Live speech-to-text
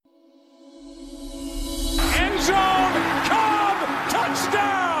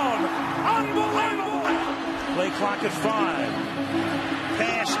clock at 5.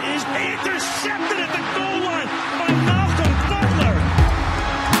 Pass is intercepted at the goal line by Malcolm Butler.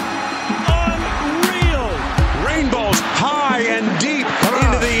 Unreal. Rainbows high and deep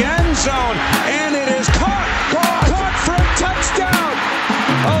into the end zone, and it is caught for a touchdown.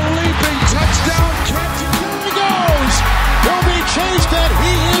 A leaping touchdown catch. Here he goes. He'll be chased and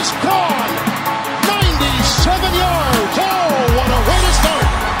he is gone. 97 yards. Oh, what a way to start.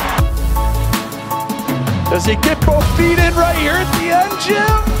 Does he get both feet in right here at the end, Jim?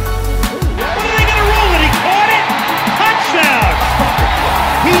 What are they going to roll it? He caught it. Touchdown.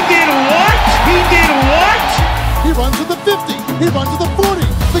 He did what? He did what? He runs to the 50. He runs to the 40.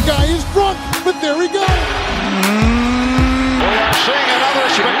 The guy is drunk, but there he goes. We are seeing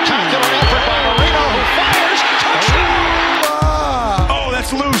another spectacular effort by Marino, who fires. Touchdown! Oh,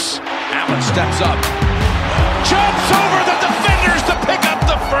 that's loose. Allen steps up. Jumps over the defenders to pick up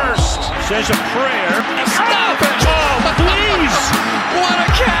the first. Says a prayer. Stop it! Oh, please. What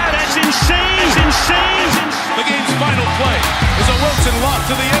a catch! That's insane. It's insane. The game's final play is a Wilson lob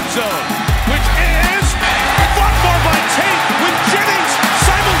to the end zone, which is fought for by Tate with Jennings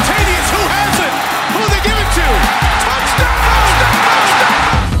simultaneous. Who has it? Who they give it to? Touchdown!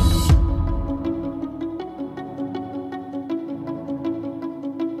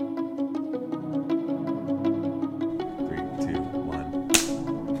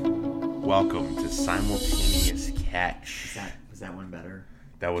 Welcome to Simultaneous Catch. Was that one better?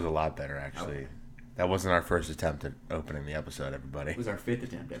 That was a lot better, actually. Okay. That wasn't our first attempt at opening the episode, everybody. It was our 5th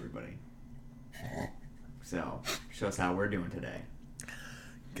attempt, everybody. So, show us how we're doing today.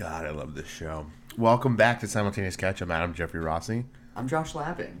 God, I love this show. Welcome back to Simultaneous Catch. I'm Adam Jeffrey Rossi. I'm Josh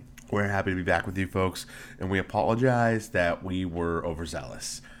Lapping. We're happy to be back with you folks, and we apologize that we were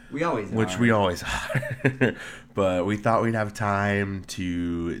overzealous. We always are. Which we always are. But we thought we'd have time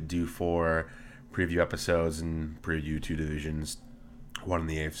to do 4 preview episodes and preview 2 divisions. One in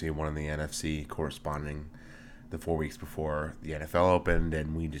the AFC, one in the NFC, corresponding the 4 weeks before the NFL opened,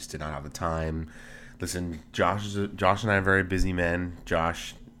 and we just did not have the time. Listen, Josh and I are very busy men.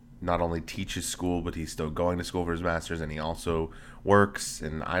 Josh not only teaches school, but he's still going to school for his master's, and he also works,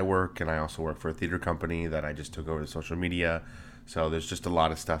 and I work, and I also work for a theater company that I just took over to social media. So there's just a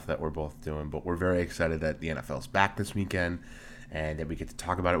lot of stuff that we're both doing, but we're very excited that the NFL's back this weekend and that we get to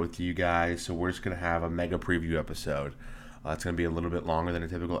talk about it with you guys. So we're just going to have a mega preview episode. It's going to be a little bit longer than a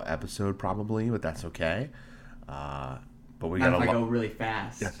typical episode probably, but that's okay. But we got if I go really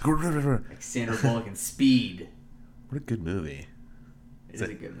fast. Yeah. Like Sandra Bullock and Speed. What a good movie. It is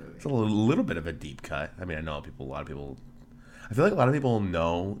a good movie. It's a little bit of a deep cut. I mean, I know I feel like a lot of people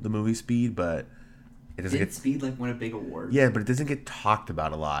know the movie Speed, but it doesn't get Speed like won a big award. Yeah, but it doesn't get talked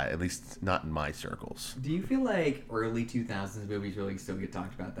about a lot, at least not in my circles. Do you feel like early 2000s movies really still get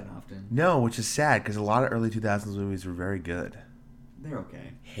talked about that often? No, which is sad because a lot of early 2000s movies were very good. They're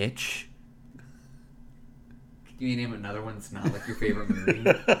okay. Hitch. Can you name another one that's not like your favorite movie?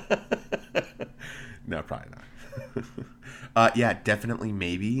 No, probably not. Yeah, definitely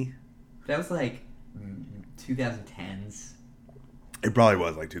maybe. That was like 2010s. It probably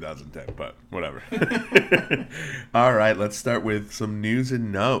was like 2010, but whatever. All right, let's start with some news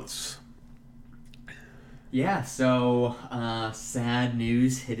and notes. Yeah, so sad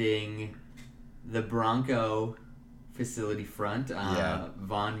news hitting the Bronco facility front.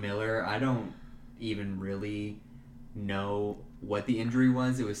 Von Miller, I don't even really know what the injury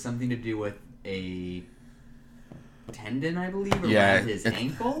was. It was something to do with a tendon, I believe, around his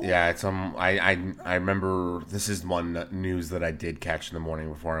ankle. Yeah, it's I remember this is one news that I did catch in the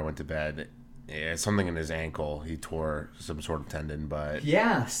morning before I went to bed. Yeah, something in his ankle. He tore some sort of tendon, but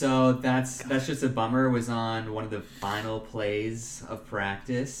yeah. So that's just a bummer. It was on one of the final plays of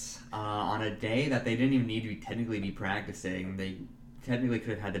practice on a day that they didn't even need to technically be practicing. They technically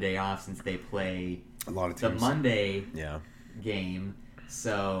could have had the day off since they play a lot of the teams. Monday game.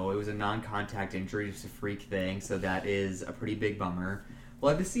 So it was a non-contact injury, just a freak thing. So that is a pretty big bummer. We'll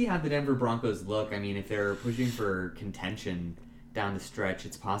have to see how the Denver Broncos look. I mean, if they're pushing for contention down the stretch,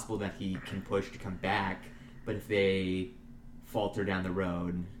 it's possible that he can push to come back. But if they falter down the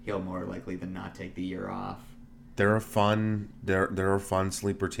road, he'll more likely than not take the year off. They're a fun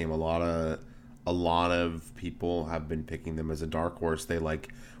sleeper team. A lot of people have been picking them as a dark horse. They like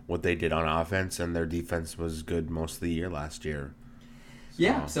what they did on offense, and their defense was good most of the year last year.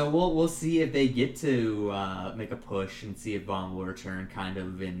 Yeah, so we'll see if they get to make a push and see if Vaughn will return kind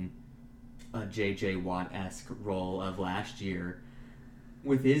of in a J.J. Watt-esque role of last year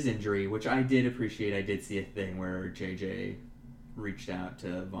with his injury, which I did appreciate. I did see a thing where J.J. reached out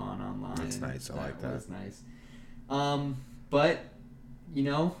to Vaughn online. That's nice. I like that. That was nice. But,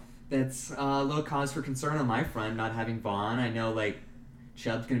 that's a little cause for concern on my front, not having Vaughn. I know, like,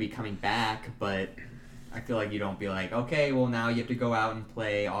 Chubb's going to be coming back, but I feel like you don't be like, okay, well, now you have to go out and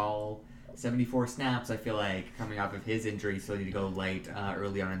play all 74 snaps. I feel like coming off of his injury, so need to go light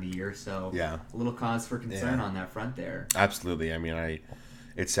early on in the year. So yeah, a little cause for concern on that front there. Absolutely. I mean,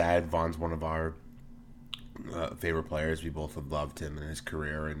 it's sad. Vaughn's one of our favorite players. We both have loved him in his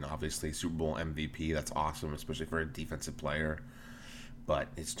career, and obviously Super Bowl MVP. That's awesome, especially for a defensive player. But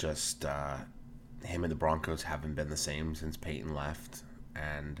it's just him and the Broncos haven't been the same since Peyton left.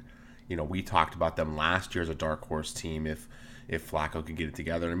 And, you know, we talked about them last year as a dark horse team if Flacco could get it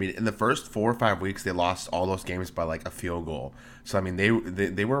together. I mean, in the first 4 or 5 weeks, they lost all those games by like a field goal. So, I mean,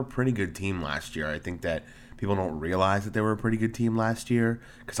 they were a pretty good team last year. I think that people don't realize that they were a pretty good team last year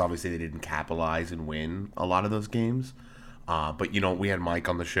because obviously they didn't capitalize and win a lot of those games. But, you know, we had Mike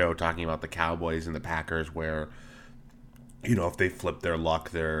on the show talking about the Cowboys and the Packers where, you know, if they flip their luck,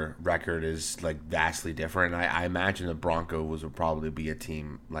 their record is like vastly different. I imagine the Broncos would probably be a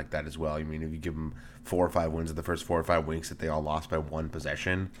team like that as well. I mean, if you give them 4 or 5 wins in the first 4 or 5 weeks that they all lost by one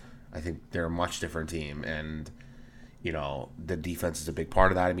possession, I think they're a much different team. And, you know, the defense is a big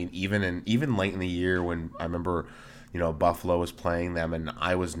part of that. I mean, even late in the year when I remember, you know, Buffalo was playing them and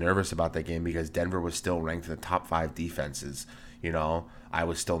I was nervous about that game because Denver was still ranked in the top 5 defenses. You know, I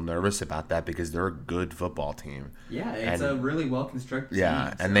was still nervous about that because they're a good football team. Yeah, it's a really well constructed team.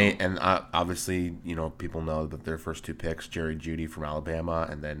 Yeah, and obviously, you know, people know that their first 2 picks, Jerry Jeudy from Alabama,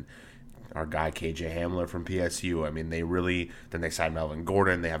 and then our guy KJ Hamler from PSU. I mean, then they signed Melvin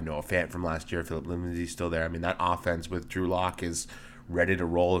Gordon. They have Noah Fant from last year. Philip Lindsay's still there. I mean, that offense with Drew Lock is ready to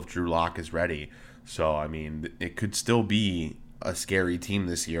roll if Drew Lock is ready. So, I mean, it could still be a scary team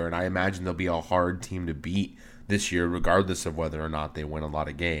this year, and I imagine they'll be a hard team to beat this year, regardless of whether or not they win a lot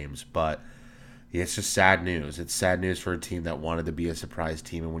of games. But yeah, it's just sad news. It's sad news for a team that wanted to be a surprise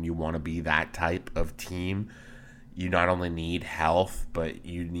team, and when you want to be that type of team, you not only need health, but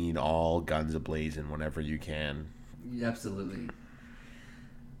you need all guns a-blazing whenever you can. Absolutely.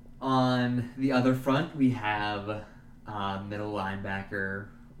 On the other front, we have middle linebacker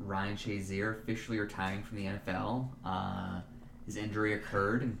Ryan Shazier officially retiring from the NFL. His injury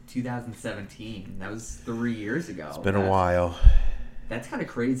occurred in 2017. That was 3 years ago. It's been a while. That's kind of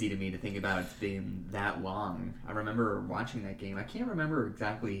crazy to me to think about it's been that long. I remember watching that game. I can't remember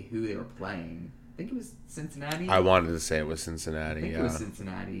exactly who they were playing. I think it was Cincinnati. I wanted to say it was Cincinnati. I think it was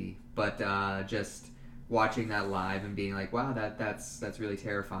Cincinnati. But just watching that live and being like, wow, that's really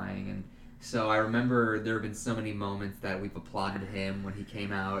terrifying. And so I remember there have been so many moments that we've applauded him when he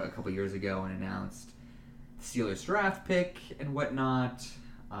came out a couple years ago and announced Steelers draft pick and whatnot,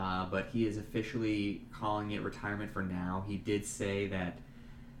 but he is officially calling it retirement for now. He did say that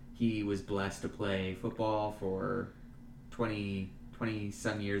he was blessed to play football for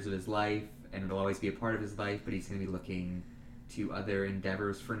 20-some years of his life, and it'll always be a part of his life, but he's going to be looking to other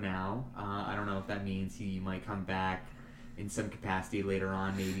endeavors for now. I don't know if that means he might come back in some capacity later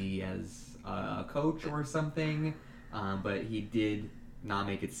on, maybe as a coach or something, but he did not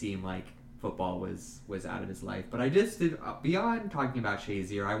make it seem like football was out of his life. But I just did, beyond talking about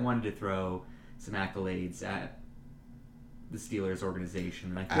Shazier, I wanted to throw some accolades at the Steelers organization.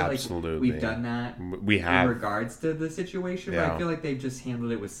 And I feel Absolutely. like we've done that we have. in regards to the situation, Yeah. but I feel like they've just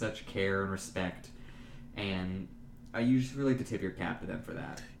handled it with such care and respect. And you just really like to tip your cap to them for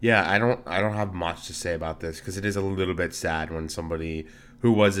that. Yeah, I don't have much to say about this because it is a little bit sad when somebody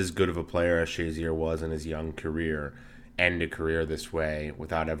who was as good of a player as Shazier was in his young career end a career this way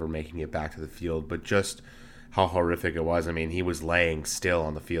without ever making it back to the field. But just how horrific it was. I mean, he was laying still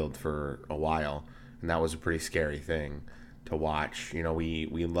on the field for a while, and that was a pretty scary thing to watch. You know, we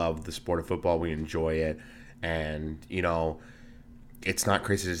love the sport of football. We enjoy it. And, you know, it's not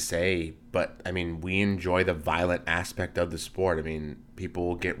crazy to say, but, I mean, we enjoy the violent aspect of the sport. I mean,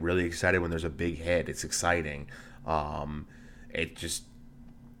 people get really excited when there's a big hit. It's exciting.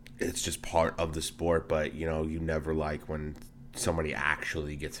 It's just part of the sport, but, you know, you never like when somebody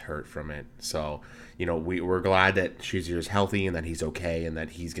actually gets hurt from it. So, you know, we're glad that Shazier is healthy and that he's okay and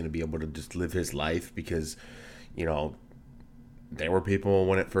that he's going to be able to just live his life because, you know, there were people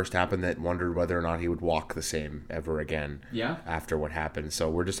when it first happened that wondered whether or not he would walk the same ever again after what happened. So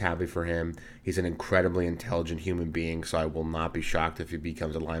we're just happy for him. He's an incredibly intelligent human being, so I will not be shocked if he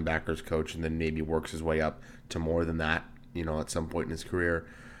becomes a linebackers coach and then maybe works his way up to more than that, you know, at some point in his career.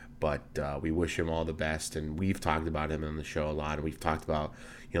 But we wish him all the best, and we've talked about him on the show a lot. We've talked about,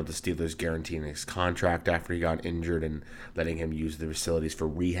 you know, the Steelers guaranteeing his contract after he got injured and letting him use the facilities for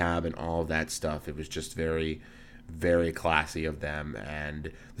rehab and all of that stuff. It was just very, very classy of them.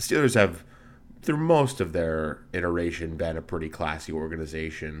 And the Steelers have, through most of their iteration, been a pretty classy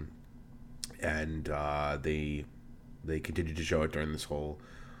organization. and they continued to show it during this whole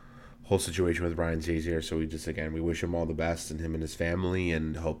situation with Ryan Shazier. So we wish him all the best, and him and his family,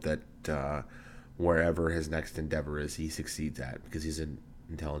 and hope that wherever his next endeavor is, he succeeds at, because he's an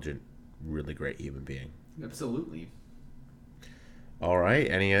intelligent, really great human being. Absolutely. All right.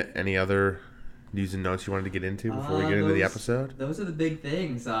 Any other news and notes you wanted to get into before we get into the episode? Those are the big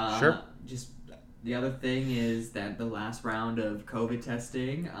things. Sure. Just the other thing is that the last round of COVID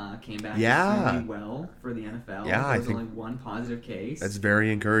testing came back Yeah. really well for the NFL. Yeah, there was I think only one positive case. That's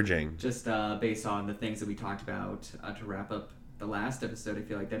very encouraging. Just based on the things that we talked about to wrap up the last episode, I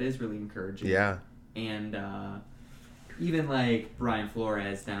feel like that is really encouraging. Yeah. And even like Brian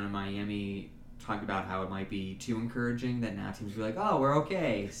Flores down in Miami talked about how it might be too encouraging, that now teams be like, oh, we're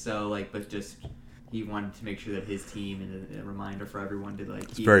okay. So but just he wanted to make sure that his team, and a reminder for everyone to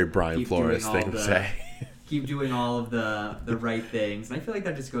It's very Brian Flores thing to say. Keep doing all of the right things, and I feel like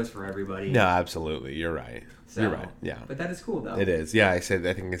that just goes for everybody. No, absolutely, you're right. So, you're right. Yeah, but that is cool though. It is. Yeah, I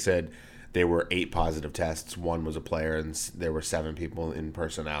think I said there were 8 positive tests. 1 was a player, and there were 7 people in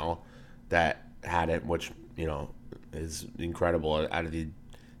personnel that had it, which is incredible out of the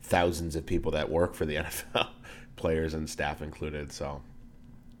thousands of people that work for the NFL, players and staff included. So,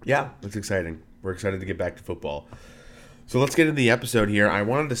 yeah, it's exciting. We're excited to get back to football. So let's get into the episode here. I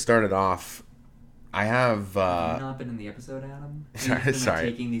wanted to start it off. I have not been in the episode, Adam. Sorry.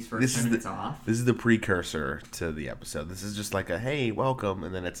 Taking these first 10 minutes off. This is the precursor to the episode. This is just like a hey, welcome,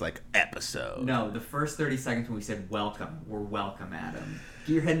 and then it's like episode. No, the first 30 seconds when we said welcome, we're welcome, Adam.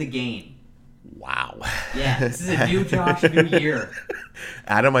 Get your head in the game. Wow. Yeah, this is a new Josh, new year.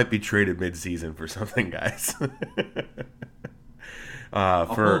 Adam might be traded mid-season for something, guys. I'll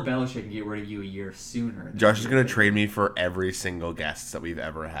hold Belichick and get rid of you a year sooner. Josh is going to trade me for every single guest that we've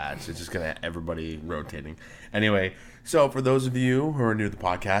ever had. So it's just going to everybody rotating. Anyway, so for those of you who are new to the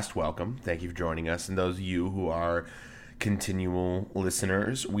podcast, welcome. Thank you for joining us. And those of you who are continual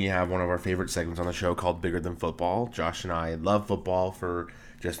listeners, we have one of our favorite segments on the show called Bigger Than Football. Josh and I love football for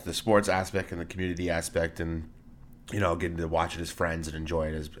just the sports aspect and the community aspect, and getting to watch it as friends and enjoy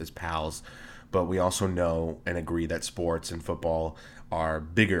it as pals. But we also know and agree that sports and football are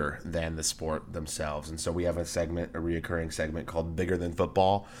bigger than the sport themselves. And so we have a reoccurring segment called Bigger Than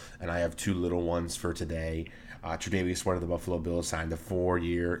Football. And I have 2 little ones for today. Tre'Davious White of the Buffalo Bills signed a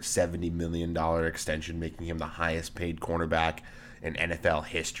 4-year, $70 million extension, making him the highest paid cornerback in NFL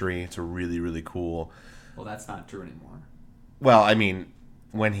history. It's a really, really cool. Well, that's not true anymore. Well, I mean,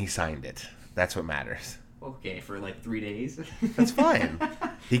 when he signed it, that's what matters. Okay, for 3 days. That's fine.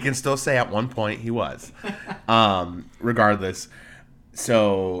 He can still say at one point he was. Regardless.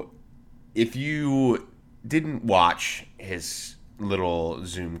 So if you didn't watch his little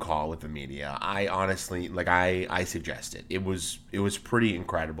Zoom call with the media, I honestly, I suggest it. It was pretty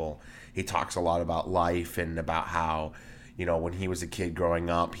incredible. He talks a lot about life and about how, when he was a kid growing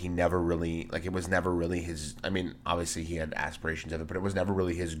up, he never really, it was never really his, obviously he had aspirations of it, but it was never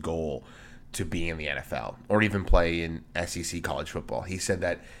really his goal to be in the NFL or even play in SEC college football. He said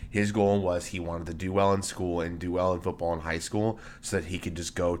that his goal was he wanted to do well in school and do well in football in high school so that he could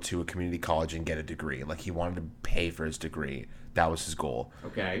just go to a community college and get a degree. He wanted to pay for his degree. That was his goal.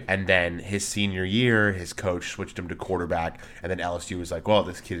 Okay. And then his senior year, his coach switched him to quarterback, and then LSU was like, well,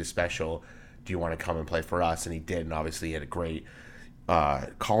 this kid is special. Do you want to come and play for us? And he did, and obviously he had a great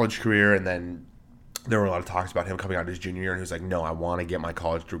college career, and then there were a lot of talks about him coming out his junior year, and he was like, no, I want to get my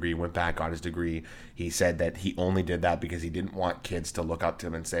college degree. Went back, got his degree. He said that he only did that because he didn't want kids to look up to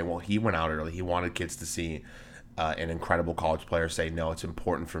him and say, well, he went out early. He wanted kids to see an incredible college player say, no, it's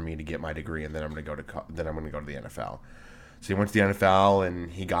important for me to get my degree, and then I'm going to go to the NFL. So he went to the NFL,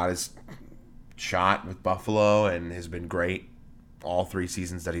 and he got his shot with Buffalo and has been great all 3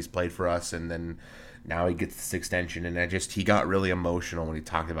 seasons that he's played for us. And then now he gets this extension, and he got really emotional when he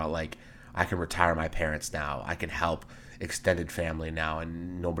talked about, I can retire my parents now. I can help extended family now,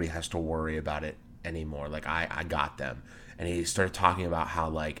 and nobody has to worry about it anymore. I got them. And he started talking about how,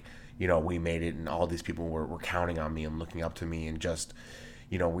 we made it, and all these people were counting on me and looking up to me. And just,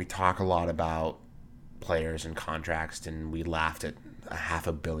 we talk a lot about players and contracts, and we laughed at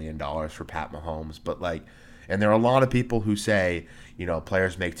 $500 million for Pat Mahomes. But, and there are a lot of people who say,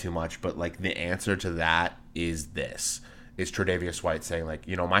 players make too much. But, the answer to that is this. Is Tre'Davious White saying,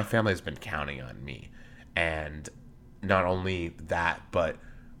 my family has been counting on me. And not only that, but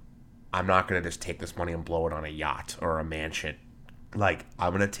I'm not going to just take this money and blow it on a yacht or a mansion. I'm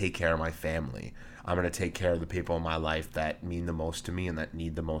going to take care of my family. I'm going to take care of the people in my life that mean the most to me and that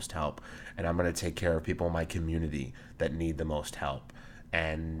need the most help. And I'm going to take care of people in my community that need the most help.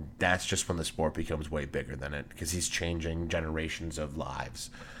 And that's just when the sport becomes way bigger than it, because he's changing generations of lives.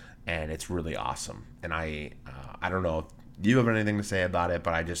 and it's really awesome. And I don't know if you have anything to say about it,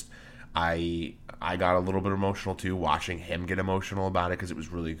 but I got a little bit emotional too watching him get emotional about it, because it was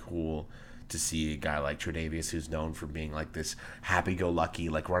really cool to see a guy like Tre'Davious, who's known for being like this happy-go-lucky,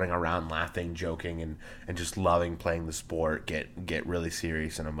 like running around laughing, joking, and just loving playing the sport, get really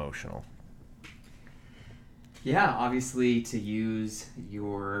serious and emotional. Yeah, obviously to use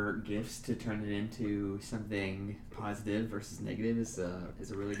your gifts to turn it into something positive versus negative is a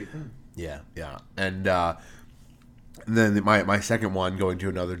really good thing. Yeah. And then my second one, going to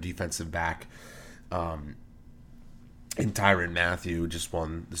another defensive back, and Tyrann Mathieu just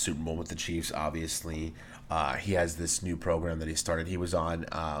won the Super Bowl with the Chiefs, obviously. He has this new program that he started. He was on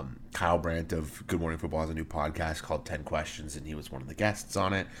Kyle Brandt of Good Morning Football has a new podcast called 10 Questions, and he was one of the guests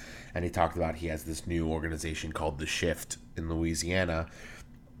on it. And he talked about he has this new organization called The Shift in Louisiana.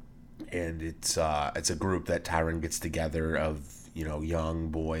 And it's a group that Tyrann gets together of, young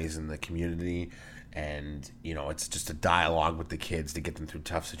boys in the community. And, it's just a dialogue with the kids to get them through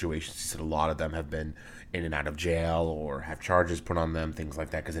tough situations. He said a lot of them have been in and out of jail or have charges put on them, things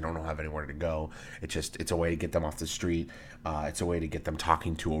like that, because they don't have anywhere to go. It's a way to get them off the street. It's a way to get them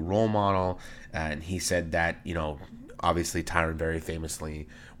talking to a role model. And he said that, obviously Tyrann very famously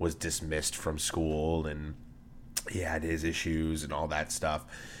was dismissed from school, and he had his issues and all that stuff.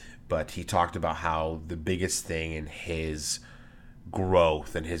 But he talked about how the biggest thing in his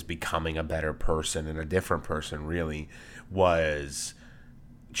growth and his becoming a better person and a different person really was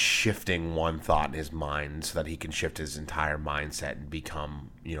shifting one thought in his mind so that he can shift his entire mindset and become,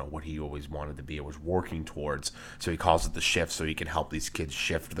 what he always wanted to be or was working towards. So he calls it the shift, so he can help these kids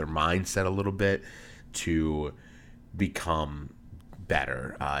shift their mindset a little bit to become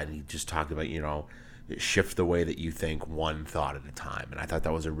better. And he just talked about, shift the way that you think one thought at a time. And I thought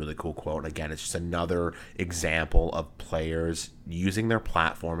that was a really cool quote. And again, it's just another example of players using their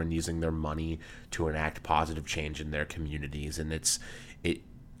platform and using their money to enact positive change in their communities. And it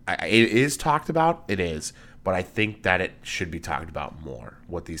is talked about, it is, but I think that it should be talked about more,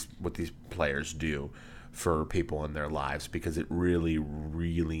 what these players do for people in their lives, because it really,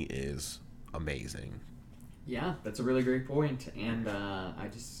 really is amazing. Yeah, that's a really great point. And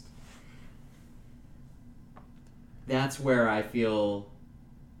that's where I feel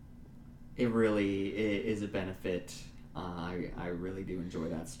it really is a benefit. I really do enjoy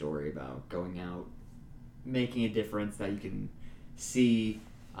that story about going out, making a difference that you can see.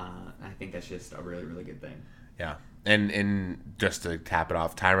 I think that's just a really, really good thing. Yeah. And just to cap it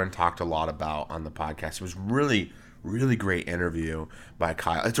off, Tyrann talked a lot about on the podcast. It was really, really great interview by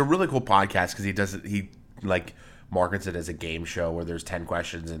Kyle. It's a really cool podcast because he markets it as a game show where there's 10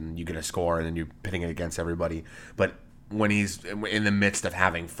 questions and you get a score and then you're pitting it against everybody. But when he's in the midst of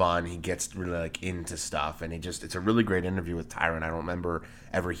having fun, he gets really into stuff, and it's a really great interview with Tyrann. I don't remember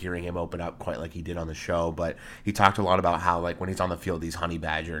ever hearing him open up quite like he did on the show, but he talked a lot about how when he's on the field, he's Honey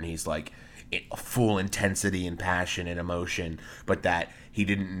Badger and he's full intensity and passion and emotion, but that he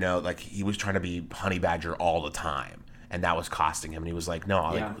didn't know, he was trying to be Honey Badger all the time, and that was costing him. And he was like,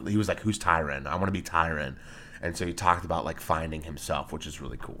 no, he was like, who's Tyrann? I want to be Tyrann. And so he talked about finding himself, which is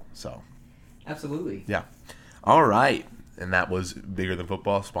really cool. So, absolutely. Yeah. All right. And that was Bigger Than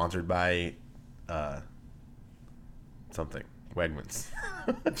Football, sponsored by something. Wegmans.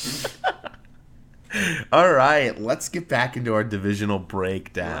 All right. Let's get back into our divisional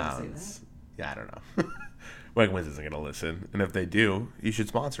breakdowns. Yeah, I don't know. Wegmans isn't going to listen. And if they do, you should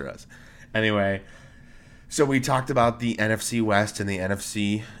sponsor us. Anyway, so we talked about the NFC West and the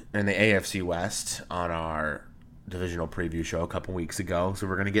AFC West on our divisional preview show a couple weeks ago. So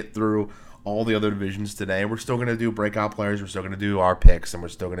we're going to get through all the other divisions today. We're still going to do breakout players. We're still going to do our picks, and we're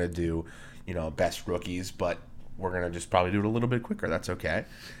still going to do, best rookies, but we're going to just probably do it a little bit quicker. That's okay.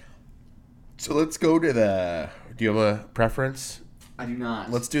 So let's go to do you have a preference? I do not.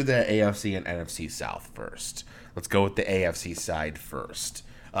 Let's do the AFC and NFC South first. Let's go with the AFC side first.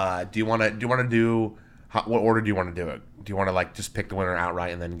 Do you want to do what order do you want to do it? Do you want to just pick the winner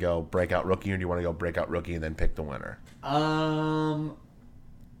outright and then go breakout rookie, or do you want to go breakout rookie and then pick the winner? I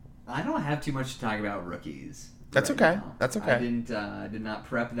don't have too much to talk about rookies. That's right okay. now. That's okay. I did not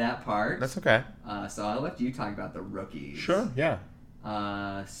prep that part. That's okay. So I'll let you talk about the rookies. Sure. Yeah.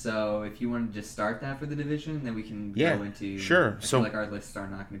 So if you want to just start that for the division, then we can go into. Sure. I feel like our lists are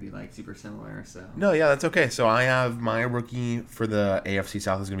not going to be super similar. So. No, yeah, that's okay. So I have my rookie for the AFC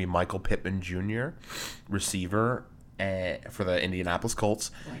South is going to be Michael Pittman Jr., receiver, for the Indianapolis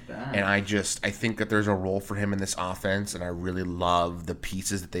Colts. Like that. And I think that there's a role for him in this offense, and I really love the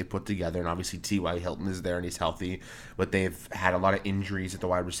pieces that they put together. And obviously T.Y. Hilton is there and he's healthy, but they've had a lot of injuries at the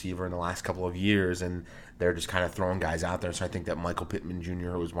wide receiver in the last couple of years, and they're just kind of throwing guys out there. So I think that Michael Pittman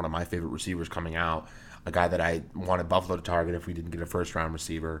Jr., who was one of my favorite receivers coming out, a guy that I wanted Buffalo to target if we didn't get a first-round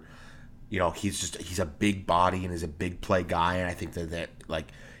receiver, he's a big body and is a big play guy, and I think that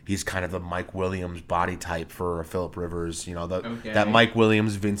he's kind of the Mike Williams body type for Phillip Rivers, that Mike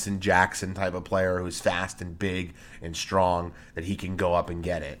Williams, Vincent Jackson type of player who's fast and big and strong, that he can go up and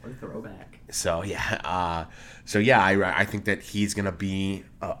get it. What a throwback. So I think that he's gonna be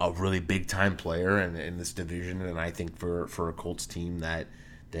a really big time player in this division, and I think for a Colts team that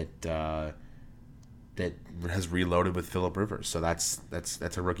has reloaded with Phillip Rivers, so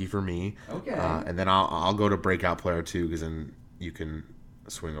that's a rookie for me. Okay. And then I'll go to breakout player too, because then you can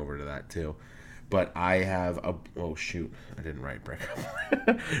swing over to that too. But I have I didn't write breakout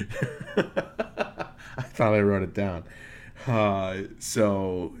player. I thought I wrote it down.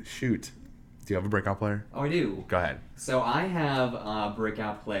 So shoot. Do you have a breakout player? Oh, I do. Go ahead. So I have a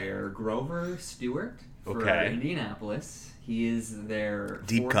breakout player, Grover Stewart, for Indianapolis. He is their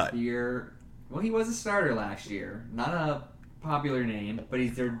deep fourth cut year. Well, he was a starter last year. Not a popular name, but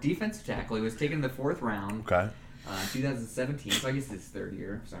he's their defensive tackle. He was taken in the 4th round. Okay. 2017, so I guess it's his 3rd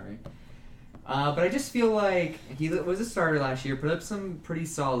year. Sorry. But I just feel like he was a starter last year, put up some pretty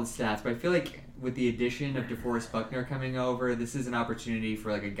solid stats, but I feel like with the addition of DeForest Buckner coming over, this is an opportunity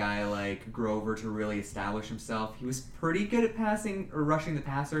for like a guy like Grover to really establish himself. He was pretty good at passing or rushing the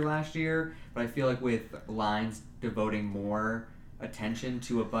passer last year, but I feel like with lines devoting more attention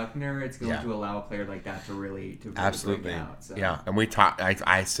to a Buckner, it's going to allow a player like that to really absolutely break out. So. Yeah, and we talk.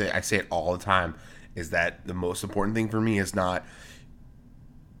 I say it all the time. Is that the most important thing for me? Is not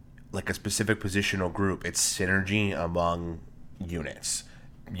like a specific positional group. It's synergy among units.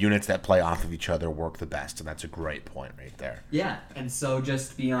 Units that play off of each other work the best, and that's a great point right there. Yeah, and so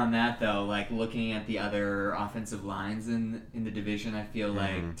just beyond that, though, like looking at the other offensive lines in the division, I feel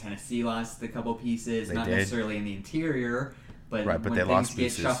like Tennessee lost a couple pieces, necessarily in the interior, but when they things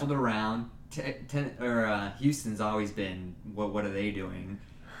get shuffled around, Houston's always been, what are they doing?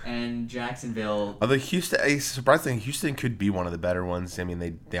 And Jacksonville. Although surprisingly, Houston could be one of the better ones. I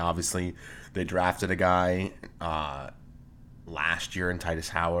mean, they obviously drafted a guy last year in Titus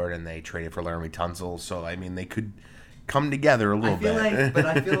Howard, and they traded for Laramie Tunsil. So I mean, they could come together a little bit. But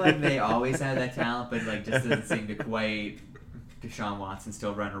I feel like they always had that talent, but like just doesn't seem to quite. Deshaun Watson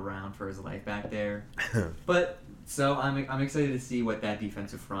still running around for his life back there. But so I'm excited to see what that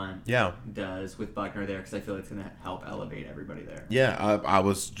defensive front does with Buckner there, because I feel it's going to help elevate everybody there. Yeah, I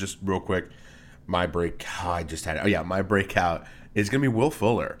was just real quick. My breakout is going to be Will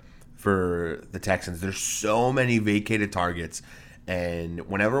Fuller for the Texans. There's so many vacated targets, and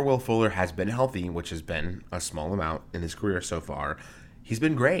whenever Will Fuller has been healthy, which has been a small amount in his career so far, he's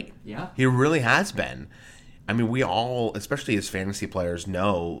been great. Yeah, he really has been. I mean, we all, especially as fantasy players,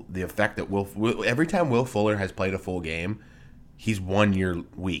 know the effect that every time Will Fuller has played a full game, he's 1 year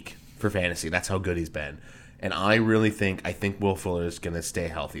weak for fantasy. That's how good he's been. And I really think Will Fuller is going to stay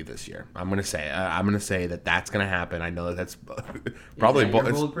healthy this year. I'm going to say that that's going to happen. I know that's probably I have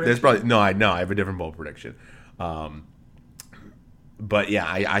a different bold prediction. But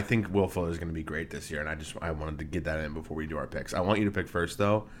yeah, I think Will Fuller is going to be great this year, and I wanted to get that in before we do our picks. I want you to pick first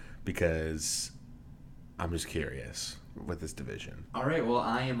though, because I'm just curious with this division. All right, well,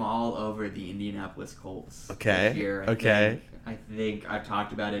 I am all over the Indianapolis Colts. Okay. This year. I think I've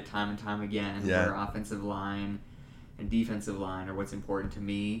talked about it time and time again. Yeah. Where offensive line and defensive line are what's important to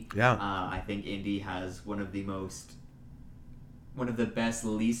me. Yeah. I think Indy has one of the best,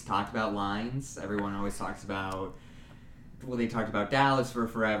 least talked about lines. Everyone always talks about. Well, they talked about Dallas for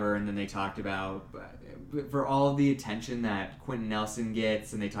forever, and then they talked about. For all of the attention that Quentin Nelson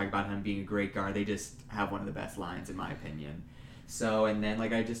gets, and they talk about him being a great guard, they just have one of the best lines, in my opinion. So, and then,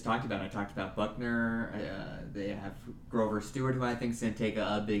 like I just talked about Buckner. They have Grover Stewart, who I think is going to take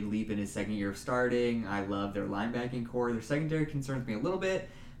a big leap in his 2nd year of starting. I love their linebacking core. Their secondary concerns me a little bit,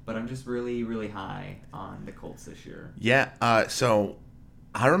 but I'm just really, really high on the Colts this year. Yeah, so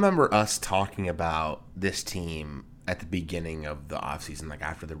I remember us talking about this team at the beginning of the offseason, like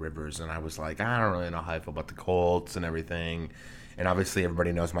after the Rivers, and I was like, I don't really know how I feel about the Colts and everything. And obviously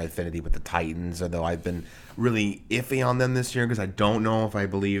everybody knows my affinity with the Titans, although I've been really iffy on them this year because I don't know if I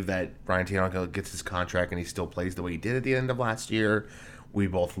believe that Brian Tannehill gets his contract and he still plays the way he did at the end of last year, We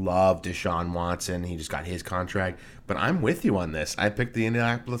both love Deshaun Watson. He just got his contract. But I'm with you on this. I picked the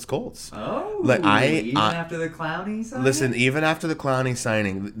Indianapolis Colts. Oh, even after the Clowney signing? Listen, even after the Clowney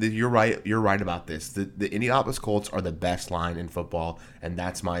signing, you're right. You're right about this. The Indianapolis Colts are the best line in football, and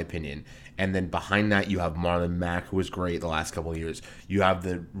that's my opinion. And then behind that, you have Marlon Mack, who was great the last couple of years. You have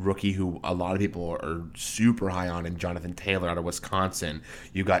the rookie who a lot of people are super high on, and Jonathan Taylor out of Wisconsin.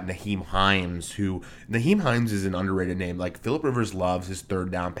 You got Nyheim Hines, Nyheim Hines is an underrated name. Like, Phillip Rivers loves his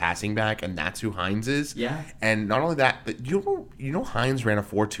third down passing back, and that's who Hines is. Yeah. And not only that, but you know Hines ran a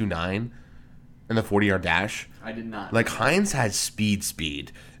 4.29 in the 40-yard dash. I did not. Like, Hines has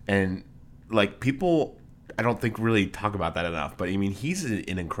speed, and like people, I don't think really talk about that enough. But I mean, he's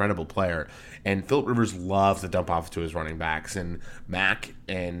an incredible player, and Phillip Rivers loves to dump off to his running backs, and Mack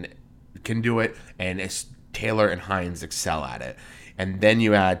and can do it, and Taylor and Hines excel at it. And then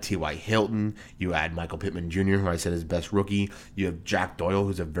you add T.Y. Hilton, you add Michael Pittman Jr., who I said is best rookie. You have Jack Doyle,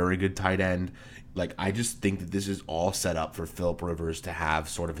 who's a very good tight end. Like, I just think that this is all set up for Phillip Rivers to have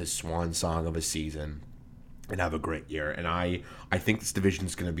sort of his swan song of a season and have a great year. And I think this division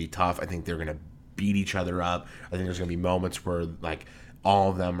is going to be tough. I think they're going to beat each other up. I think there's going to be moments where, like,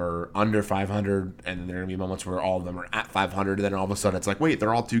 all of them are under 500, and then there are going to be moments where all of them are at 500, and then all of a sudden it's like, wait,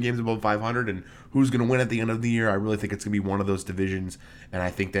 they're all 2 games above 500, and who's going to win at the end of the year? I really think it's going to be one of those divisions, and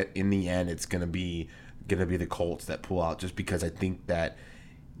I think that in the end it's going to be the Colts that pull out, just because I think that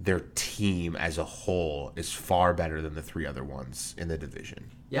their team as a whole is far better than the 3 other ones in the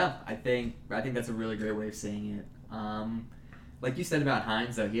division. Yeah, I think that's a really great way of saying it. Like you said about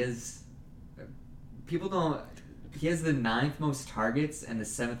Hines, though, he has the 9th most targets and the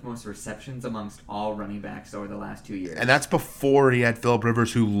 7th most receptions amongst all running backs over the last 2 years. And that's before he had Phillip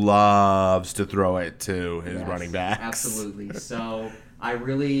Rivers, who loves to throw it to his running backs. Absolutely. So I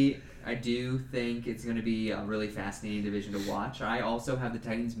do think it's going to be a really fascinating division to watch. I also have the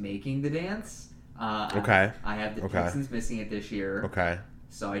Titans making the dance. Okay. I have the Texans missing it this year. Okay.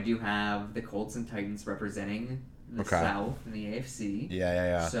 So I do have the Colts and Titans representing the South and the AFC.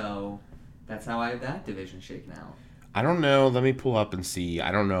 Yeah. So that's how I have that division shaken out. I don't know. Let me pull up and see.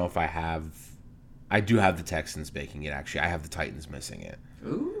 I don't know if I have. I do have the Texans making it. Actually, I have the Titans missing it.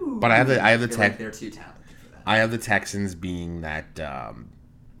 Ooh. But I have the like they're too talented for that. I have the Texans being that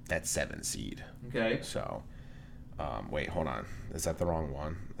 7 seed. Okay. So, wait, hold on. Is that the wrong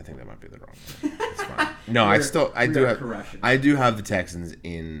one? I think that might be the wrong one. That's fine. No, I do have the Texans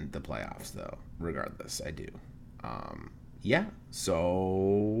in the playoffs though. Regardless, I do. Yeah.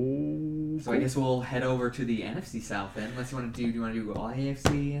 So I guess we'll head over to the NFC South then. Unless you want to do you want to do all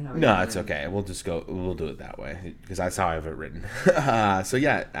AFC? No, it's okay. We'll do it that way because that's how I have it written. So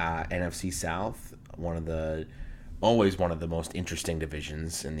yeah, NFC South, always one of the most interesting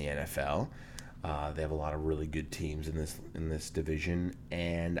divisions in the NFL. They have a lot of really good teams in this division,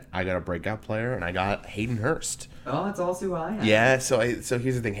 and I got a breakout player, and I got Hayden Hurst. Oh, that's also who I have. Yeah. So here's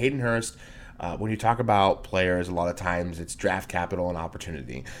the thing, Hayden Hurst. When you talk about players, a lot of times it's draft capital and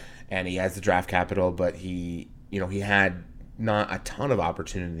opportunity, and he has the draft capital, but he had not a ton of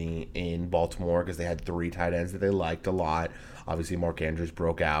opportunity in Baltimore because they had 3 tight ends that they liked a lot. Obviously, Mark Andrews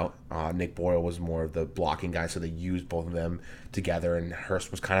broke out. Nick Boyle was more of the blocking guy, so they used both of them together, and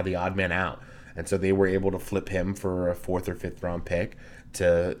Hurst was kind of the odd man out. And so they were able to flip him for a 4th or 5th round pick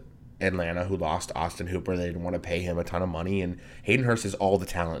to Atlanta, who lost Austin Hooper. They didn't want to pay him a ton of money, and Hayden Hurst has all the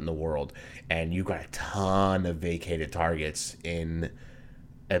talent in the world, and you've got a ton of vacated targets in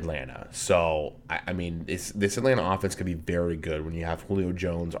Atlanta. So, I mean, this Atlanta offense could be very good when you have Julio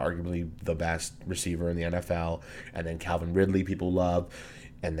Jones, arguably the best receiver in the NFL, and then Calvin Ridley, people love,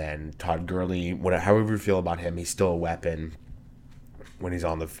 and then Todd Gurley. However you feel about him, he's still a weapon when he's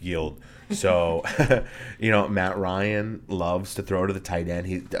on the field. So, Matt Ryan loves to throw to the tight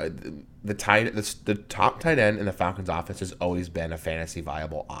end. The top tight end in the Falcons offense has always been a fantasy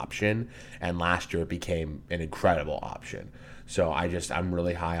viable option, and last year it became an incredible option. So I'm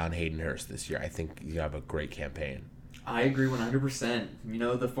really high on Hayden Hurst this year. I think you have a great campaign. I agree 100%.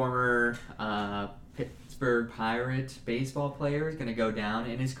 The former Pittsburgh Pirate baseball player is going to go down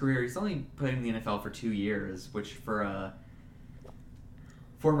in his career. He's only played in the NFL for 2 years, which for a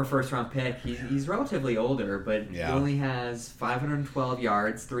former first-round pick, he's relatively older, but he only has 512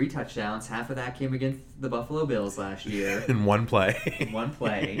 yards, 3 touchdowns. Half of that came against the Buffalo Bills last year. In one play. And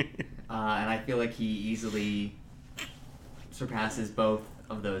I feel like he easily surpasses both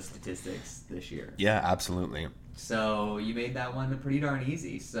of those statistics this year. Yeah, absolutely. So you made that one pretty darn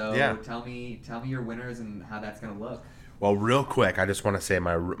easy. So tell me your winners and how that's going to look. Well, real quick, I just want to say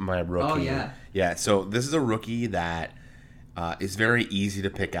my rookie. Oh, yeah. Yeah, so this is a rookie that is very easy to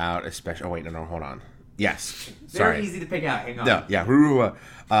pick out, especially... Oh, wait, no, hold on. Yes. Very easy to pick out. Hang on. No, yeah.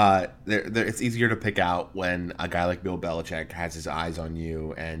 It's easier to pick out when a guy like Bill Belichick has his eyes on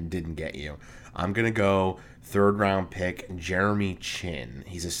you and didn't get you. I'm going to go third-round pick Jeremy Chinn.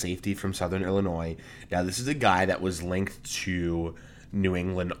 He's a safety from Southern Illinois. Now, this is a guy that was linked to New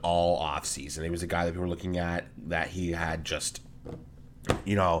England all offseason. He was a guy that we were looking at that he had just,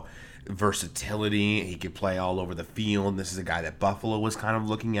 versatility. He could play all over the field. This is a guy that Buffalo was kind of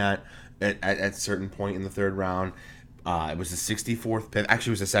looking at a certain point in the third round. It was the 64th pick. Actually,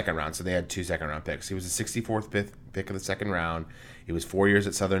 it was the second round, so they had 2 second-round picks. He was the 64th pick of the second round. He was 4 years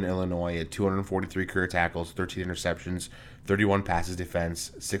at Southern Illinois. He had 243 career tackles, 13 interceptions, 31 passes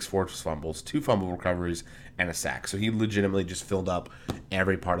defense, 6 forced fumbles, 2 fumble recoveries, and a sack. So he legitimately just filled up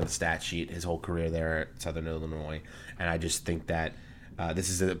every part of the stat sheet his whole career there at Southern Illinois. And I just think that this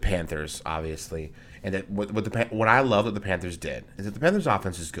is the Panthers, obviously. And that what I love that the Panthers did is that the Panthers'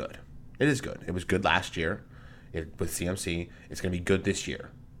 offense is good. It is good. It was good last year with CMC. It's going to be good this year.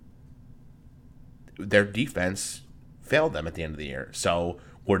 Their defense failed them at the end of the year. So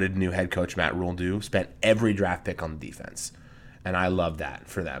what did new head coach Matt Rule do? Spent every draft pick on the defense. And I love that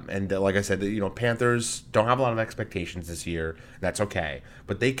for them. And like I said, Panthers don't have a lot of expectations this year. That's okay.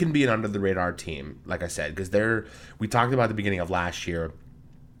 But they can be an under-the-radar team, like I said, because we talked about at the beginning of last year,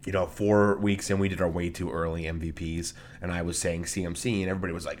 4 weeks in, we did our way too early MVPs, and I was saying CMC, and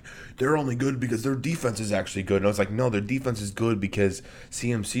everybody was like, they're only good because their defense is actually good. And I was like, no, their defense is good because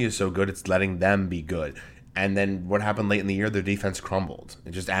CMC is so good, it's letting them be good. And then what happened late in the year, their defense crumbled.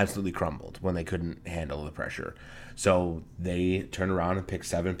 It just absolutely crumbled when they couldn't handle the pressure. So they turned around and picked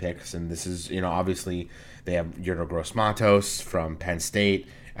 7 picks, and this is, obviously they have Yurdo Gross-Matos from Penn State,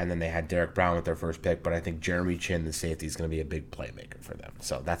 and then they had Derek Brown with their first pick, but I think Jeremy Chinn, the safety, is going to be a big playmaker for them.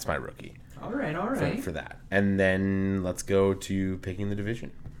 So that's my rookie. All right. For that. And then let's go to picking the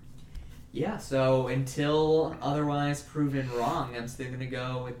division. Yeah, so until otherwise proven wrong, I'm still going to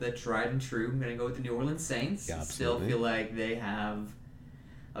go with the tried and true. I'm going to go with the New Orleans Saints. Yeah, still feel like they have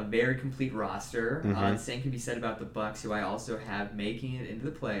a very complete roster. Mm-hmm. The same can be said about the Bucs, who I also have making it into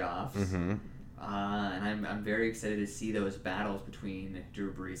the playoffs. Mm-hmm. And I'm very excited to see those battles between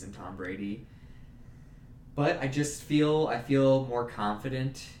Drew Brees and Tom Brady. But I feel more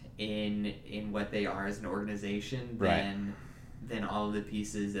confident in what they are as an organization than all of the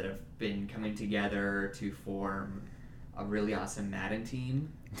pieces that have been coming together to form a really awesome Madden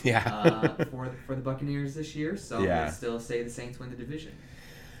team. Yeah. For the Buccaneers this year. So I'm going to still say the Saints win the division.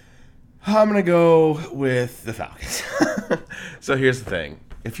 I'm going to go with the Falcons. So here's the thing.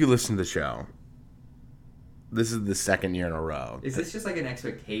 If you listen to the show, this is the second year in a row. Is this just like an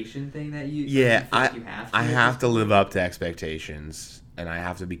expectation thing that you? Yeah, I have to live up to expectations, and I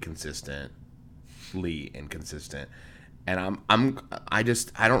have to be consistently inconsistent. And I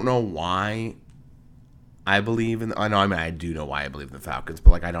don't know why I believe in. I do know why I believe in the Falcons,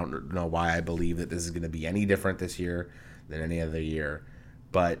 but I don't know why I believe that this is going to be any different this year than any other year.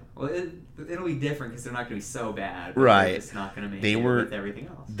 But it'll be different because they're not going to be so bad. Right. They're just not going to make it with everything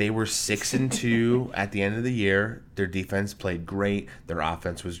else. They were 6-2 at the end of the year. Their defense played great. Their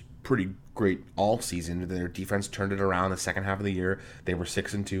offense was pretty great all season. Their defense turned it around the second half of the year. They were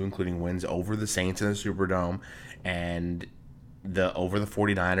 6-2, including wins over the Saints in the Superdome and over the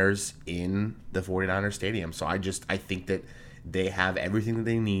 49ers in the 49ers Stadium. So I think that they have everything that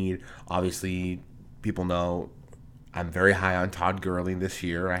they need. Obviously, people know I'm very high on Todd Gurley this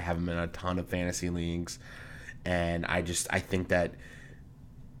year. I have him in a ton of fantasy leagues. And I think that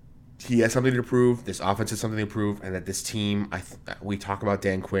he has something to prove. This offense has something to prove. And that this team, we talk about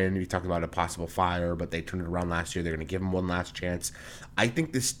Dan Quinn. We talked about a possible fire, but they turned it around last year. They're going to give him one last chance. I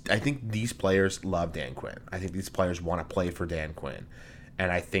think these players love Dan Quinn. I think these players want to play for Dan Quinn. And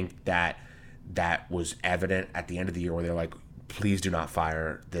I think that was evident at the end of the year where they're like, please do not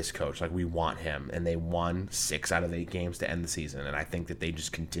fire this coach. We want him. And they won 6 out of 8 games to end the season. And I think that they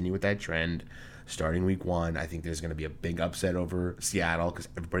just continue with that trend starting week 1. I think there's going to be a big upset over Seattle because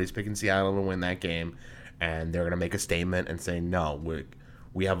everybody's picking Seattle to win that game. And they're going to make a statement and say, no,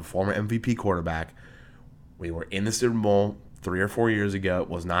 we have a former MVP quarterback. We were in the Super Bowl 3 or 4 years ago. It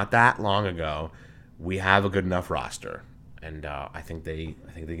was not that long ago. We have a good enough roster. And I think they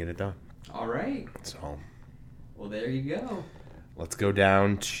get it done. All right. So, well, there you go. Let's go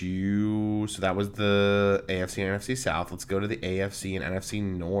down to, so that was the AFC and NFC South. Let's go to the AFC and NFC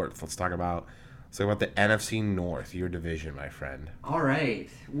North. Let's talk about the NFC North, your division, my friend. All right.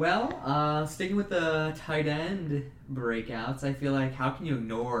 Well, sticking with the tight end breakouts, I feel like how can you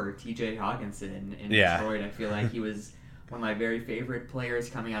ignore TJ Hawkinson in Detroit? I feel like he was one of my very favorite players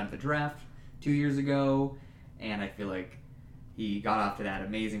coming out of the draft 2 years ago, and I feel like he got off to that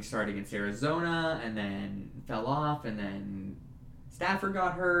amazing start against Arizona and then fell off, and then Stafford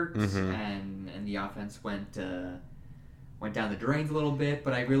got hurt, and the offense went down the drains a little bit.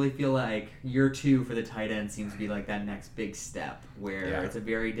 But I really feel like year 2 for the tight end seems to be like that next big step where it's a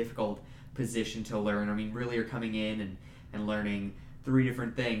very difficult position to learn. I mean, really, you're coming in and learning 3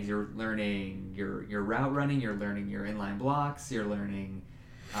 different things. You're learning your route running, you're learning your inline blocks, you're learning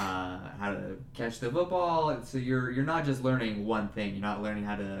how to catch the football. So you're not just learning one thing. You're not learning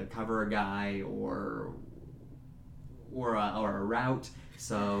how to cover a guy or a route.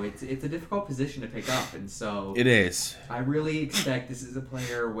 So it's a difficult position to pick up, and so it is. I really expect this is a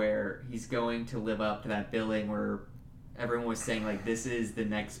player where he's going to live up to that billing where everyone was saying, like, this is the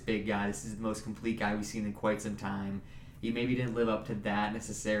next big guy. This is the most complete guy we've seen in quite some time. He maybe didn't live up to that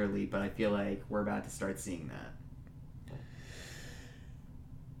necessarily, but I feel like we're about to start seeing that.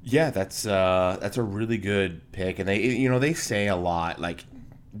 Yeah, that's a really good pick, and they say a lot, like,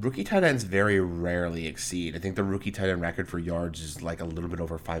 rookie tight ends very rarely exceed. I think the rookie tight end record for yards is like a little bit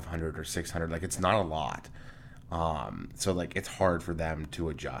over 500 or 600. Like, it's not a lot. So like it's hard for them to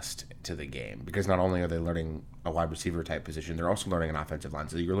adjust to the game because not only are they learning a wide receiver type position, they're also learning an offensive line.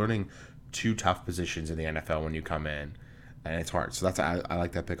 So you're learning 2 tough positions in the NFL when you come in, and it's hard. So I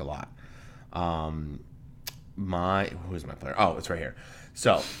like that pick a lot. Who is my player? Oh, it's right here.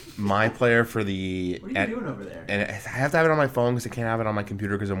 So my player for the... What are you doing over there? And I have to have it on my phone because I can't have it on my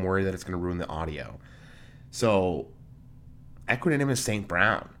computer because I'm worried that it's going to ruin the audio. So Equanimeous St.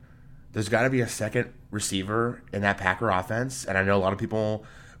 Brown. There's got to be a second receiver in that Packer offense, and I know a lot of people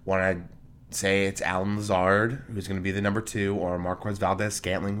want to say it's Allen Lazard, who's going to be the number 2, or Marquez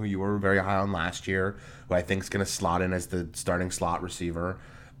Valdez-Scantling, who you were very high on last year, who I think is going to slot in as the starting slot receiver.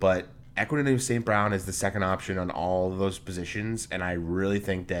 But Equanimeous St. Brown is the second option on all of those positions, and I really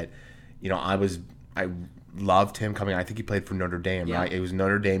think that, I loved him coming. I think he played for Notre Dame, right? It was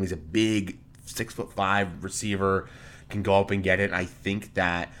Notre Dame. He's a big 6'5" receiver, can go up and get it. And I think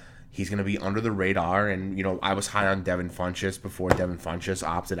that he's going to be under the radar. And I was high on Devin Funchess before Devin Funchess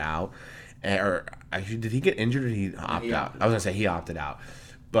opted out. Or actually, did he get injured or did he opt out? I was going to say he opted out,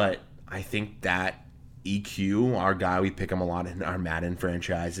 but I think that EQ, our guy, we pick him a lot in our Madden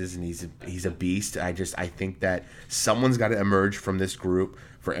franchises, and he's a beast. I think that someone's got to emerge from this group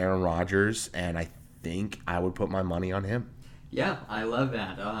for Aaron Rodgers, and I think I would put my money on him. Yeah, I love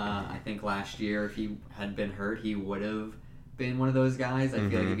that. I think last year, if he hadn't been hurt, he would have been one of those guys. I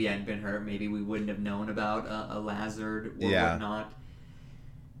feel like if he hadn't been hurt, maybe we wouldn't have known about a Lazard or whatnot.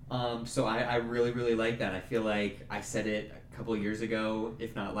 So I really, really like that. I feel like I said it a couple of years ago,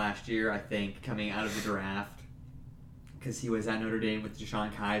 if not last year, I think, coming out of the draft, because he was at Notre Dame with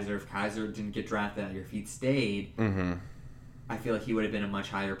Deshaun Kaiser. If Kaiser didn't get drafted that year, if he'd stayed, I feel like he would have been a much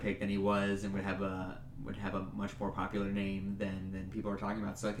higher pick than he was and would have a much more popular name than people are talking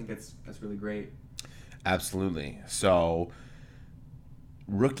about. So I think that's really great. Absolutely. So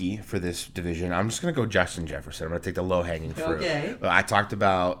rookie for this division, I'm just going to go Justin Jefferson. I'm going to take the low-hanging fruit. Okay. I talked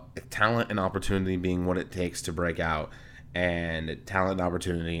about talent and opportunity being what it takes to break out, and talent and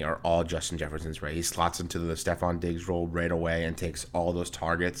opportunity are all Justin Jefferson's right. He slots into the Stephon Diggs role right away and takes all those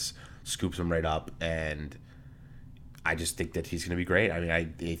targets, scoops them right up, and I just think that he's going to be great. I mean, I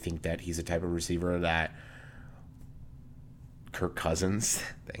think that he's the type of receiver that Kirk Cousins,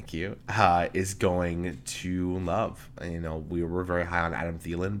 thank you, is going to love. We were very high on Adam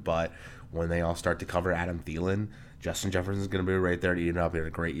Thielen, but when they all start to cover Adam Thielen, Justin Jefferson is going to be right there to eat it up. He had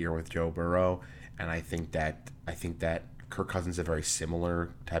a great year with Joe Burrow, and I think that Kirk Cousins is a very similar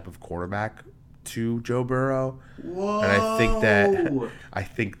type of quarterback to Joe Burrow. Whoa. And I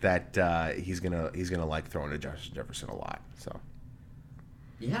think that he's gonna like throwing to Justin Jefferson a lot. So.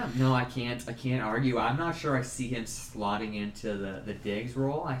 Yeah, no, I can't argue. I'm not sure I see him slotting into the Diggs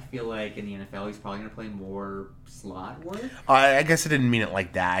role. I feel like in the NFL he's probably going to play more slot work. I guess I didn't mean it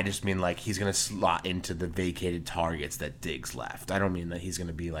like that. I just mean like he's going to slot into the vacated targets that Diggs left. I don't mean that he's going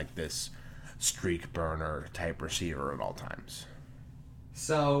to be like this streak burner type receiver at all times.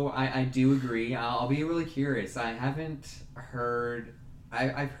 So I do agree. I'll be really curious. I haven't heard...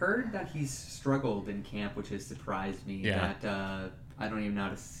 I've heard that he's struggled in camp, which has surprised me. Yeah. That... I don't even know how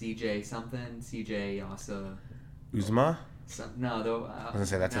to CJ also. Uzma? No, though. I was gonna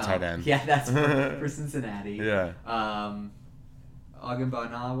say that's a tight end. Yeah, that's for Cincinnati. Yeah.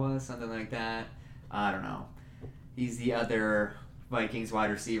 Ogunbanawa, something like that. I don't know. He's the other Vikings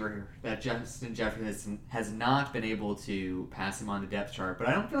wide receiver that Justin Jefferson has not been able to pass him on the depth chart, but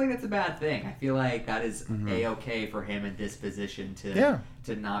I don't feel like that's a bad thing. I feel like that is A-okay for him in this position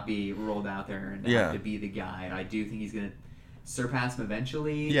to not be rolled out there and have to be the guy. And I do think he's gonna surpass him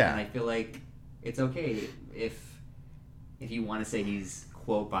eventually, and I feel like it's okay if if you want to say he's,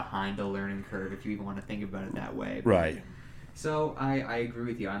 quote, behind the learning curve, if you even want to think about it that way. Right. So I agree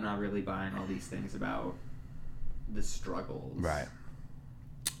with you. I'm not really buying all these things about the struggles. Right.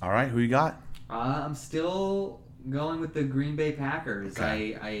 All right, who you got? I'm still going with the Green Bay Packers.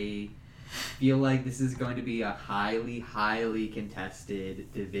 Okay. I feel like this is going to be a highly, highly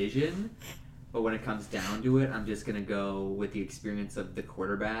contested division. But when it comes down to it, I'm just going to go with the experience of the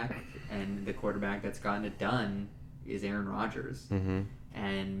quarterback. And the quarterback that's gotten it done is Aaron Rodgers. Mm-hmm.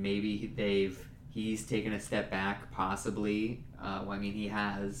 And maybe he's taken a step back, possibly. Well, I mean, he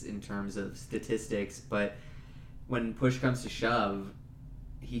has in terms of statistics. But when push comes to shove,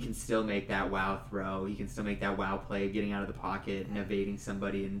 he can still make that wow throw. He can still make that wow play, getting out of the pocket and evading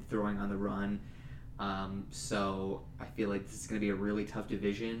somebody and throwing on the run. So I feel like this is going to be a really tough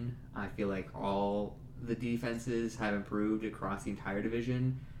division. I feel like all the defenses have improved across the entire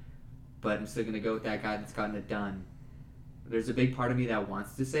division, but I'm still going to go with that guy that's gotten it done. There's a big part of me that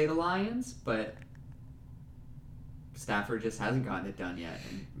wants to say the Lions, but Stafford just hasn't gotten it done yet,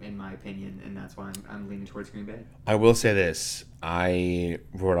 in my opinion, and that's why I'm leaning towards Green Bay. I will say this. I've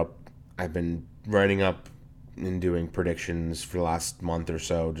been writing up and doing predictions for the last month or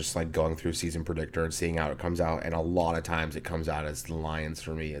so, just like going through Season Predictor and seeing how it comes out, and a lot of times it comes out as the Lions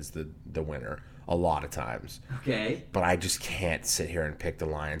for me as the winner. A lot of times. Okay. But I just can't sit here and pick the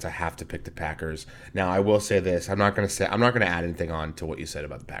Lions. I have to pick the Packers. Now, I will say this. I'm not going to add anything on to what you said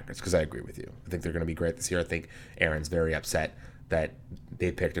about the Packers because I agree with you. I think they're going to be great this year. I think Aaron's very upset that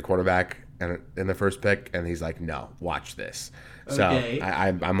they picked a quarterback in the first pick, and he's like, no, watch this. Okay. So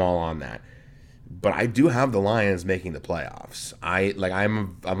I'm all on that. But I do have the Lions making the playoffs.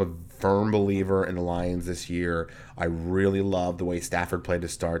 I'm a firm believer in the Lions this year. I really love the way Stafford played to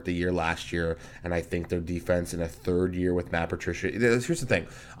start the year last year, and I think their defense in a third year with Matt Patricia. Here's the thing.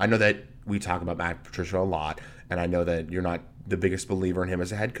 I know that we talk about Matt Patricia a lot, and I know that you're not the biggest believer in him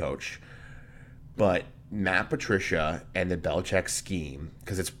as a head coach, but Matt Patricia and the Belichick scheme,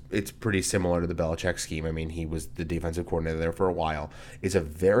 because it's pretty similar to the Belichick scheme. I mean, he was the defensive coordinator there for a while, is a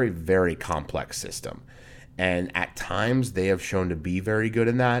very, very complex system. And at times, they have shown to be very good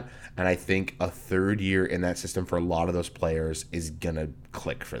in that. And I think a third year in that system for a lot of those players is going to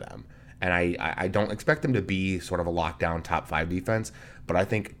click for them. And I don't expect them to be sort of a lockdown top 5 defense, but I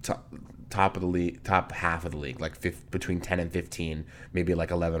think top of the league, top half of the league, like between 10 and 15, maybe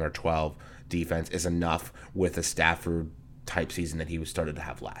like 11 or 12 defense is enough with a Stafford type season that he was started to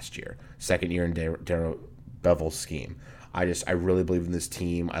have last year. Second year in Darrell Bevel's scheme. I really believe in this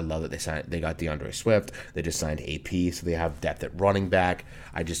team. I love that they got DeAndre Swift. They just signed AP, so they have depth at running back.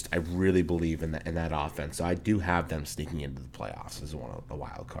 I really believe in that offense. So I do have them sneaking into the playoffs as one of the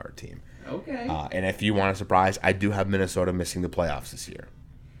wild card team. Okay. And if you want a surprise, I do have Minnesota missing the playoffs this year.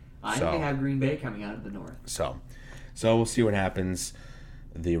 I may have Green Bay coming out of the North. So we'll see what happens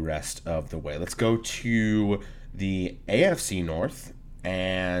the rest of the way. Let's go to the AFC North,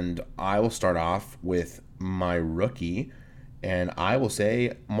 and I will start off with my rookie. And I will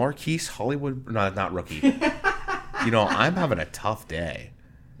say Marquise Hollywood, not rookie. I'm having a tough day.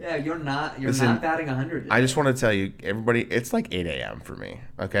 Yeah, you're not batting 100 today. I just want to tell you, everybody, it's like 8 a.m. for me,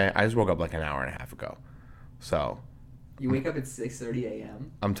 okay? I just woke up like an hour and a half ago. So. You wake up at 6:30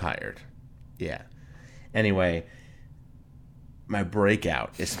 a.m.? I'm tired. Yeah. Anyway, my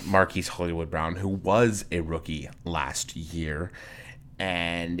breakout is Marquise Hollywood Brown, who was a rookie last year.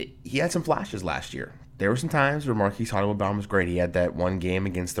 And he had some flashes last year. There were some times where Marquise Hollywood Brown was great. He had that one game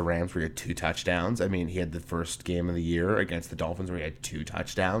against the Rams where he had 2 touchdowns. I mean, he had the first game of the year against the Dolphins where he had 2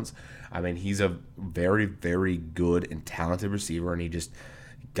 touchdowns. I mean, he's a very, very good and talented receiver, and he just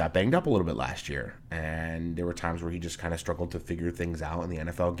got banged up a little bit last year. And there were times where he just kind of struggled to figure things out in the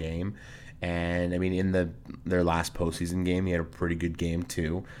NFL game. And, I mean, in their last postseason game, he had a pretty good game,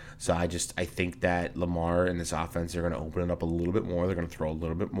 too. So I think that Lamar and this offense are going to open it up a little bit more. They're going to throw a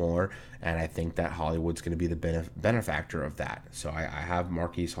little bit more. And I think that Hollywood's going to be the benefactor of that. So I have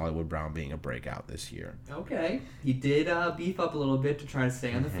Marquise Hollywood Brown being a breakout this year. Okay. He did beef up a little bit to try to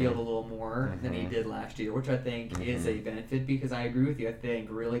stay on the field a little more than he did last year, which I think is a benefit because I agree with you. I think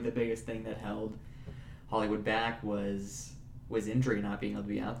really the biggest thing that held Hollywood back was injury, not being able to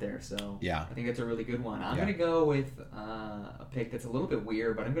be out there. So yeah, I think that's a really good one. I'm going to go with a pick that's a little bit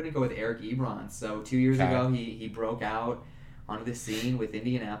weird, but I'm going to go with Eric Ebron. So 2 years ago, he broke out onto the scene with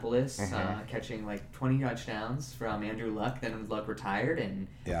Indianapolis, catching like 20 touchdowns from Andrew Luck. Then Luck retired, and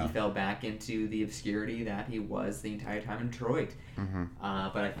he fell back into the obscurity that he was the entire time in Detroit.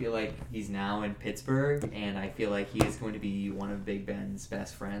 But I feel like he's now in Pittsburgh, and I feel like he is going to be one of Big Ben's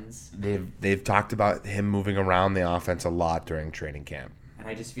best friends. They've talked about him moving around the offense a lot during training camp. And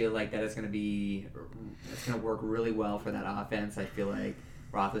I just feel like it's going to work really well for that offense. I feel like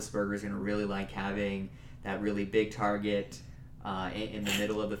Roethlisberger is going to really like having that really big target in the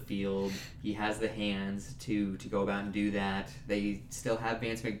middle of the field. He has the hands to go about and do that. They still have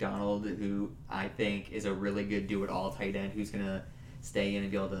Vance McDonald, who I think is a really good do-it-all tight end who's going to stay in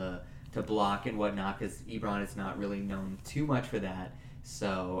and be able to block and whatnot, because Ebron is not really known too much for that.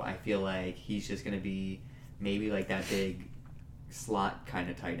 So I feel like he's just going to be maybe like that big slot kind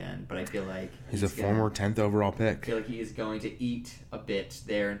of tight end, but I feel like he's a former 10th overall pick. I feel like he is going to eat a bit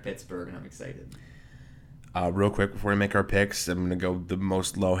there in Pittsburgh, and I'm excited. Real quick before we make our picks, I'm going to go the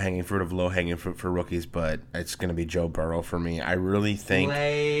most low-hanging fruit of low-hanging fruit for rookies, but it's going to be Joe Burrow for me. I really think...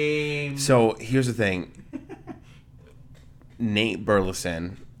 Lame. So, here's the thing. Nate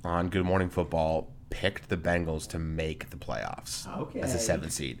Burleson on Good Morning Football picked the Bengals to make the playoffs as a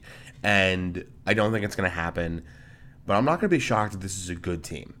 7th seed. And I don't think it's going to happen, but I'm not going to be shocked if this is a good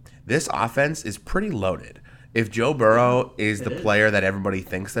team. This offense is pretty loaded. If Joe Burrow is the player that everybody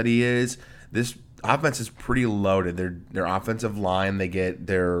thinks that he is, this offense is pretty loaded. Their offensive line, they get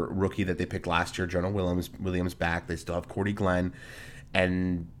their rookie that they picked last year, Jonah Williams back. They still have Cordy Glenn,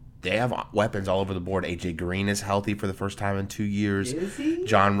 and they have weapons all over the board. AJ Green is healthy for the first time in 2 years. Is he?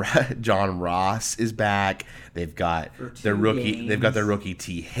 John Ross is back. They've got their rookie. games. They've got their rookie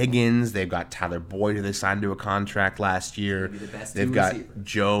T. Higgins. They've got Tyler Boyd, who they signed to a contract last year. Maybe the best They've got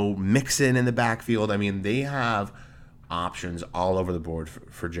Joe Mixon in the backfield. I mean, they have options all over the board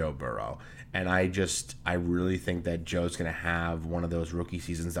for Joe Burrow. And I really think that Joe's going to have one of those rookie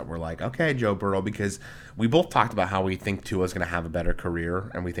seasons that we're like, okay, Joe Burrow, because we both talked about how we think Tua's going to have a better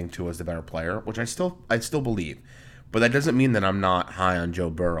career and we think Tua's the better player, which I still believe. But that doesn't mean that I'm not high on Joe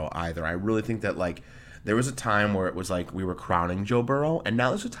Burrow either. I really think that, like, there was a time where it was like we were crowning Joe Burrow, and now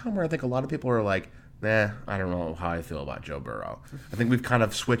there's a time where I think a lot of people are like, I don't know how I feel about Joe Burrow. I think we've kind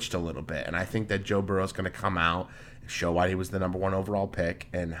of switched a little bit, and I think that Joe Burrow's going to come out, show why he was the number 1 overall pick,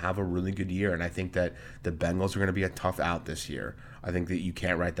 and have a really good year. And I think that the Bengals are going to be a tough out this year. I think that you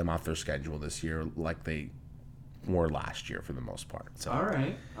can't write them off their schedule this year like they were last year for the most part. So, All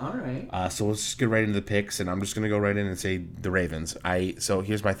right. So let's just get right into the picks, and I'm just going to go right in and say the Ravens. So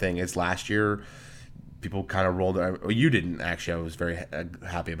here's my thing. It's last year, people kind of rolled. Well, you didn't, actually. I was very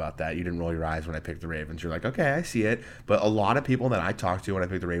happy about that. You didn't roll your eyes when I picked the Ravens. You're like, okay, I see it. But a lot of people that I talked to when I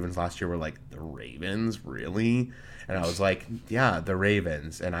picked the Ravens last year were like, the Ravens? Really? And I was like, yeah, the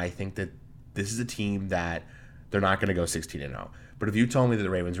Ravens. And I think that this is a team that they're not going to go 16-0. But if you told me that the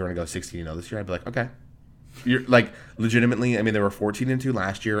Ravens were going to go 16-0 this year, I'd be like, okay. You're like, legitimately, I mean, they were 14-2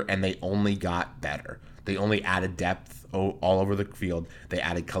 last year, and they only got better. They only added depth all over the field. They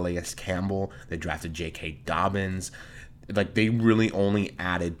added Calais Campbell. They drafted J.K. Dobbins. Like, they really only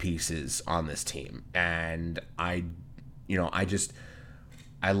added pieces on this team. And I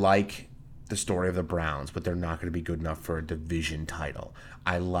like the story of the Browns, but they're not going to be good enough for a division title.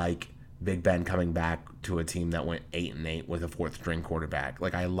 I like Big Ben coming back to a team that went 8-8 with a 4th-string quarterback.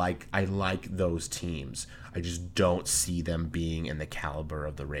 Like, I like those teams. I just don't see them being in the caliber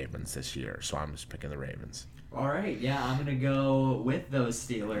of the Ravens this year. So I'm just picking the Ravens. All right, yeah, I'm gonna go with those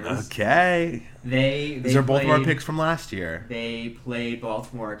Steelers. Okay. These are both of our picks from last year. They played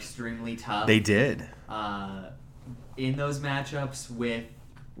Baltimore extremely tough. They did. In those matchups with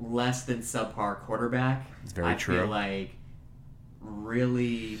less than subpar quarterback. It's very true. I feel like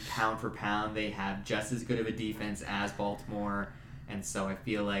really pound for pound they have just as good of a defense as Baltimore, and so I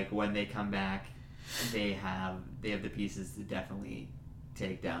feel like when they come back, they have the pieces to definitely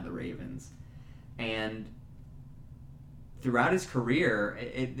take down the Ravens. And throughout his career,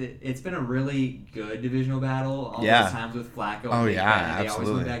 it's been a really good divisional battle. All those times with Flacco and Big Ben, they absolutely. always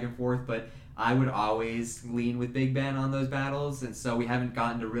went back and forth, but I would always lean with Big Ben on those battles, and so we haven't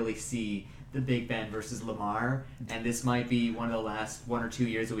gotten to really see the Big Ben versus Lamar, and this might be one of the last 1 or 2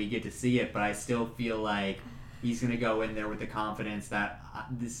 years that we get to see it, but I still feel like he's going to go in there with the confidence that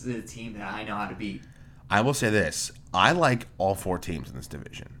this is a team that I know how to beat. I will say this. I like all 4 teams in this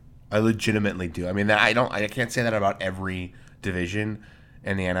division. I legitimately do. I mean, I can't say that about every division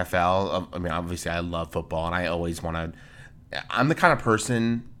in the NFL. I mean, obviously I love football, and I always want to... I'm the kind of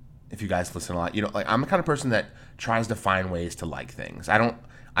person, if you guys listen a lot, like, I'm the kind of person that tries to find ways to like things. I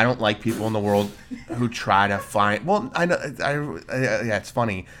don't like people in the world who try to find... Well, I know... yeah, it's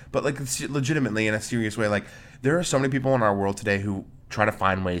funny. But, like, legitimately, in a serious way, like, there are so many people in our world today who try to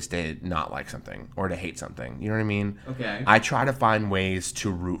find ways to not like something or to hate something. You know what I mean? Okay. I try to find ways to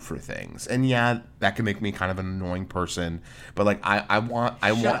root for things. And, yeah, that can make me kind of an annoying person. But, like, I want...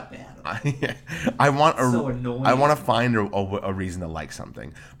 Shut up, Adam. I want So annoying. I want to find a reason to like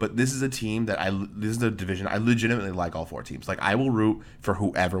something. But this is a team that this is a division I legitimately like all 4 teams. Like I will root for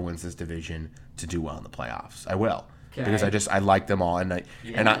whoever wins this division to do well in the playoffs. I will. Okay. Because I like them all, and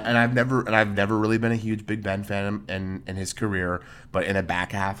I've never really been a huge Big Ben fan in his career, but in the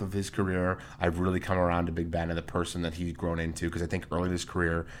back half of his career, I've really come around to Big Ben and the person that he's grown into. Because I think early in his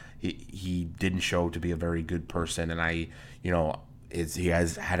career, he didn't show to be a very good person, and he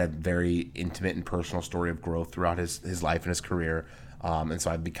has had a very intimate and personal story of growth throughout his life and his career, and so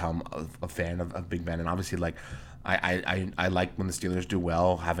I've become a fan of Big Ben, and obviously like. I like when the Steelers do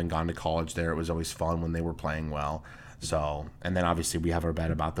well. Having gone to college there, it was always fun when they were playing well. So, and then obviously we have our bet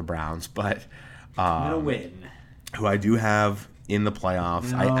about the Browns, but I'm gonna win. Who I do have in the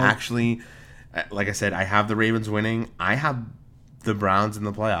playoffs. No. I actually, like I said, I have the Ravens winning. I have the Browns in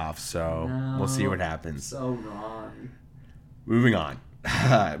the playoffs, so we'll see what happens. So wrong. Moving on.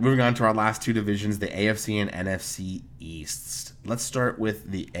 Moving on to our last 2 divisions, the AFC and NFC East. Let's start with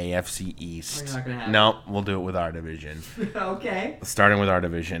the AFC East. We're not gonna have No, we'll do it with our division. Okay. Starting with our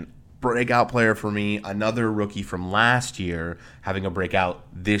division. Breakout player for me, another rookie from last year having a breakout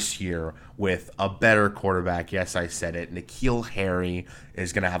this year with a better quarterback. Yes, I said it. N'Keal Harry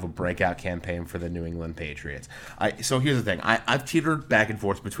is going to have a breakout campaign for the New England Patriots. So here's the thing. I've teetered back and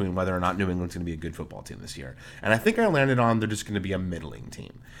forth between whether or not New England's going to be a good football team this year. And I think I landed on they're just going to be a middling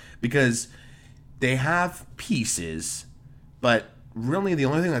team. Because they have pieces, but really the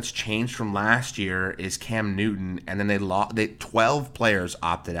only thing that's changed from last year is Cam Newton, and then 12 players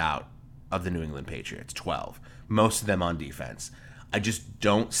opted out of the New England Patriots. 12. Most of them on defense. I just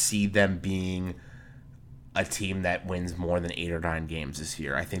don't see them being a team that wins more than 8 or 9 games this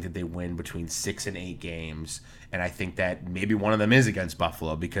year. I think that they win between 6 and 8 games, and I think that maybe one of them is against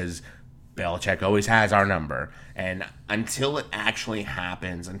Buffalo because Belichick always has our number. And until it actually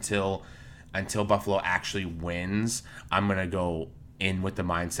happens, until Buffalo actually wins, I'm going to go in with the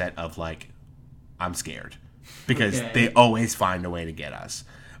mindset of like, I'm scared because they always find a way to get us.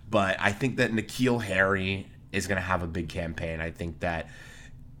 But I think that N'Keal Harry is going to have a big campaign. I think that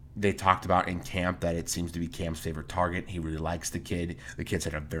they talked about in camp that it seems to be Cam's favorite target. He really likes the kid. The kid's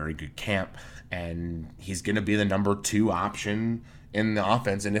had a very good camp, and he's going to be the number 2 option in the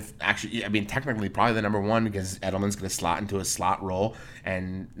offense. And technically probably the number 1 because Edelman's going to slot into a slot role,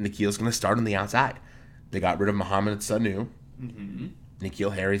 and N'Keal's going to start on the outside. They got rid of Mohamed Sanu. Mm-hmm.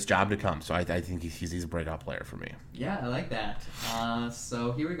 N'Keal Harry's job to come. So I think he's a breakout player for me. Yeah, I like that.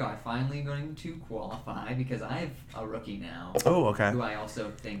 So here we go. I'm finally going to qualify because I have a rookie now. Oh, okay. Who I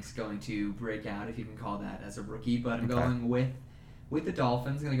also think is going to break out, if you can call that as a rookie. But I'm going with the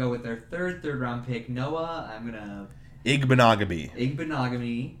Dolphins. I'm going to go with their third round pick, Noah. I'm going to...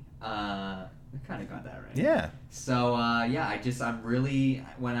 Igbenogany. I kind of got that right. Yeah. So I'm really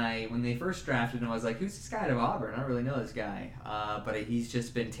when they first drafted him, I was like, who's this guy out of Auburn? I don't really know this guy. But he's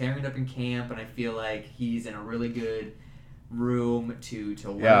just been tearing it up in camp, and I feel like he's in a really good room to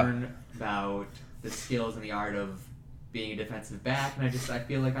learn about the skills and the art of being a defensive back. And I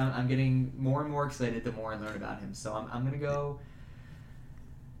feel like I'm getting more and more excited the more I learn about him. So I'm gonna go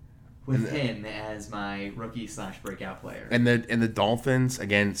with him as my rookie / breakout player. And the Dolphins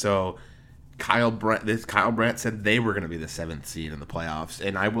again. So. Kyle Brandt said they were going to be the 7th seed in the playoffs.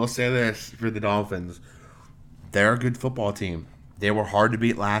 And I will say this for the Dolphins. They're a good football team. They were hard to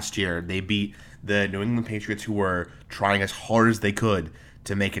beat last year. They beat the New England Patriots, who were trying as hard as they could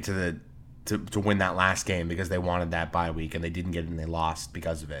to make it to win that last game because they wanted that bye week, and they didn't get it, and they lost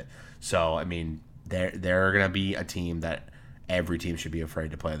because of it. So, I mean, they're going to be a team that every team should be afraid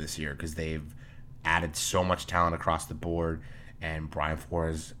to play this year because they've added so much talent across the board. And Brian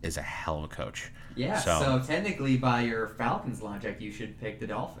Flores is a hell of a coach. Yeah, so technically by your Falcons logic, you should pick the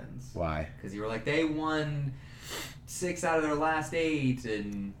Dolphins. Why? Because you were like, they won 6 out of their last 8,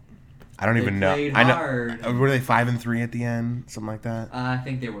 and I don't even know. Hard. Were they 5-3 at the end? Something like that? I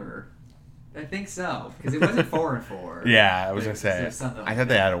think they were. I think so, because it wasn't 4-4. Yeah, I was going to say. I thought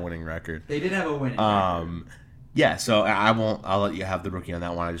they had a winning record. They did have a winning record. Yeah, so I'll let you have the rookie on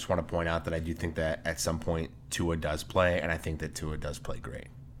that one. I just want to point out that I do think that at some point Tua does play, and I think that Tua does play great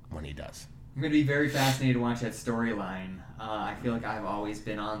when he does. I'm going to be very fascinated to watch that storyline. I feel like I've always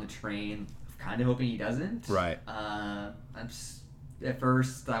been on the train, kind of hoping he doesn't. Right. At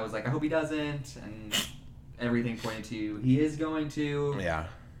first, I was like, I hope he doesn't, and everything pointed to he is going to. Yeah.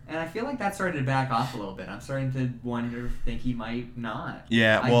 And I feel like that started to back off a little bit. I'm starting to think he might not.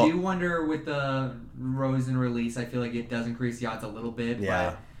 Yeah, well... I do wonder with the Rosen release, I feel like it does increase the odds a little bit. Yeah.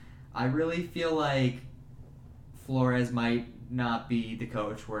 But I really feel like Flores might not be the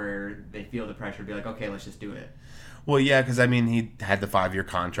coach where they feel the pressure to be like, okay, let's just do it. Well, yeah, because, I mean, he had the 5-year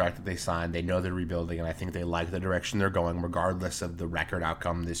contract that they signed. They know they're rebuilding, and I think they like the direction they're going, regardless of the record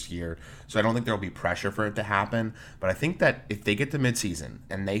outcome this year. So I don't think there will be pressure for it to happen. But I think that if they get to midseason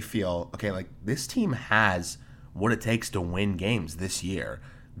and they feel, okay, like, this team has what it takes to win games this year,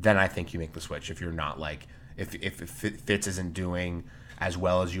 then I think you make the switch. If you're not, like, if Fitz isn't doing as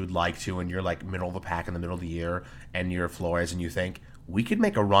well as you would like to, and you're, like, middle of the pack in the middle of the year, and you're Flores, and you think, we could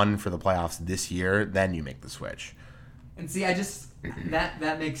make a run for the playoffs this year, then you make the switch. And see, I just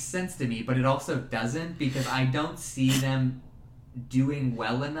that makes sense to me, but it also doesn't, because I don't see them doing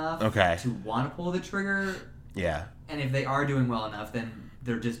well enough to want to pull the trigger. Yeah. And if they are doing well enough, then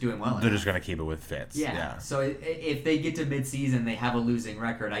they're just doing well enough. They're just going to keep it with Fitz. Yeah. So if they get to midseason, they have a losing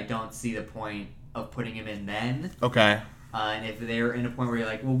record, I don't see the point of putting him in then. Okay. And if they're in a point where you're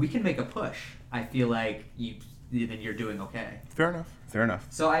like, well, we can make a push, I feel like then you're doing okay. Fair enough.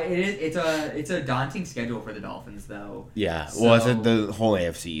 So it's a daunting schedule for the Dolphins, though. Yeah. So, the whole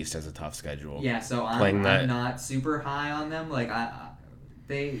AFC East has a tough schedule. Yeah. So I'm not super high on them. Like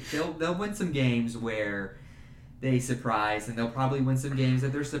they'll win some games where they surprise, and they'll probably win some games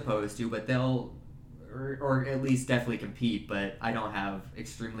that they're supposed to, but they'll or at least definitely compete. But I don't have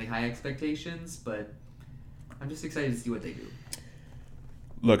extremely high expectations. But I'm just excited to see what they do.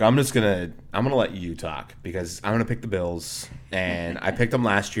 Look, I'm gonna let you talk, because I'm gonna pick the Bills, and I picked them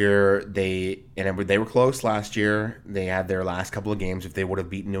last year. They were close last year. They had their last couple of games. If they would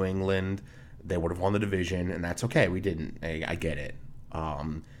have beaten New England, they would have won the division, and that's okay. We didn't. I get it.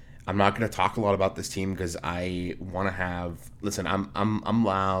 I'm not gonna talk a lot about this team because I want to have. Listen, I'm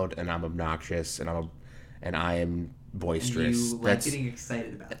loud and I'm obnoxious and I am boisterous. And you like getting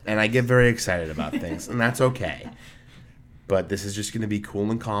excited about things. And I get very excited about things, and that's okay. But this is just going to be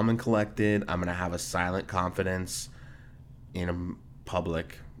cool and calm and collected. I'm going to have a silent confidence in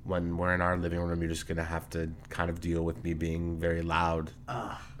public. When we're in our living room, you're just going to have to kind of deal with me being very loud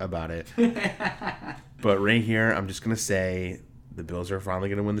about it. But right here, I'm just going to say the Bills are finally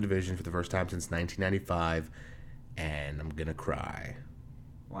going to win the division for the first time since 1995, and I'm going to cry.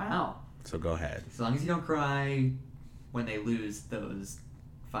 Wow. So go ahead. As long as you don't cry when they lose those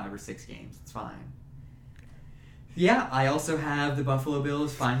 5 or 6 games, it's fine. Yeah, I also have the Buffalo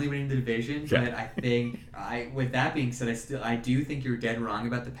Bills finally winning the division, but I think with that being said, I do think you're dead wrong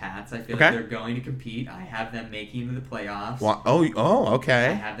about the Pats. I feel like they're going to compete. I have them making it to the playoffs. Well, okay.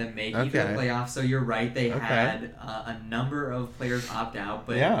 I have them making it to the playoffs. So you're right. They had a number of players opt out,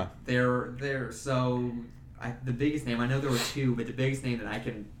 but they're so the biggest name. I know there were 2, but the biggest name that I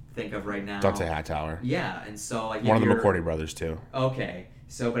can think of right now. Dante Hightower. Yeah, and so like one of the McCourty brothers too. Okay,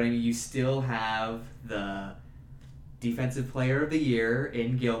 so but I mean, you still have the Defensive Player of the Year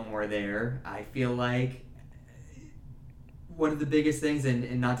in Gilmore there. I feel like one of the biggest things,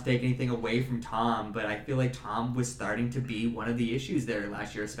 and not to take anything away from Tom, but I feel like Tom was starting to be one of the issues there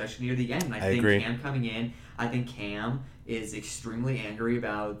last year, especially near the end. I think agree. Cam coming in, I think Cam is extremely angry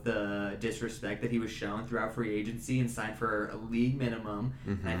about the disrespect that he was shown throughout free agency and signed for a league minimum.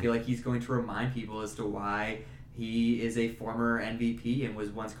 Mm-hmm. And I feel like he's going to remind people as to why he is a former MVP and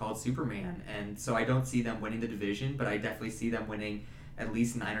was once called Superman. And so I don't see them winning the division, but I definitely see them winning at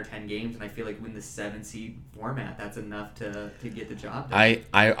least 9 or 10 games. And I feel like with the 7-seed format, that's enough to get the job done.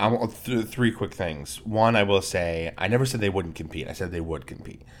 I want 3 quick things. One, I will say, I never said they wouldn't compete. I said they would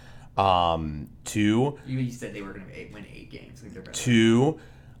compete. 2, you said they were going to win 8 games. 2,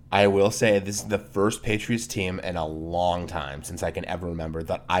 I will say this is the first Patriots team in a long time since I can ever remember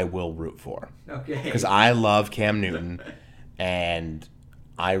that I will root for. Okay. Because I love Cam Newton, and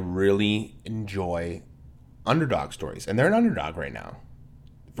I really enjoy underdog stories. And they're an underdog right now,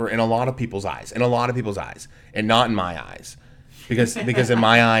 in a lot of people's eyes. And not in my eyes. Because in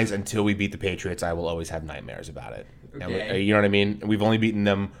my eyes, until we beat the Patriots, I will always have nightmares about it. Okay. You know what I mean? We've only beaten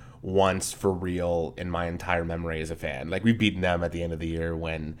them once for real in my entire memory as a fan. Like, we've beaten them at the end of the year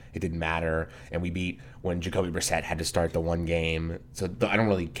when it didn't matter, and we beat when Jacoby Brissett had to start the one game. So I don't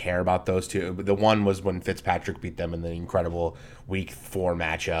really care about those 2. But the one was when Fitzpatrick beat them in the incredible Week 4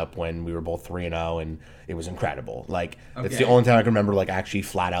 matchup when we were both 3-0, and it was incredible. Like, It's the only time I can remember, like, actually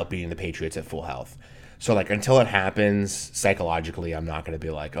flat out beating the Patriots at full health. So, like, until it happens, psychologically, I'm not going to be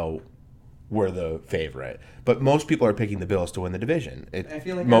like, oh, we're the favorite. But most people are picking the Bills to win the division. I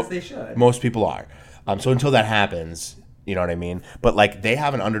feel like as they should. Most people are. So until that happens, you know what I mean? But, like, they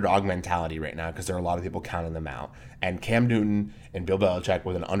have an underdog mentality right now because there are a lot of people counting them out. And Cam Newton and Bill Belichick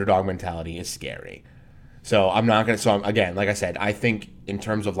with an underdog mentality is scary. So I'm not going to – so, again, like I said, I think in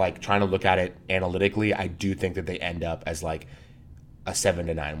terms of, like, trying to look at it analytically, I do think that they end up as, like, a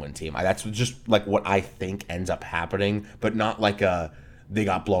 7-9 win team. That's just, like, what I think ends up happening, but not like a – they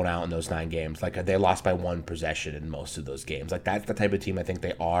got blown out in those 9 games. Like, they lost by 1 possession in most of those games. Like, that's the type of team I think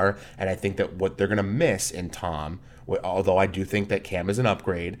they are. And I think that what they're going to miss in Tom, although I do think that Cam is an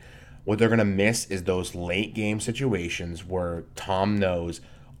upgrade, what they're going to miss is those late game situations where Tom knows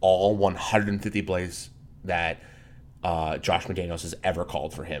all 150 plays that Josh McDaniels has ever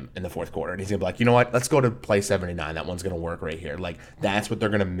called for him in the fourth quarter. And he's going to be like, you know what? Let's go to play 79. That one's going to work right here. Like, that's what they're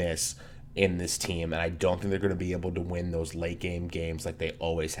going to miss in this team, and I don't think they're going to be able to win those late game games like they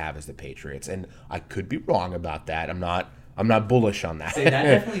always have as the Patriots. And I could be wrong about that. I'm not bullish on that. So that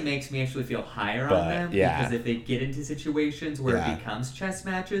definitely makes me actually feel higher on them, yeah. Because if they get into situations where it becomes chess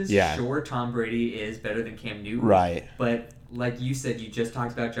matches, sure, Tom Brady is better than Cam Newton, right? But like you said, you just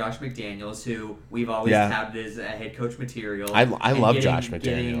talked about Josh McDaniels, who we've always touted as a head coach material. I love Josh McDaniels.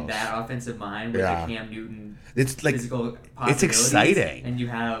 Getting that offensive mind with the Cam Newton physical possibilities. It's exciting, and you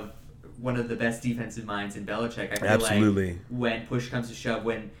have one of the best defensive minds in Belichick. I feel Absolutely. like when push comes to shove,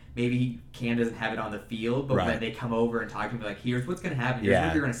 when maybe Cam doesn't have it on the field, but when they come over and talk to him, like, here's what's going to happen, here's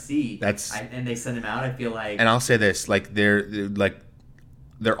what you're going to see, and they send him out, I feel like... And I'll say this, like, there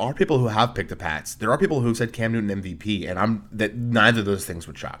are people who have picked the Pats. There are people who said Cam Newton MVP, and neither of those things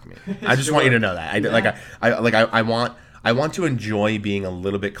would shock me. I just want you to know that. I want to enjoy being a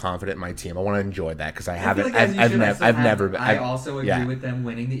little bit confident in my team. I want to enjoy that because I've never. I also agree with them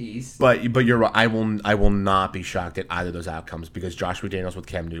winning the East. But you're right. I will not be shocked at either of those outcomes because Josh McDaniels with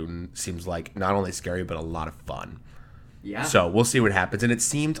Cam Newton seems like not only scary but a lot of fun. Yeah. So we'll see what happens. And it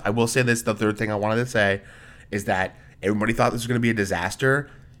seemed, I will say this, the third thing I wanted to say is that everybody thought this was going to be a disaster.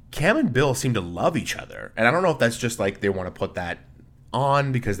 Cam and Bill seem to love each other, and I don't know if that's just like they want to put that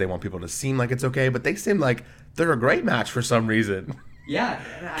on because they want people to seem like it's okay, but they seem like they're a great match for some reason. Yeah.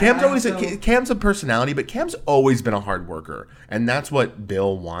 Cam's a personality, but Cam's always been a hard worker, and that's what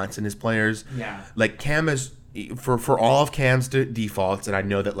Bill wants in his players. Yeah. Like, Cam is, for all of Cam's defaults, and I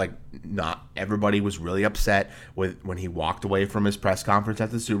know that, like, not everybody was really upset with when he walked away from his press conference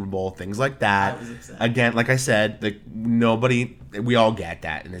at the Super Bowl, things like that. I was upset. Again, like I said, like, we all get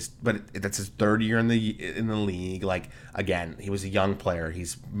that, but that's his third year in the league. Like, again, he was a young player.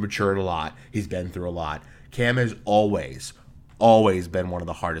 He's matured a lot. He's been through a lot. Cam has always been one of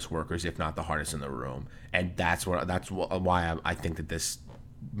the hardest workers, if not the hardest in the room, and that's why I think that this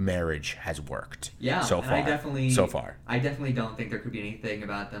marriage has worked. Yeah, so far. I definitely don't think there could be anything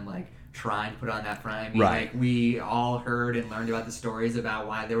about them like trying to put on that front. I mean, right. Like, we all heard and learned about the stories about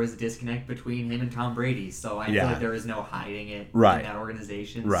why there was a disconnect between him and Tom Brady. So I feel like there is no hiding it in that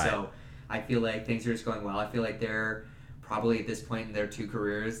organization. Right. So I feel like things are just going well. I feel like they're probably at this point in their two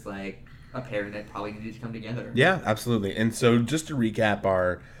careers, like, a pair that probably needed to come together. Yeah, absolutely. And so just to recap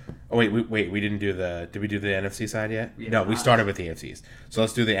our... Oh, wait, we didn't do the... Did we do the NFC side yet? No, we started with the AFCs. So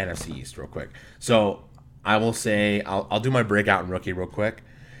let's do the NFC East real quick. So I will say... I'll do my breakout and rookie real quick.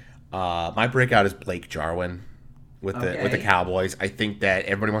 My breakout is Blake Jarwin with the Cowboys. I think that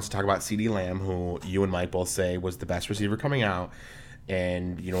everybody wants to talk about CeeDee Lamb, who you and Mike both say was the best receiver coming out.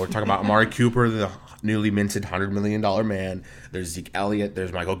 And, we're talking about Amari Cooper, the newly minted $100 million man. There's Zeke Elliott.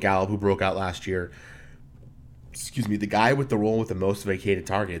 There's Michael Gallup, who broke out last year. Excuse me. The guy with the role with the most vacated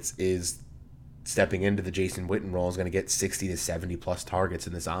targets is stepping into the Jason Witten role, is going to get 60 to 70 plus targets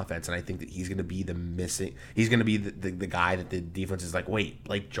in this offense. And I think that he's going to be he's going to be the guy that the defense is like, wait,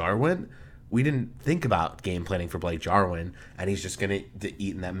 Blake Jarwin? We didn't think about game planning for Blake Jarwin. And he's just going to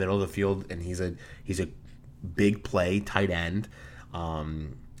eat in that middle of the field. And he's a big play tight end.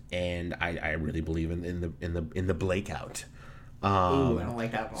 And I really believe in the Blakeout. Ooh, I don't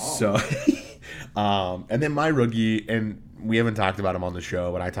like that at all. So, and then my rookie, and we haven't talked about him on the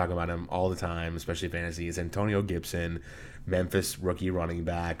show, but I talk about him all the time, especially fantasy, is Antonio Gibson, Memphis rookie running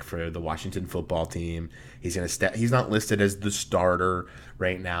back for the Washington football team. He's he's not listed as the starter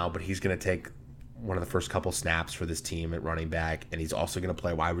right now, but he's gonna take one of the first couple snaps for this team at running back, and he's also gonna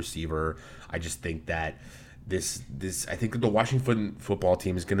play wide receiver. I just think that I think that the Washington football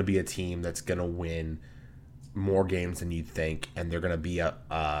team is going to be a team that's going to win more games than you think, and they're going to be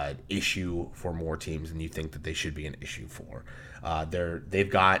a issue for more teams than you think that they should be an issue for. They've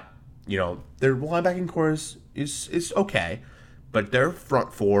got, their linebacking core is okay, but their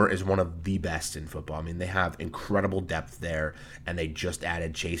front four is one of the best in football. I mean, they have incredible depth there, and they just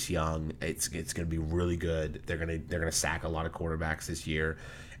added Chase Young. It's going to be really good. They're going to sack a lot of quarterbacks this year.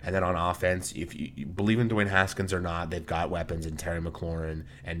 And then on offense, if you believe in Dwayne Haskins or not, they've got weapons in Terry McLaurin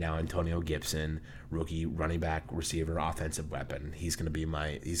and now Antonio Gibson, rookie running back, receiver, offensive weapon. He's going to be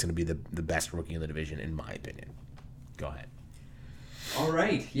the best rookie in the division, in my opinion. Go ahead. All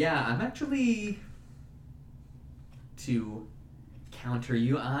right. Yeah, I'm actually to counter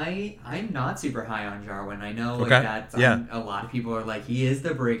you. I'm not super high on Jarwin. I know Okay. that Yeah. a lot of people are like, he is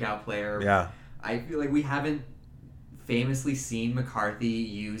the breakout player. Yeah. I feel like we haven't famously seen McCarthy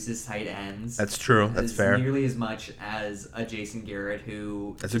use his tight ends. That's true. That's fair. Nearly as much as a Jason Garrett,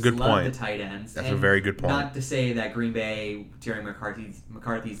 who That's a good loved point. the tight ends. That's And a very good point. Not to say that Green Bay during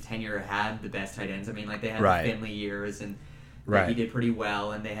McCarthy's tenure had the best tight ends. I mean, like they had Right. the Finley years and Right. he did pretty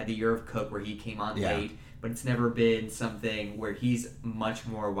well, and they had the year of Cook where he came on Yeah. late. But it's never been something where he's much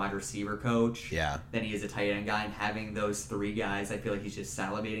more wide receiver coach Yeah. than he is a tight end guy. And having those three guys, I feel like he's just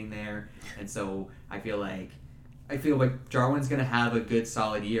salivating there. And so I feel like Jarwin's going to have a good,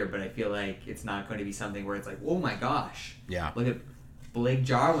 solid year, but I feel like it's not going to be something where it's like, oh my gosh, Yeah. look at Blake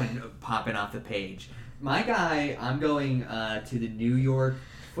Jarwin popping off the page. My guy, I'm going to the New York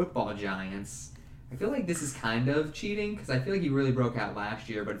Football Giants. I feel like this is kind of cheating because I feel like he really broke out last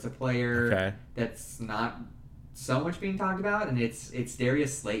year, but it's a player that's not so much being talked about, and it's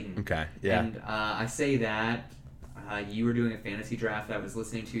Darius Slayton. Okay. Yeah. And I say that you were doing a fantasy draft that I was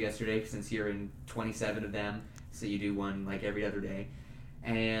listening to yesterday since you're in 27 of them, so you do one like every other day.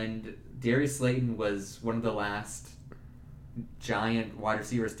 And Darius Slayton was one of the last Giant wide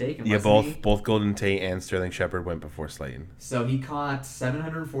receivers taken. Yeah, wasn't he? both Golden Tate and Sterling Shepard went before Slayton. So he caught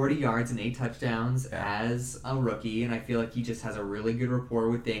 740 yards and 8 touchdowns as a rookie, and I feel like he just has a really good rapport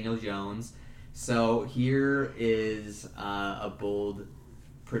with Daniel Jones. So here is a bold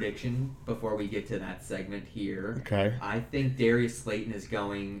prediction before we get to that segment here. Okay. I think Darius Slayton is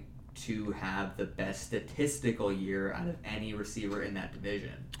going to have the best statistical year out of any receiver in that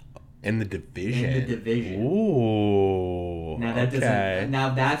division. In the division. In the division. Ooh. Now that okay. doesn't.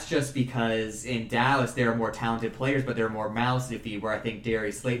 Now that's just because in Dallas there are more talented players, but there are more mouths to feed. Where I think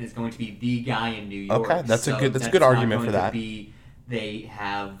Darius Slayton is going to be the guy in New York. Okay, that's a good not argument for going to that. be they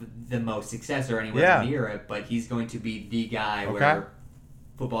have the most success or anywhere near it, but he's going to be the guy where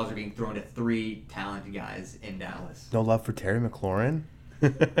footballs are being thrown to 3 talented guys in Dallas. No love for Terry McLaurin?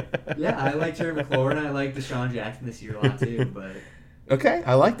 Yeah, I like Terry McLaurin. I like Deshaun Jackson this year a lot too, but. Okay,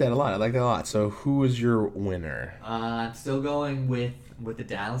 I like that a lot. So who is your winner? I'm still going with the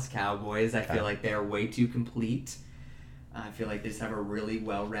Dallas Cowboys. I feel like they're way too complete. I feel like they just have a really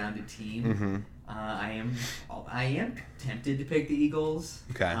well-rounded team. Mm-hmm. I am tempted to pick the Eagles.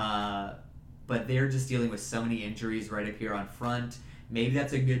 Okay. But they're just dealing with so many injuries right up here on front. Maybe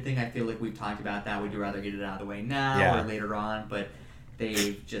that's a good thing. I feel like we've talked about that. Would you rather get it out of the way now or later on? But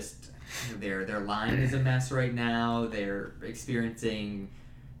they've just their line is a mess right now. They're experiencing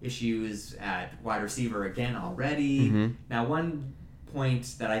issues at wide receiver again already. Mm-hmm. Now, one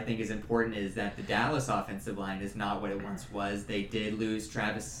point that I think is important is that the Dallas offensive line is not what it once was. They did lose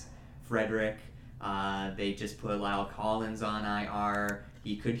Travis Frederick. They just put Lyle Collins on IR.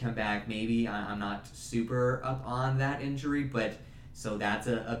 He could come back maybe. I'm not super up on that injury, but so that's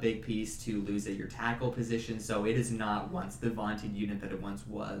a big piece to lose at your tackle position. So it is not once the vaunted unit that it once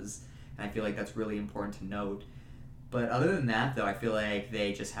was. And I feel like that's really important to note. But other than that, though, I feel like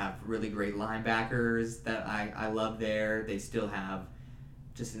they just have really great linebackers that I love there. They still have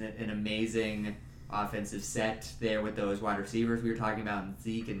just an amazing offensive set there with those wide receivers we were talking about, and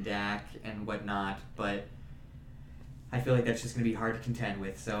Zeke and Dak and whatnot. But I feel like that's just going to be hard to contend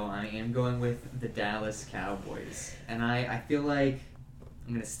with. So I am going with the Dallas Cowboys. And I feel like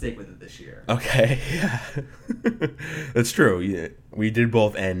I'm going to stick with it this year. Okay, yeah. That's true. Yeah, we did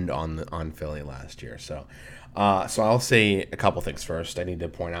both end on Philly last year. So I'll say a couple things first. I need to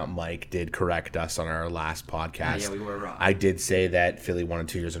point out Mike did correct us on our last podcast. Yeah, we were wrong. I did say that Philly won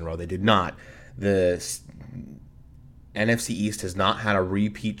 2 years in a row. They did not. The NFC East has not had a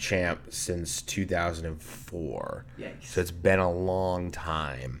repeat champ since 2004. Yikes. So it's been a long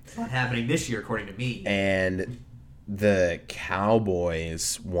time. It's not happening this year, according to me. And the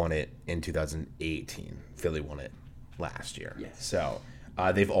Cowboys won it in 2018. Philly won it last year. Yes. So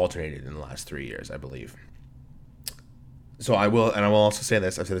they've alternated in the last 3 years, I believe. So I will also say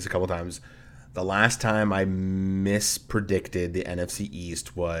this. I've said this a couple times. The last time I mispredicted the NFC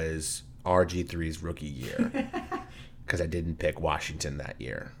East was RG3's rookie year because I didn't pick Washington that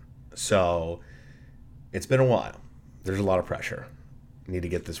year. So it's been a while. There's a lot of pressure. I need to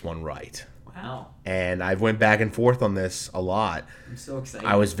get this one right. Wow. And I've went back and forth on this a lot. I'm so excited.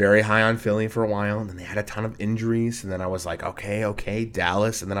 I was very high on Philly for a while, and then they had a ton of injuries, and then I was like, okay,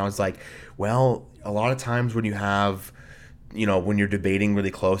 Dallas. And then I was like, well, a lot of times when you have, when you're debating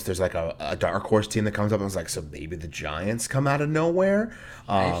really close, there's like a dark horse team that comes up, and I was like, so maybe the Giants come out of nowhere?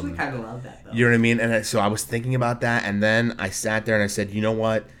 I actually kind of love that, though. You know what I mean? And so I was thinking about that, and then I sat there and I said, you know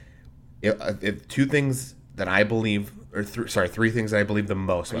what? If two things that I believe, three things that I believe the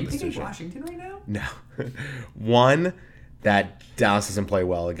most about this Are you division. picking Washington right now? No. One, that Dallas doesn't play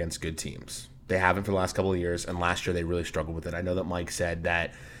well against good teams. They haven't for the last couple of years, and last year they really struggled with it. I know that Mike said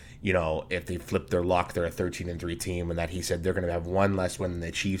that, if they flip their luck, they're a 13-3 team, and that he said they're going to have one less win than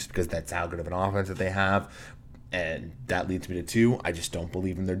the Chiefs because that's how good of an offense that they have. And that leads me to 2. I just don't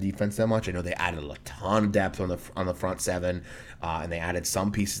believe in their defense that much. I know they added a ton of depth on the front 7, and they added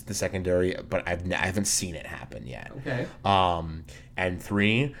some pieces to the secondary, but I haven't seen it happen yet. Okay. And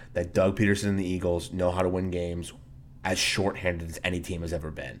 3, that Doug Peterson and the Eagles know how to win games as shorthanded as any team has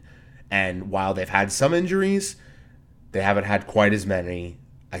ever been. And while they've had some injuries, they haven't had quite as many.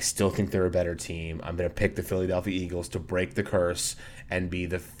 I still think they're a better team. I'm going to pick the Philadelphia Eagles to break the curse and be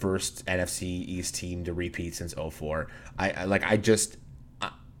the first NFC East team to repeat since 2004.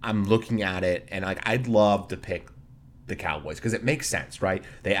 I'm looking at it, and I'd love to pick the Cowboys because it makes sense, right?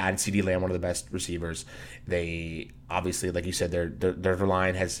 They added CeeDee Lamb, one of the best receivers. They obviously, like you said, their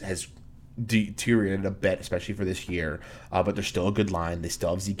line has deteriorated a bit, especially for this year, but they're still a good line. They still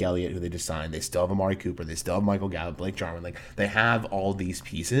have Zeke Elliott, who they just signed. They still have Amari Cooper. They still have Michael Gallup, Blake Jarwin. They have all these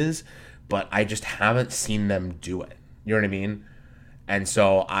pieces, but I just haven't seen them do it. You know what I mean? And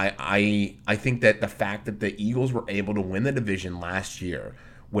so I think that the fact that the Eagles were able to win the division last year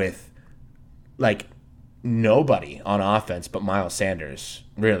with nobody on offense but Miles Sanders,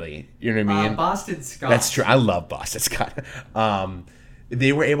 really, you know what I mean? Boston Scott. That's true. I love Boston Scott.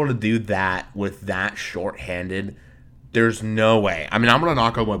 They were able to do that with that shorthanded. There's no way. I mean, I'm going to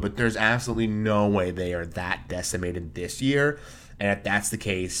knock on wood, but there's absolutely no way they are that decimated this year. And if that's the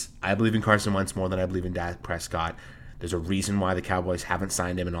case, I believe in Carson Wentz more than I believe in Dak Prescott. There's a reason why the Cowboys haven't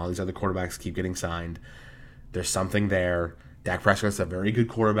signed him and all these other quarterbacks keep getting signed. There's something there. Dak Prescott's a very good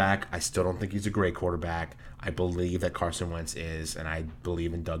quarterback. I still don't think he's a great quarterback. I believe that Carson Wentz is, and I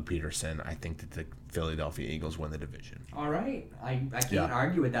believe in Doug Peterson. I think that the Philadelphia Eagles win the division. All right. I can't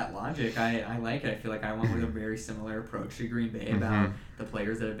argue with that logic. I like it. I feel like I went with a very similar approach to Green Bay about the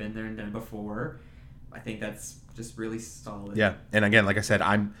players that have been there and done it before. I think that's just really solid. Yeah, and again, like I said,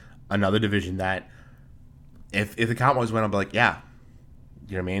 I'm another division that if the Cowboys win, I'll be like, yeah.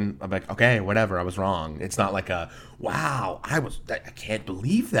 You know what I mean? I'm like, okay, whatever, I was wrong. It's not like wow, I can't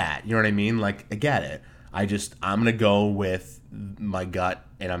believe that. You know what I mean? I get it. I'm going to go with my gut,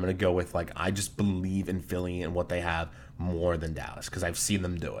 and I'm going to go with, I just believe in Philly and what they have more than Dallas because I've seen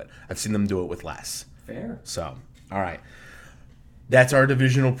them do it. I've seen them do it with less. Fair. So, all right. That's our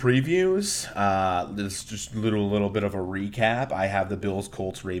divisional previews. This is just a little bit of a recap. I have the Bills,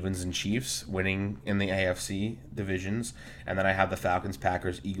 Colts, Ravens, and Chiefs winning in the AFC divisions. And then I have the Falcons,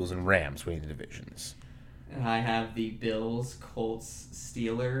 Packers, Eagles, and Rams winning the divisions. And I have the Bills, Colts,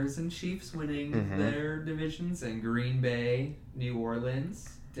 Steelers, and Chiefs winning their divisions. And Green Bay, New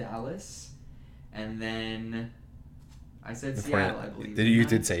Orleans, Dallas. And then I said Seattle, I believe. You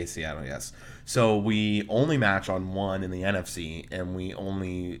did say Seattle, yes. So we only match on one in the NFC, and we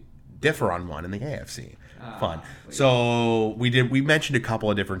only differ on one in the AFC. Fun. So we mentioned a couple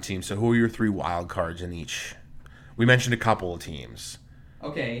of different teams. So who are your 3 wild cards in each? We mentioned a couple of teams.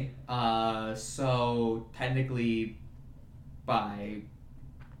 Okay. So technically, by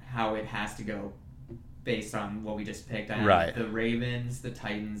how it has to go, based on what we just picked, I have the Ravens, the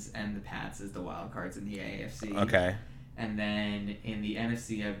Titans, and the Pats as the wild cards in the AFC. Okay. And then in the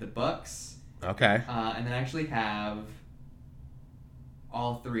NFC, I have the Bucks. Okay. And then I actually have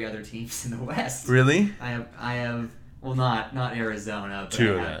all 3 other teams in the West. Really? I have well, not Arizona, but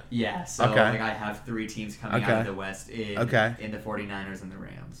 2 of that. Yeah, so I have 3 teams coming out of the West in the 49ers and the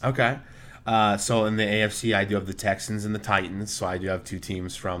Rams. Okay. So in the AFC, I do have the Texans and the Titans. So I do have 2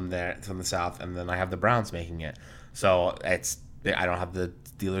 teams from the South, and then I have the Browns making it. So I don't have the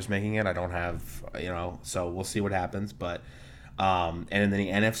Steelers making it. I don't have, so we'll see what happens. But and in the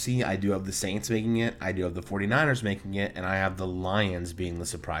NFC, I do have the Saints making it. I do have the 49ers making it, and I have the Lions being the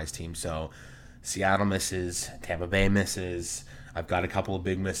surprise team. So Seattle misses, Tampa Bay misses. I've got a couple of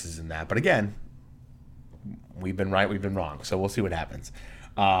big misses in that. But again, we've been right, we've been wrong. So we'll see what happens.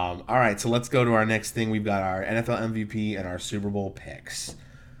 All right, so let's go to our next thing. We've got our NFL MVP and our Super Bowl picks.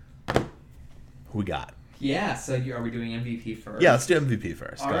 Who we got? Yeah, so are we doing MVP first? Yeah, let's do MVP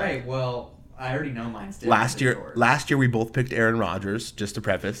first. All right, well, I already know mine's different. Last year we both picked Aaron Rodgers, just to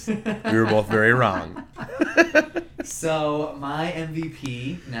preface. We were both very wrong. So my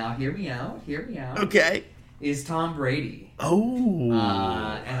MVP, now hear me out. Okay. Is Tom Brady. Oh.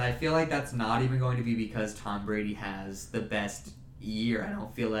 And I feel like that's not even going to be because Tom Brady has the best year. I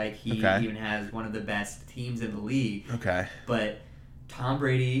don't feel like he even has one of the best teams in the league. Okay. But Tom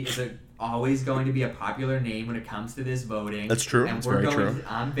Brady is always going to be a popular name when it comes to this voting. That's true. And That's we're very going.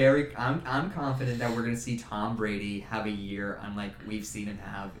 true. I'm confident that we're going to see Tom Brady have a year unlike we've seen him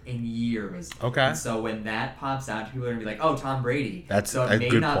have in years. Okay. And so when that pops out, people are going to be like, "Oh, Tom Brady." That's so a it may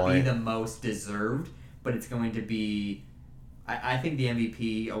good not point. be the most deserved, but it's going to be. I think the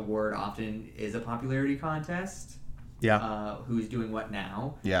MVP award often is a popularity contest. Yeah. Who's doing what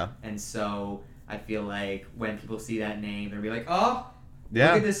now? Yeah. And so I feel like when people see that name, they'll be like, "Oh,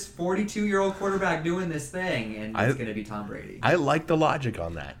 Yeah. look at this 42-year-old quarterback doing this thing," and it's going to be Tom Brady. I like the logic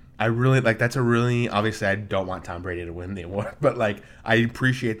on that. I really like. That's a really obviously. I don't want Tom Brady to win the award, but like I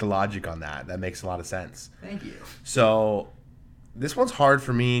appreciate the logic on that. That makes a lot of sense. Thank you. So this one's hard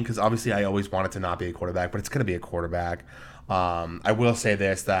for me because obviously I always want it to not be a quarterback, but it's going to be a quarterback. I will say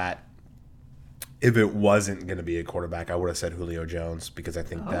this, that if it wasn't going to be a quarterback, I would have said Julio Jones because I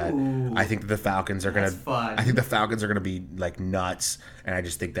think that the Falcons are going to. That's fun. I think the Falcons are going to be like nuts, and I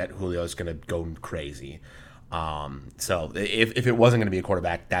just think that Julio is going to go crazy. So if it wasn't going to be a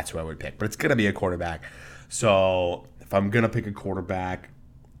quarterback, that's who I would pick. But it's going to be a quarterback. So if I'm going to pick a quarterback,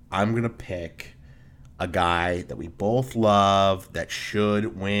 I'm going to pick a guy that we both love that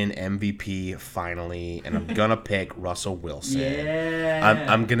should win MVP finally, and I'm gonna pick Russell Wilson. Yeah.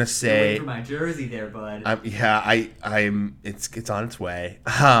 I'm gonna say. Wait for my jersey there, bud. I'm. It's on its way.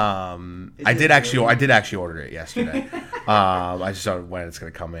 I did actually order it yesterday. I just don't know when it's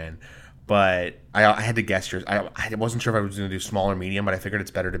gonna come in, but I had to guess yours. I wasn't sure if I was gonna do small or medium, but I figured it's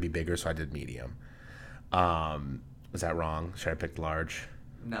better to be bigger, so I did medium. Was that wrong? Should I pick large?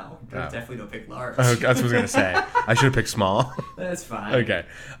 No, definitely don't pick large. Oh, that's what I was going to say. I should have picked small. That's fine. Okay.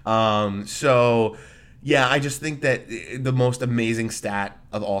 So, yeah, I just think that the most amazing stat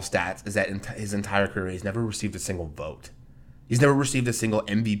of all stats is that in his entire career, he's never received a single vote. He's never received a single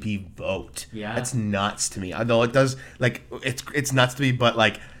MVP vote. Yeah. That's nuts to me. Although it does, like, it's nuts to me, but,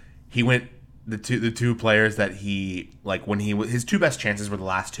 like, he went, the two players that he, like, when his two best chances were the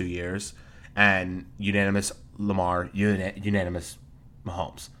last 2 years, and unanimous Lamar, unanimous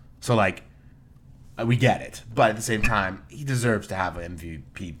Mahomes. So, like, we get it. But at the same time, he deserves to have an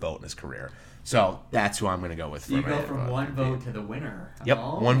MVP vote in his career. So that's who I'm going to go with. So you go from one vote to the winner. Yep,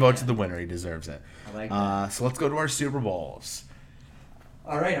 Oh, one vote to the winner. He deserves it. I like that. So let's go to our Super Bowls.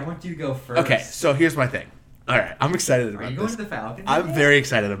 All right, I want you to go first. Okay, so here's my thing. All right, I'm excited about this. Are you going to the Falcons? I'm very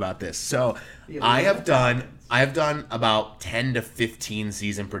excited about this. So I have done about 10 to 15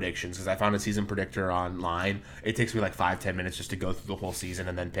 season predictions because I found a season predictor online. It takes me like 5-10 minutes just to go through the whole season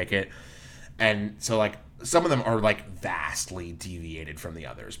and then pick it. And so like some of them are like vastly deviated from the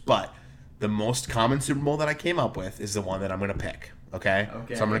others, but the most common Super Bowl that I came up with is the one that I'm going to pick. Okay.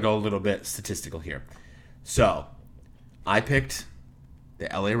 So I'm going to go a little bit statistical here. So I picked the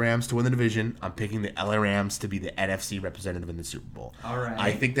LA Rams to win the division. I'm picking the LA Rams to be the NFC representative in the Super Bowl. All right.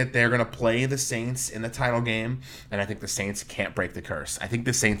 I think that they're going to play the Saints in the title game, and I think the Saints can't break the curse. I think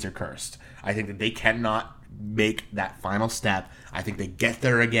the Saints are cursed. I think that they cannot make that final step. I think they get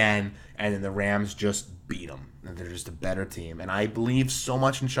there again, and then the Rams just beat them. And they're just a better team. And I believe so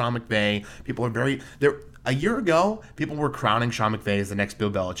much in Sean McVay. People are a year ago, people were crowning Sean McVay as the next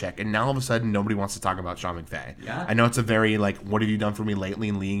Bill Belichick, and now all of a sudden, nobody wants to talk about Sean McVay. Yeah. I know it's a very, like, what have you done for me lately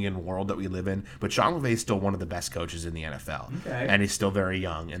in league and world that we live in, but Sean McVay is still one of the best coaches in the NFL. Okay. And he's still very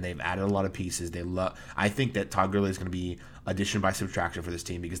young, and they've added a lot of pieces. I think that Todd Gurley is going to be addition by subtraction for this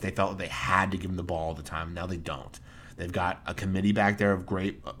team because they felt they had to give him the ball all the time. Now they don't. They've got a committee back there of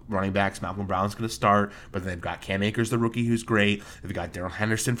great running backs. Malcolm Brown's going to start, but they've got Cam Akers, the rookie, who's great. They've got Darrell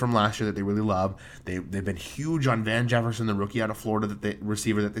Henderson from last year that they really love. They've been huge on Van Jefferson, the rookie out of Florida,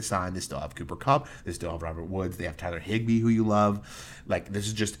 receiver that they signed. They still have Cooper Kupp. They still have Robert Woods. They have Tyler Higbee, who you love. Like, this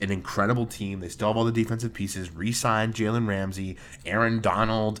is just an incredible team. They still have all the defensive pieces. Re-signed Jalen Ramsey, Aaron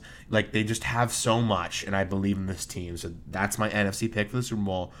Donald. Like, they just have so much, and I believe in this team. So that's my NFC pick for the Super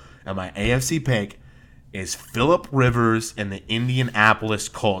Bowl. And my AFC pick is Phillip Rivers and the Indianapolis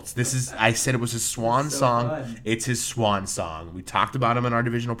Colts. I said it was his swan song. Fun. It's his swan song. We talked about him in our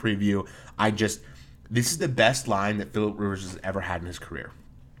divisional preview. This is the best line that Phillip Rivers has ever had in his career.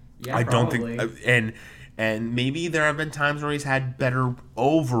 Yeah, I probably. don't think, and maybe there have been times where he's had better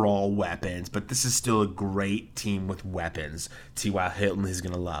overall weapons, but this is still a great team with weapons. T.Y. Hilton is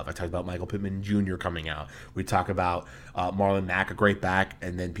going to love. I talked about Michael Pittman Jr. coming out. We talk about Marlon Mack, a great back,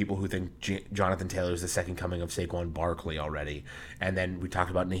 and then people who think Jonathan Taylor is the second coming of Saquon Barkley already. And then we talked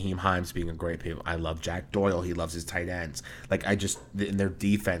about Naheem Hines being a great people. I love Jack Doyle. He loves his tight ends. Like, in their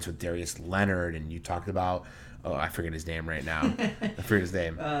defense with Darius Leonard, and you talked about, I forget his name right now. I forget his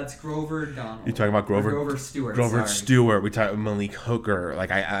name. It's Grover Donald. You're talking about Grover Stewart. Grover sorry. Stewart. We talk about Malik Hooker. Like,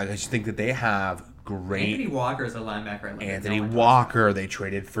 I just think that they have great. Anthony Walker is a linebacker. Anthony Walker. They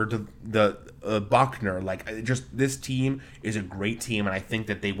traded for the Buckner. Like, just this team is a great team, and I think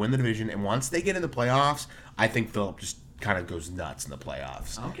that they win the division. And once they get in the playoffs, I think Philip just kind of goes nuts in the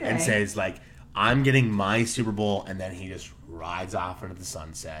playoffs and says, like, I'm getting my Super Bowl, and then he just rides off into the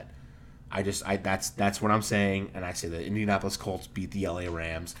sunset. That's what I'm saying, and I say the Indianapolis Colts beat the LA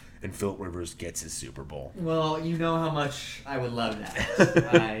Rams, and Philip Rivers gets his Super Bowl. Well, you know how much I would love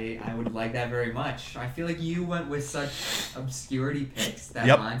that. I would like that very much. I feel like you went with such obscurity picks that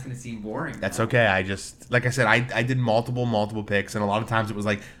mine's going to seem boring. That's okay. I just, like I said, I did multiple picks, and a lot of times it was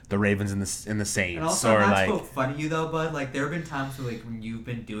like the Ravens and the Saints. And also, not to poke fun at you though, bud. Like, there have been times where, like, when you've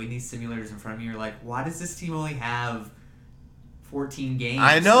been doing these simulators in front of me, you're like, why does this team only have 14 games?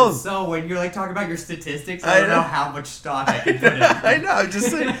 I know. And so when you're like talking about your statistics, I don't know how much stock I can put in. I know, I'm just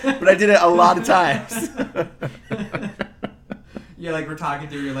saying, but I did it a lot of times. Yeah, like we're talking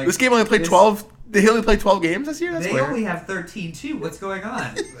through. You're like, this game only played 12. They only played 12 games this year. That's they weird. only have 13 too. What's going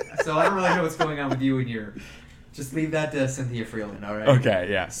on? So I don't really know what's going on with you and your. Just leave that to Cynthia Freeland, all right? Okay,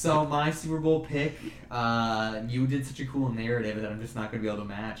 yeah. So my Super Bowl pick, you did such a cool narrative that I'm just not going to be able to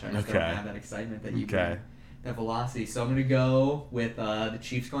match. I just don't have that excitement that you bring. That velocity. So I'm going to go with the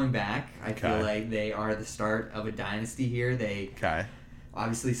Chiefs going back. I feel like they are the start of a dynasty here. They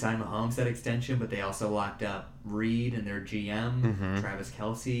obviously signed Mahomes that extension, but they also locked up Reed and their GM, Travis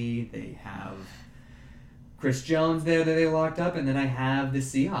Kelce. They have Chris Jones there that they locked up, and then I have the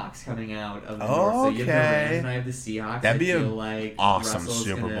Seahawks coming out of the North. So you have the Rams and I have the Seahawks. That'd be I feel like awesome Russell's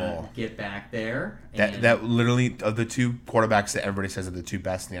Super gonna Bowl. Get back there. That literally, of the two quarterbacks that everybody says are the two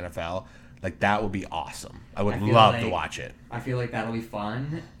best in the NFL, like, that would be awesome. I would love to watch it. I feel like that'll be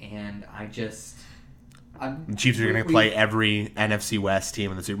fun, and the Chiefs are going to play every NFC West team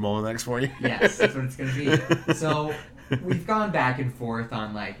in the Super Bowl in the next 4 years. Yes, that's what it's going to be. So we've gone back and forth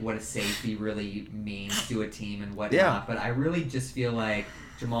on, like, what a safety really means to a team and whatnot, but I really just feel like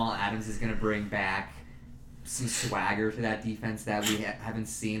Jamal Adams is going to bring back some swagger to that defense that we haven't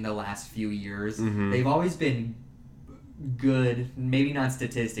seen the last few years. They've always been good, maybe not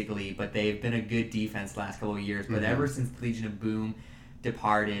statistically, but they've been a good defense the last couple of years. But ever since Legion of Boom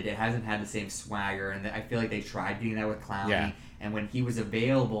departed, it hasn't had the same swagger, and I feel like they tried doing that with Clowney. And when he was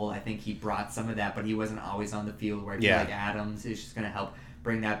available, I think he brought some of that, but he wasn't always on the field. Where I feel like Adams is just going to help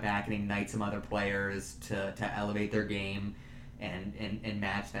bring that back and ignite some other players to elevate their game and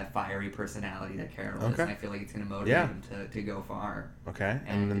match that fiery personality that Carroll is. And I feel like it's going to motivate him to go far. Okay,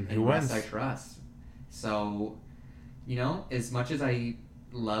 and then who wins? wins? I trust. So, you know, as much as I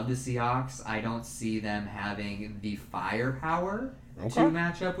love the Seahawks, I don't see them having the firepower to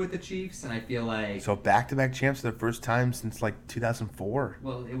match up with the Chiefs, and I feel like... So back-to-back champs for the first time since, like, 2004.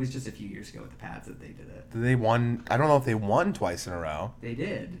 Well, it was just a few years ago with the Pats that they did it. They won... I don't know if they won twice in a row. They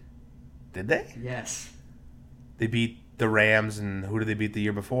did. Did they? Yes. They beat the Rams, and who did they beat the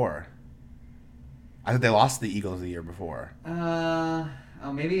year before? I thought they lost to the Eagles the year before.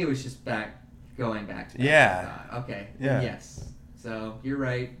 Maybe it was just going back to that. Yeah. Okay. Yeah. Yes. So, you're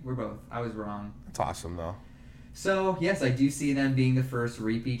right. We're both. I was wrong. That's awesome, though. So, yes, I do see them being the first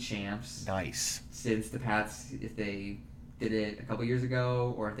repeat champs. Nice. Since the Pats, if they did it a couple years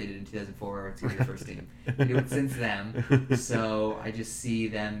ago, or if they did it in 2004, it's going to be the first team. They do it since then. So, I just see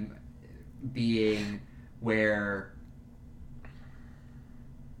them being where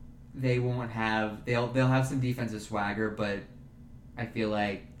they won't have... They'll have some defensive swagger, but I feel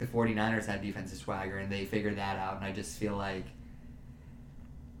like the 49ers had defensive swagger, and they figured that out, and I just feel like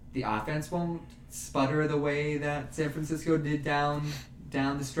the offense won't sputter the way that San Francisco did down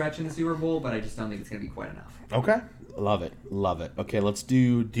the stretch in the Super Bowl, but I just don't think it's going to be quite enough. Okay. Love it. Okay, let's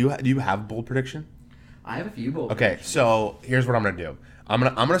do you have a bold prediction? I have a few bold predictions. Okay, so here's what I'm going to do. I'm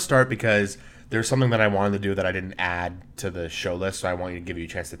going to start because there's something that I wanted to do that I didn't add to the show list, so I want you to give you a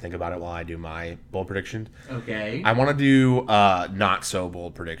chance to think about it while I do my bold predictions. Okay. I want to do not so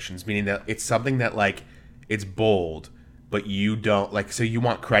bold predictions, meaning that it's something that, like, it's bold, but you don't, like, so you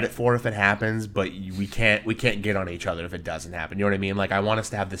want credit for if it happens, but we can't get on each other if it doesn't happen. You know what I mean? Like, I want us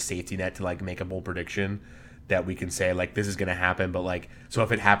to have the safety net to, like, make a bold prediction that we can say, like, this is going to happen, but, like, so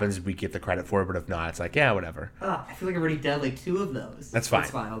if it happens, we get the credit for it, but if not, it's like, yeah, whatever. I feel like I've already done, like, 2 of those. That's fine.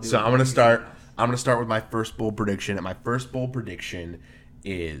 I'll do so it. I'm going to start with my first bold prediction, and my first bold prediction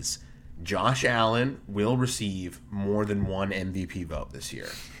is Josh Allen will receive more than one MVP vote this year.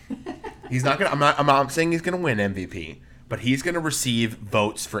 He's not going to, I'm not saying he's going to win MVP, but he's going to receive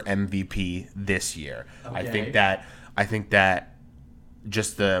votes for MVP this year. Okay. I think that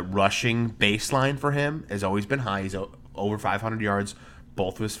just the rushing baseline for him has always been high. He's over 500 yards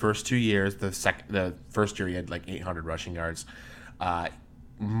both of his first 2 years. The first year he had like 800 rushing yards.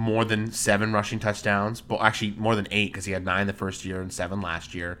 more than 7 rushing touchdowns. Well, actually, more than 8 because he had 9 the first year and 7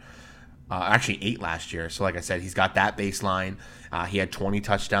 last year. Actually, 8 last year. So, like I said, he's got that baseline. He had 20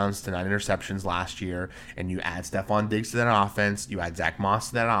 touchdowns to 9 interceptions last year. And you add Stephon Diggs to that offense. You add Zach Moss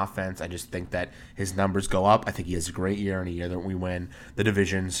to that offense. I just think that his numbers go up. I think he has a great year and a year that we win the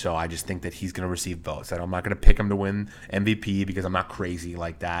division. So, I just think that he's going to receive votes. I'm not going to pick him to win MVP because I'm not crazy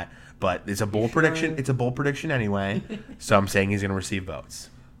like that. But it's a bold prediction. It's a bold prediction anyway. So, I'm saying he's going to receive votes.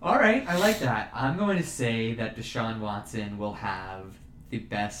 All right. I like that. I'm going to say that Deshaun Watson will have the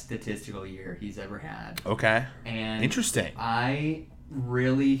best statistical year he's ever had. Okay. And interesting. I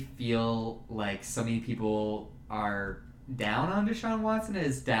really feel like so many people are down on Deshaun Watson,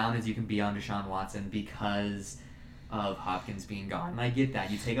 as down as you can be on Deshaun Watson because of Hopkins being gone. And I get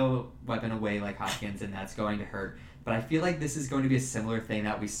that. You take a weapon away like Hopkins and that's going to hurt. But I feel like this is going to be a similar thing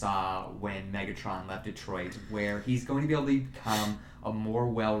that we saw when Megatron left Detroit, where he's going to be able to become a more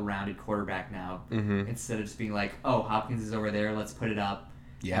well-rounded quarterback now, instead of just being like, oh, Hopkins is over there, let's put it up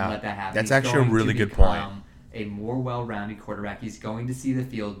and let that happen. That's He's actually a really good point. point. A more well-rounded quarterback. He's going to see the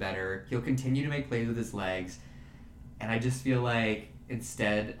field better. He'll continue to make plays with his legs. And I just feel like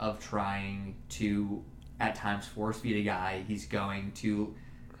instead of trying to, at times, force-feed a guy, he's going to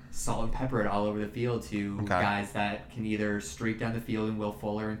salt and pepper it all over the field to guys that can either streak down the field in Will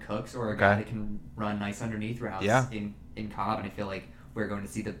Fuller and Cooks, or a guy that can run nice underneath routes in Cobb. And I feel like we're going to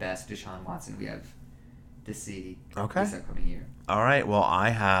see the best Deshaun Watson we have to see this upcoming year. All right. Well,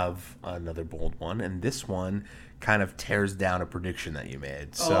 I have another bold one, and this one kind of tears down a prediction that you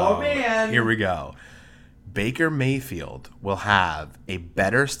made. So, man. Here we go. Baker Mayfield will have a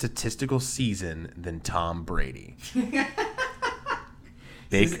better statistical season than Tom Brady.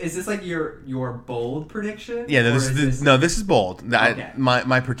 Is this like your bold prediction? Yeah, this is bold. Okay.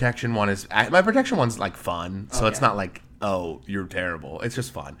 My protection one's like fun, so it's not like, oh, you're terrible. It's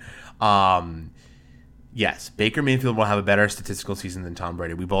just fun. Yes, Baker Mayfield will have a better statistical season than Tom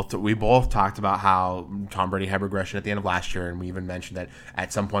Brady. We both talked about how Tom Brady had regression at the end of last year, and we even mentioned that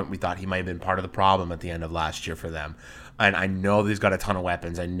at some point we thought he might have been part of the problem at the end of last year for them. And I know that he's got a ton of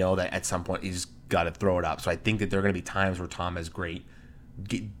weapons. I know that at some point he's got to throw it up. So I think that there are going to be times where Tom has great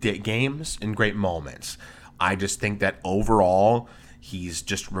games and great moments. I just think that overall he's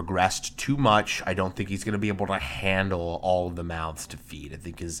just regressed too much. I don't think he's going to be able to handle all of the mouths to feed.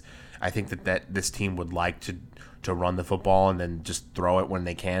 I think that this team would like to run the football and then just throw it when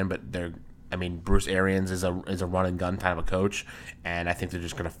they can, but Bruce Arians is a run and gun type of coach, and I think they're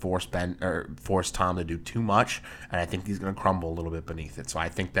just going to force Tom to do too much, and I think he's going to crumble a little bit beneath it. So I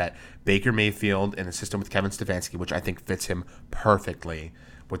think that Baker Mayfield in a system with Kevin Stefanski, which I think fits him perfectly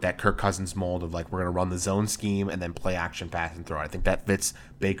with that Kirk Cousins mold of like we're going to run the zone scheme and then play action pass and throw. I think that fits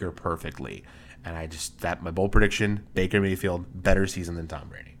Baker perfectly, and my bold prediction: Baker Mayfield better season than Tom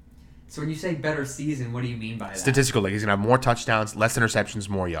Brady. So when you say better season, what do you mean by that? Statistical, like he's going to have more touchdowns, less interceptions,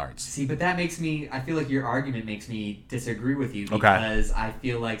 more yards. See, but that makes me, I feel like your argument makes me disagree with you because I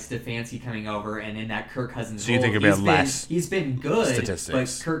feel like Stefanski coming over and in that Kirk Cousins role, think he's been good, statistics.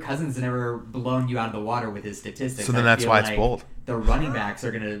 But Kirk Cousins has never blown you out of the water with his statistics. So then that's why it's bold. The running backs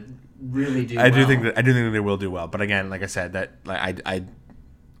are going to really do well. I do think that they will do well. But again, like I said, that I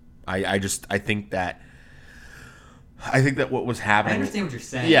think that what was happening... I understand what you're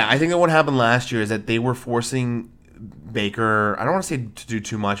saying. Yeah, I think that what happened last year is that they were forcing Baker, I don't want to say to do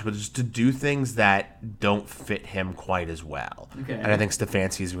too much, but just to do things that don't fit him quite as well. Okay. And I think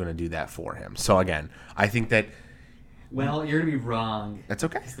Stefanski is going to do that for him. So again, I think that... Well, you're going to be wrong. That's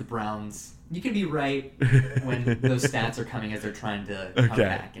okay. It's the Browns. You can be right when those stats are coming as they're trying to come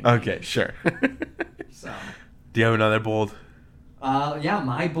back. Okay, sure. So, do you have another bold?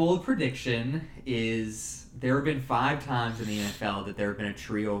 My bold prediction is... There have been 5 times in the NFL that there have been a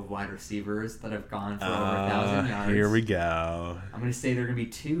trio of wide receivers that have gone for over 1,000 yards. Here we go. I'm going to say there are going to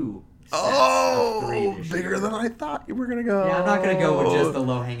be 2 sets of 3 this bigger year. than I thought you were going to go. Yeah, I'm not going to go with just the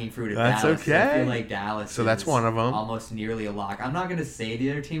low-hanging fruit of That's Dallas. Okay. I feel like Dallas that's one of them. Almost nearly a lock. I'm not going to say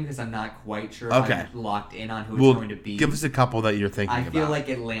the other team because I'm not quite sure if I'm locked in on who it's going to be. Give us a couple that you're thinking about. I feel like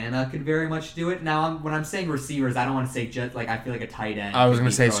Atlanta could very much do it. Now, when I'm saying receivers, I don't want to say just like I feel like a tight end. I was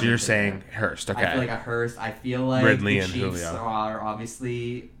going to say, so you're saying Hurst. Okay. I feel like a Hurst. I feel like Ridley the and Chiefs Julio are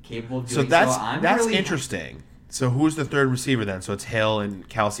obviously capable of doing so. That's really interesting. So who's the third receiver then? So it's Hill and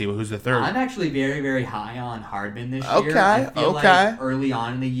Kelsey. Who's the third? I'm actually very, very high on Hardman this year. Okay, I feel like early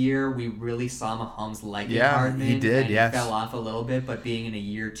on in the year, we really saw Mahomes liking Hardman. He did, He fell off a little bit, but being in a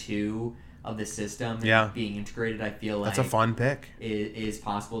year 2 of the system and being integrated, I feel like that's a fun pick. It is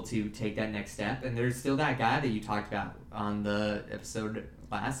possible to take that next step. And there's still that guy that you talked about on the episode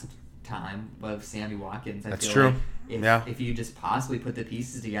last time of Sammy Watkins. That's feel true. Like if you just possibly put the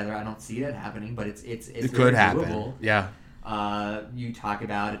pieces together, I don't see that happening, but it's it could happen. Doable. Yeah. You talk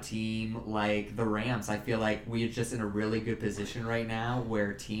about a team like the Rams. I feel like we're just in a really good position right now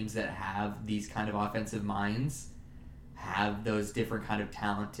where teams that have these kind of offensive minds have those different kind of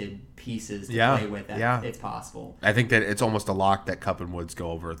talented pieces to play with. It's possible. I think that it's almost a lock that Kupp and Woods go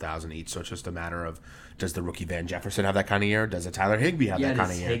over 1,000 each. So it's just a matter of, does the rookie Van Jefferson have that kind of year? Does a Tyler Higbee have that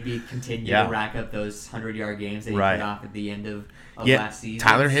kind of year? Does Higbee continue to rack up those 100-yard games that he put off at the end of last season?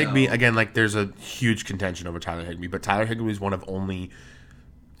 Tyler Higbee, again, like there's a huge contention over Tyler Higbee, but Tyler Higbee is one of only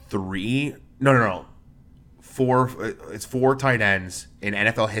four tight ends in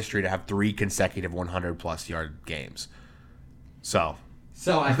NFL history to have 3 consecutive 100-plus yard games. So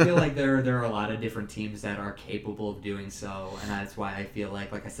I feel like there are a lot of different teams that are capable of doing so, and that's why I feel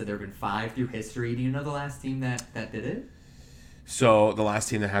like I said, there have been 5 through history. Do you know the last team that did it? So the last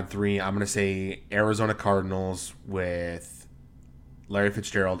team that had 3, I'm going to say Arizona Cardinals with Larry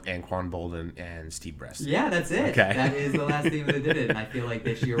Fitzgerald, Anquan Bolden, and Steve Brest. Yeah, that's it. Okay. That is the last team that did it, and I feel like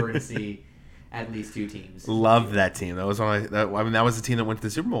this year we're going to see at least 2 teams. Love that team. That was that was the team that went to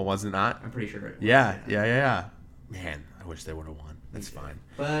the Super Bowl, was it not? I'm pretty sure it was. Yeah. Man, I wish they would have won. That's fine.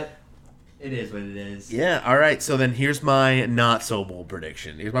 But it is what it is. Yeah. All right. So then here's my not so bold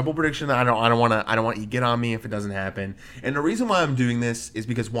prediction. Here's my bold prediction that I don't want you to get on me if it doesn't happen. And the reason why I'm doing this is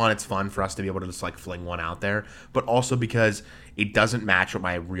because, one, it's fun for us to be able to just like fling one out there, but also because it doesn't match what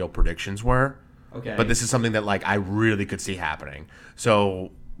my real predictions were. Okay. But this is something that like I really could see happening.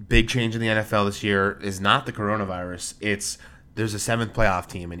 So big change in the NFL this year is not the coronavirus. There's a 7th playoff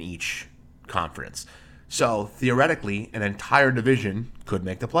team in each conference. So, theoretically, an entire division could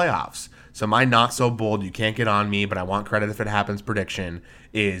make the playoffs. So, my not so bold, you can't get on me, but I want credit if it happens prediction,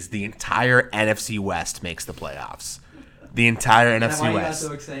 is the entire NFC West makes the playoffs. The entire NFC West. Why you got West.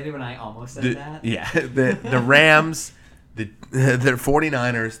 so excited when I almost said that? Yeah, the Rams, the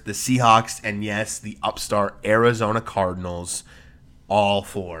 49ers, the Seahawks, and yes, the upstart Arizona Cardinals, all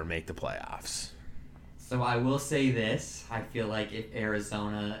 4 make the playoffs. So I will say this. I feel like if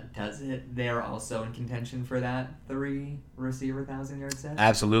Arizona does it, they're also in contention for that 3 receiver 1,000-yard set.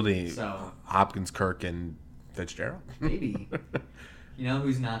 Absolutely. So Hopkins, Kirk, and Fitzgerald. Maybe. You know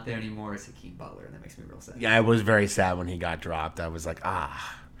who's not there anymore is Hakeem Butler, and that makes me real sad. Yeah, I was very sad when he got dropped. I was like, I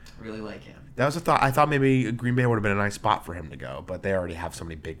really like him. That was a thought. I thought maybe Green Bay would have been a nice spot for him to go, but they already have so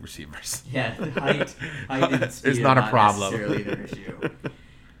many big receivers. Yeah, the height and speed it's not a problem. Necessarily their issue.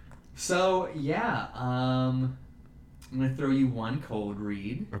 So, yeah, I'm going to throw you one cold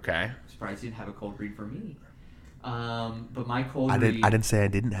read. Okay. I'm surprised you didn't have a cold read for me. But my cold read... I didn't say I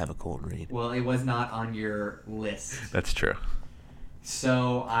didn't have a cold read. Well, it was not on your list. That's true.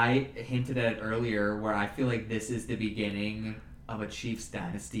 So, I hinted at it earlier where I feel like this is the beginning of a Chiefs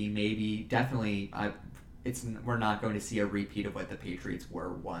dynasty. Maybe, definitely, we're not going to see a repeat of what the Patriots were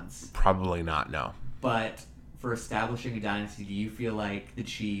once. Probably not, no. But for establishing a dynasty, do you feel like the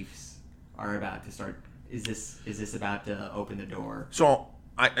Chiefs are about to start? Is this about to open the door? So,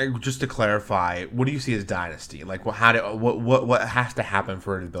 I just to clarify, what do you see as dynasty? Like, what has to happen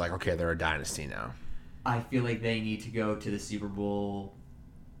for it to be like, okay, they're a dynasty now? I feel like they need to go to the Super Bowl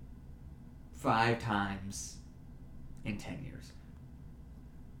 5 times in 10 years.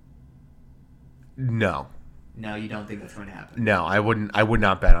 No. No, you don't think that's going to happen? No, I wouldn't. I would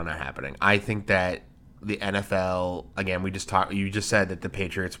not bet on that happening. I think that the NFL, again, you just said that the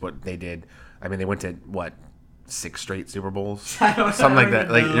Patriots, what they did, I mean, they went to, 6 straight Super Bowls? Something like that.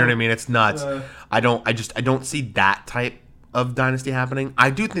 Like, you know what I mean? It's nuts. I don't see that type of dynasty happening.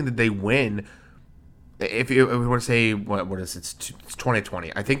 I do think that they win. If we want to say, what is it? It's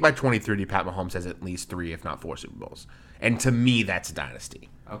 2020. I think by 2030, Pat Mahomes has at least 3, if not 4 Super Bowls. And to me, that's a dynasty.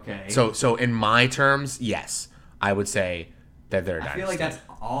 Okay. So in my terms, yes, I would say that they're a dynasty. I feel like that's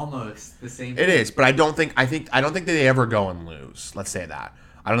almost the same thing. It is, but I don't think they ever go and lose. Let's say that.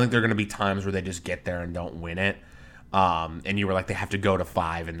 I don't think there are going to be times where they just get there and don't win it. And you were like, they have to go to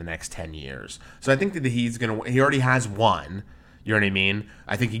 5 in the next 10 years. So I think that he already has 1. You know what I mean?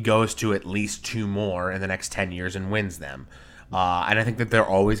 I think he goes to at least 2 more in the next 10 years and wins them. And I think that they're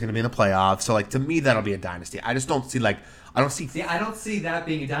always going to be in the playoffs. So, to me, that'll be a dynasty. I just don't see, I don't see that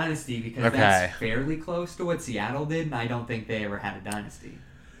being a dynasty because that's fairly close to what Seattle did, and I don't think they ever had a dynasty.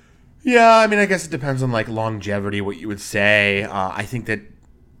 Yeah, I mean, I guess it depends on, longevity, what you would say. I think that,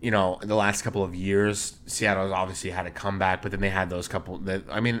 in the last couple of years, Seattle's obviously had a comeback, but then they had those couple that,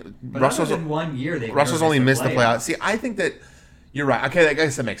 Russell's in 1 year, Russell's only missed the playoffs. See, I think that you're right. Okay, I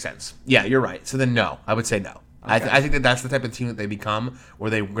guess that makes sense. Yeah, you're right. So then, no. I would say no. Okay. I think that that's the type of team that they become,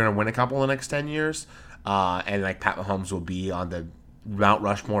 where they're going to win a couple in the next 10 years, and Pat Mahomes will be on the Mount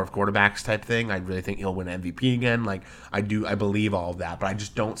Rushmore of quarterbacks type thing. I really think he'll win MVP again. Like I believe all of that, but I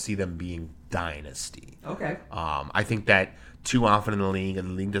just don't see them being dynasty. Okay. I think that too often in the league,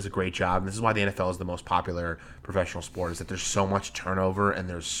 and the league does a great job, and this is why the NFL is the most popular professional sport, is that there's so much turnover and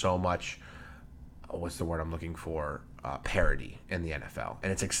there's so much, what's the word I'm looking for, parity in the NFL,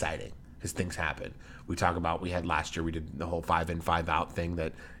 and it's exciting because things happen. We had last year, we did the whole 5 in, 5 out thing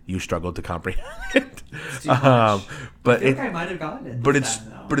that you struggled to comprehend. But I might have gotten it. But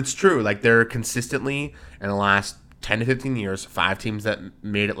it's true. Like they're consistently in the last 10 to 15 years, 5 teams that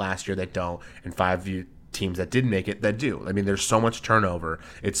made it last year that don't, and 5 teams that didn't make it that do. I mean, there's so much turnover.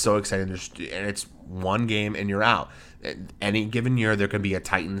 It's so exciting. And it's one game and you're out. Any given year, there can be a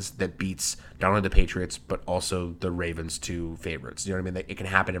Titans that beats not only the Patriots, but also the Ravens, 2 favorites. You know what I mean? It can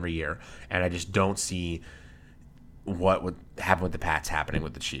happen every year. And I just don't see what would happen with the Pats happening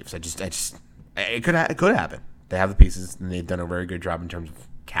with the Chiefs. It could happen. They have the pieces, and they've done a very good job in terms of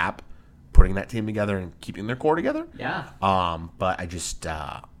cap, putting that team together and keeping their core together. Yeah. But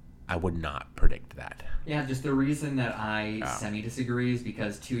I would not predict that. Yeah, just the reason that I semi-disagree is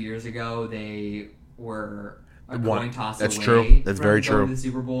because 2 years ago they were a coin toss away. That's true. That's very true. The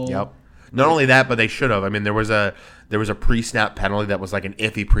Super Bowl. Yep. Not only that, but they should have. I mean, there was a pre-snap penalty that was like an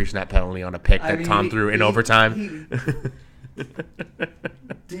iffy pre-snap penalty on a pick that Tom threw in overtime.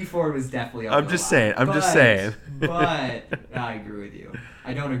 D Ford was definitely. I'm just saying. But I agree with you.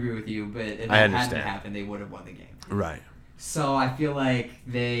 I don't agree with you, but if that hadn't happened, they would have won the game. Right. So I feel like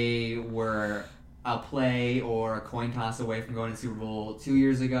they were a play or a coin toss away from going to Super Bowl 2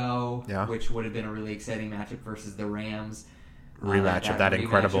 years ago, which would have been a really exciting matchup versus the Rams. Rematch of that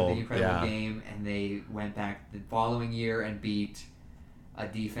incredible game, and they went back the following year and beat a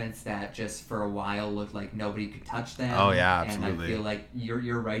defense that just for a while looked like nobody could touch them. Oh yeah, absolutely. And I feel like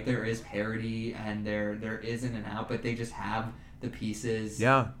you're right. There is parity, and there isn't an out, but they just have the pieces,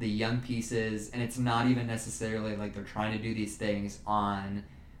 the young pieces, and it's not even necessarily like they're trying to do these things on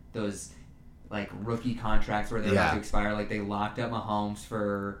those like rookie contracts where they're about to expire. Like they locked up Mahomes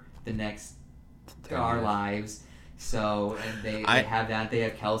for the next our lives. So, and they have that. They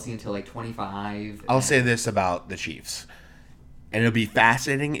have Kelsey until like 25. I'll say this about the Chiefs, and it'll be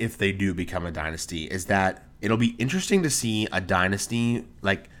fascinating if they do become a dynasty, is that it'll be interesting to see a dynasty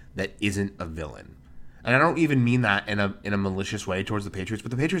like that isn't a villain. And I don't even mean that in a malicious way towards the Patriots, but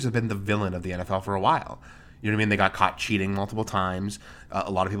the Patriots have been the villain of the NFL for a while. You know what I mean? They got caught cheating multiple times. A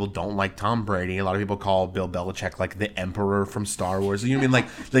lot of people don't like Tom Brady. A lot of people call Bill Belichick like the Emperor from Star Wars. You know what I mean?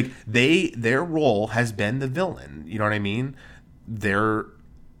 Like their role has been the villain. You know what I mean? They're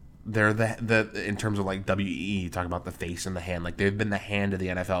the in terms of like WE, talk about the face and the hand. Like they've been the hand of the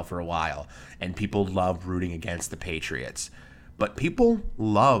NFL for a while, and people love rooting against the Patriots, but people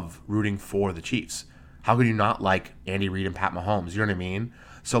love rooting for the Chiefs. How could you not like Andy Reid and Pat Mahomes? You know what I mean?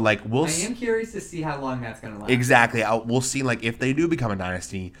 So like I am curious to see how long that's going to last. Exactly. We'll see. Like if they do become a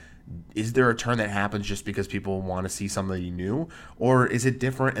dynasty, is there a turn that happens just because people want to see somebody new, or is it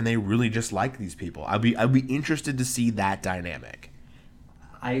different and they really just like these people? I'd be interested to see that dynamic.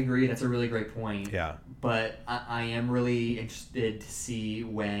 I agree. That's a really great point. Yeah. But I am really interested to see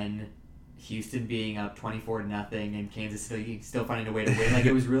when Houston being up 24-0 and Kansas City still finding a way to win. Like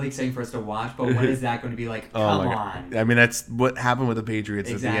it was really exciting for us to watch, but when is that going to be like, come on? I mean, that's what happened with the Patriots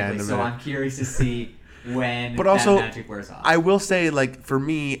at the end of it. So I'm curious to see when but also, that magic wears off. I will say, like, for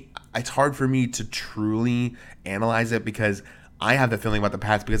me, it's hard for me to truly analyze it because I have the feeling about the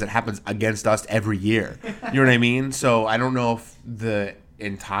Pats because it happens against us every year. You know what I mean? So I don't know if the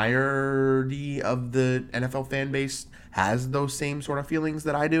entirety of the NFL fan base has those same sort of feelings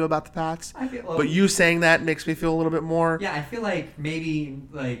that I do about the Pats. But you saying that makes me feel a little bit more. Yeah, I feel like maybe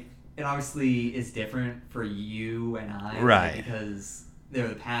like it obviously is different for you and I, right? Like, because they're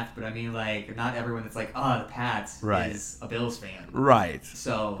the Pats. But I mean, like not everyone that's like, oh, the Pats is a Bills fan, right?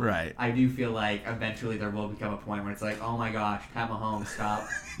 So I do feel like eventually there will become a point where it's like, oh my gosh, Pat Mahomes,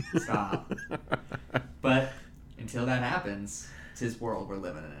 stop. But until that happens, it's his world. We're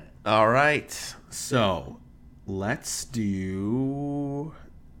living in it. All right, so. Let's do...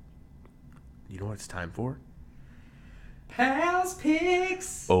 You know what it's time for? Pals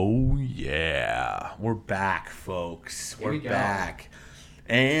Picks! Oh, yeah. We're back, folks. We're back.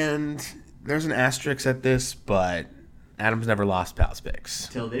 And there's an asterisk at this, but Adam's never lost Pals Picks.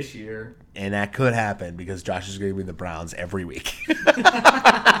 Till this year. And that could happen because Josh is going to be the Browns every week.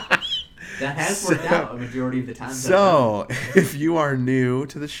 That has worked out a majority of the time. So, if you are new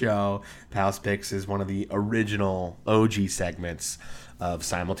to the show, Pals Picks is one of the original OG segments of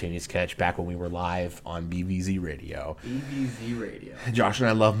Simultaneous Catch back when we were live on BVZ Radio. BVZ Radio. Josh and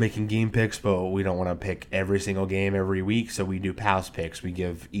I love making game picks, but we don't want to pick every single game every week, so we do Pals picks. We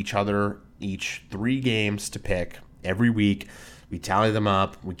give each 3 games to pick every week. We tally them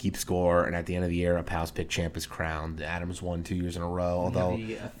up, we keep score, and at the end of the year, a Pals pick champ is crowned. Adam's won 2 years in a row, although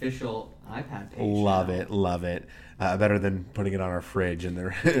the official iPad page. Love it. Better than putting it on our fridge and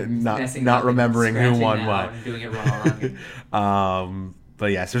they're Messing not up remembering and who won scratching what. out and doing it wrong.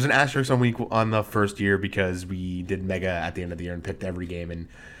 But yes, there's an asterisk on the first year because we did mega at the end of the year and picked every game, and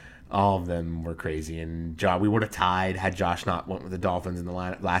all of them were crazy. And we would have tied had Josh not went with the Dolphins in the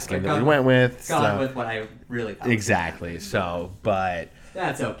last game that we went with. Gone with what I really thought. Exactly. So, but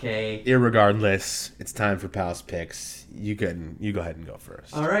that's okay. Irregardless, it's time for Pals picks. You go ahead and go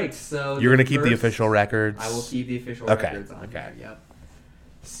first. All right. So you're gonna keep the official records. I will keep the official records on. Okay. Yep.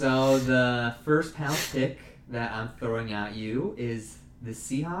 So the first Pals pick that I'm throwing at you is the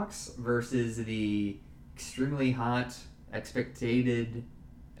Seahawks versus the extremely hot, expected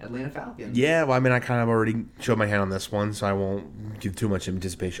Atlanta Falcons. Yeah, well, I mean, I kind of already showed my hand on this one, so I won't give too much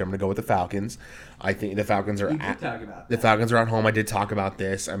anticipation. I'm going to go with the Falcons. I think the Falcons are Falcons are at home. I did talk about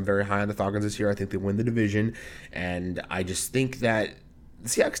this. I'm very high on the Falcons this year. I think they win the division, and I just think that the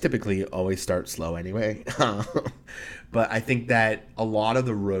Seahawks typically always start slow anyway. But I think that a lot of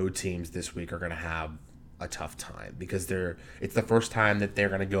the road teams this week are going to have a tough time because it's the first time that they're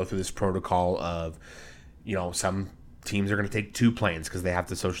going to go through this protocol of, some teams are going to take 2 planes because they have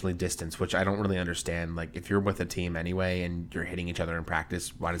to socially distance, which I don't really understand. Like, if you're with a team anyway and you're hitting each other in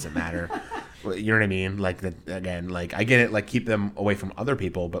practice, why does it matter? You know what I mean? Like, again, like, I get it, like, keep them away from other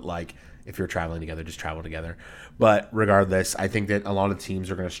people, but, like, if you're traveling together, just travel together. But regardless, I think that a lot of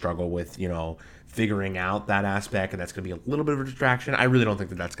teams are going to struggle with, figuring out that aspect, and that's going to be a little bit of a distraction. I really don't think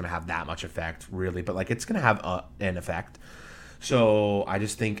that that's going to have that much effect, really, but, like, it's going to have an effect. So I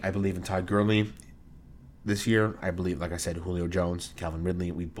believe in Todd Gurley this year. I believe, like I said, Julio Jones, Calvin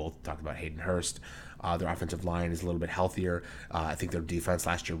Ridley. We both talked about Hayden Hurst. Their offensive line is a little bit healthier. I think their defense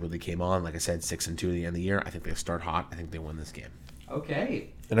last year really came on. Like I said, 6-2 at the end of the year. I think they start hot. I think they win this game.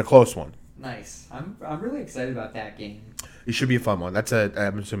 Okay. In a close one. Nice. I'm really excited about that game. It should be a fun one.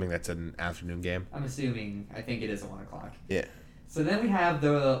 I'm assuming that's an afternoon game. I think it is at 1 o'clock. Yeah. So then we have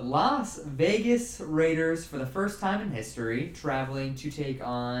the Las Vegas Raiders for the first time in history traveling to take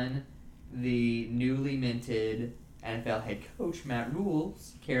on the newly minted NFL head coach Matt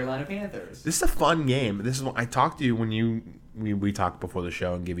Rule's Carolina Panthers. This is a fun game. This is what I talked to you when we talked before the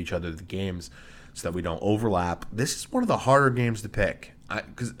show and give each other the games so that we don't overlap. This is one of the harder games to pick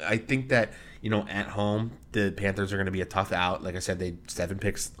because I think that at home the Panthers are going to be a tough out. Like I said, they 7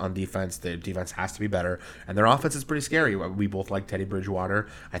 picks on defense. The defense has to be better, and their offense is pretty scary. We both like Teddy Bridgewater.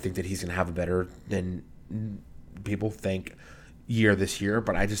 I think that he's going to have a better than people think year this year,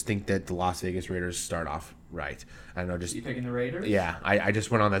 but I just think that the Las Vegas Raiders start off right. I don't know, just you picking the Raiders? Yeah, I just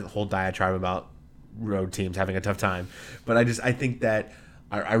went on that whole diatribe about road teams having a tough time, but I think that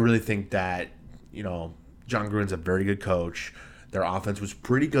I really think that John Gruden's a very good coach. Their offense was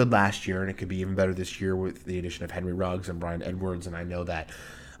pretty good last year, and it could be even better this year with the addition of Henry Ruggs and Bryan Edwards. And I know that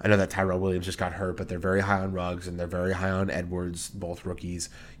Tyrell Williams just got hurt, but they're very high on Ruggs and they're very high on Edwards, both rookies.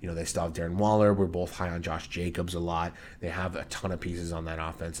 They still have Darren Waller. We're both high on Josh Jacobs a lot. They have a ton of pieces on that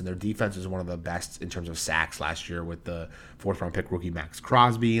offense, and their defense is one of the best in terms of sacks last year with the 4th-round pick rookie Max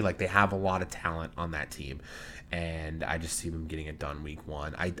Crosby. Like, they have a lot of talent on that team, and I just see them getting it done week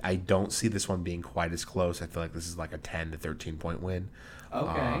 1. I don't see this one being quite as close. I feel like this is like a 10 to 13 point win.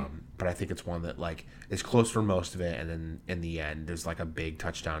 Okay. But I think it's one that is close for most of it, and then in the end, there's a big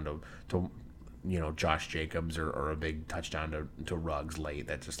touchdown to Josh Jacobs or a big touchdown to Ruggs late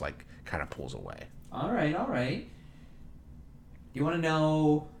that just kind of pulls away. All right. You want to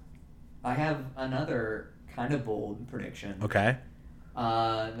know? I have another kind of bold prediction. Okay.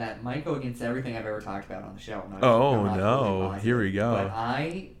 That might go against everything I've ever talked about on the show. No! Here we go. But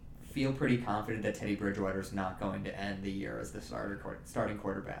I feel pretty confident that Teddy Bridgewater is not going to end the year as the starting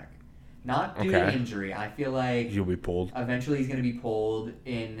quarterback. Not due to injury. I feel like he'll be pulled. Eventually, he's going to be pulled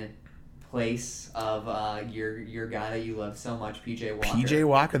in place of your guy that you love so much, PJ Walker. PJ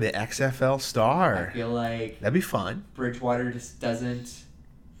Walker, the XFL star. I feel like that'd be fun. Bridgewater just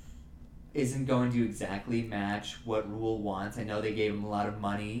isn't going to exactly match what Rule wants. I know they gave him a lot of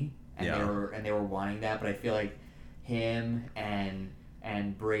money and they were wanting that, but I feel like him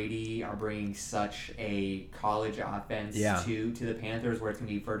and Brady are bringing such a college offense to the Panthers where it's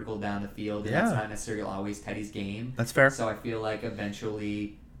going to be vertical down the field, and that's not necessarily always Teddy's game. That's fair. So I feel like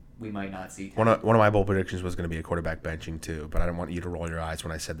eventually we might not see. One of my bold predictions was going to be a quarterback benching too, but I don't want you to roll your eyes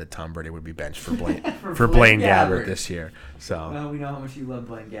when I said that Tom Brady would be benched for Blaine for Blaine Gabbert this year. So well, we know how much you love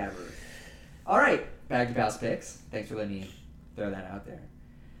Blaine Gabbert. All right, back to Pals Picks. Thanks for letting me throw that out there.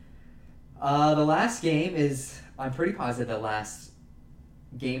 The last game is, I'm pretty positive, the last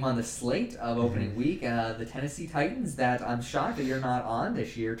game on the slate of opening week. The Tennessee Titans, that I'm shocked that you're not on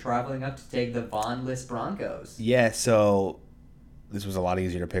this year, traveling up to take the Von-less Broncos. yeah, so this was a lot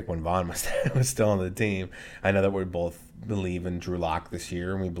easier to pick when Von was still on the team. I know that we both believe in Drew Lock this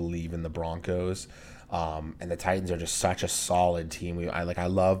year, and we believe in the Broncos. And the Titans are just such a solid team. I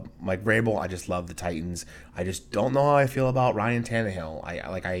love Mike Vrabel. I just love the Titans. I just don't know how I feel about Ryan Tannehill.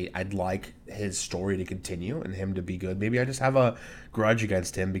 I'd like his story to continue and him to be good. Maybe I just have a grudge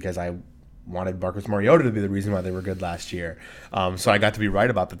against him because I wanted Marcus Mariota to be the reason why they were good last year. So I got to be right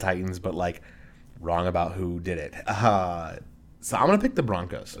about the Titans, but wrong about who did it. So I'm gonna pick the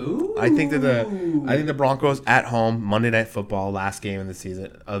Broncos. Ooh. I think the Broncos at home, Monday Night Football, last game of the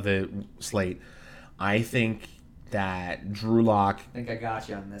season of the slate. I think that Drew Lock. I think I got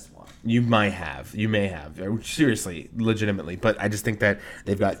you on this one. You may have. Seriously, legitimately. But I just think that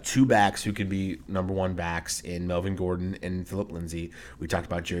they've got two backs who can be number one backs in Melvin Gordon and Phillip Lindsay. We talked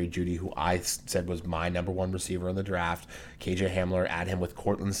about Jerry Jeudy, who I said was my number one receiver in the draft. KJ Hamler, add him with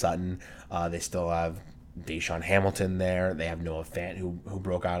Cortland Sutton. They still have Deshaun Hamilton there. They have Noah Fant, who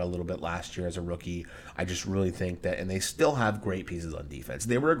broke out a little bit last year as a rookie. I just really think that, and they still have great pieces on defense.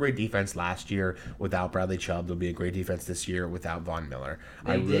 They were a great defense last year without Bradley Chubb. They'll be a great defense this year without Von Miller.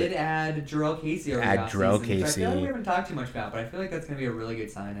 They did add Jarrell Casey over the offseason, which I feel like we haven't talked too much about, but I feel like that's going to be a really good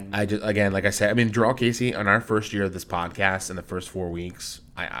signing. Like I said, Jarrell Casey, on our first year of this podcast, in the first 4 weeks,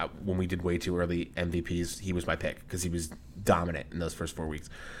 when we did way too early MVPs, he was my pick because he was dominant in those first 4 weeks.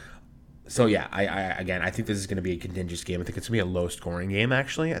 So, yeah, I think this is going to be a contentious game. I think it's going to be a low-scoring game,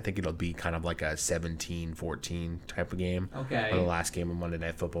 actually. I think it'll be kind of like a 17-14 type of game. Okay. For the last game of Monday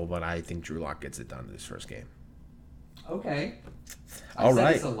Night Football, but I think Drew Lock gets it done in his first game. Okay. All right.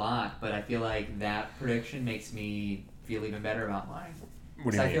 I've said this a lot, but I feel like that prediction makes me feel even better about mine.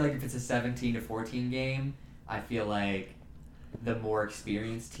 What do you mean? I feel like if it's a 17-14 game, I feel like the more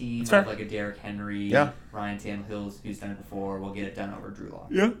experienced team, like a Derrick Henry, Ryan Tannehill, who's done it before, will get it done over Drew Lock.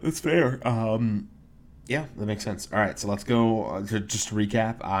 Yeah, that's fair. Yeah, that makes sense. All right, so let's go. Just to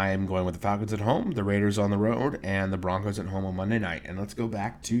recap, I'm going with the Falcons at home, the Raiders on the road, and the Broncos at home on Monday night. And let's go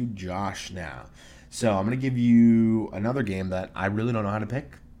back to Josh now. So I'm going to give you another game that I really don't know how to pick.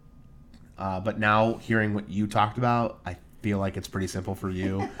 But now, hearing what you talked about, I feel like it's pretty simple for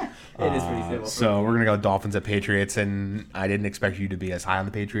you. It is pretty simple. So we're going to go Dolphins at Patriots, and I didn't expect you to be as high on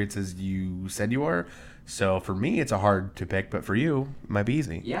the Patriots as you said you were. So for me, it's a hard to pick, but for you, it might be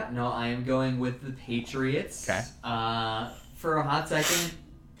easy. Yeah, no, I am going with the Patriots. Okay. For a hot second,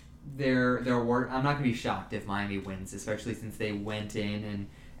 I'm not going to be shocked if Miami wins, especially since they went in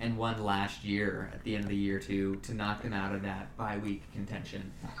and won last year at the end of the year to knock them out of that bye-week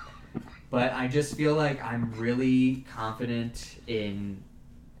contention. But I just feel like I'm really confident in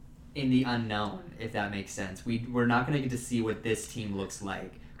the unknown, if that makes sense. We're not going to get to see what this team looks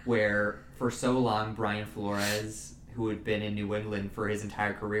like, where for so long Brian Flores, who had been in New England for his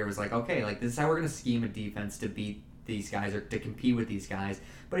entire career, was like, okay, like this is how we're going to scheme a defense to beat these guys or to compete with these guys.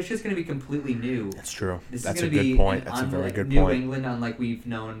 But it's just going to be completely new. That's true. That's a good point. That's a very good point. New England, unlike we've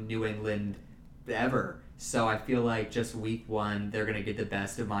known New England ever. So I feel like just week one, they're going to get the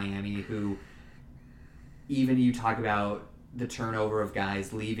best of Miami, who, even you talk about the turnover of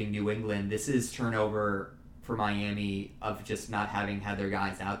guys leaving New England, this is turnover for Miami of just not having had their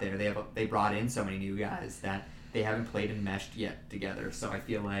guys out there. They brought in so many new guys that they haven't played and meshed yet together. So I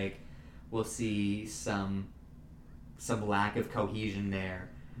feel like we'll see some lack of cohesion there,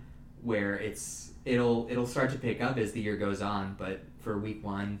 where it'll start to pick up as the year goes on. But for week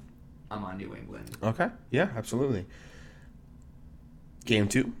one, I'm on New England. Okay. Yeah, absolutely. Game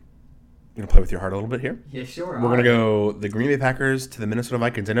 2. I'm going to play with your heart a little bit here. Yeah, sure. We're going to go the Green Bay Packers to the Minnesota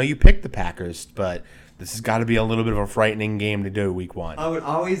Vikings. I know you picked the Packers, but this has got to be a little bit of a frightening game to do week one. Oh, it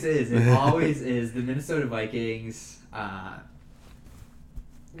always is. It always is. The Minnesota Vikings, I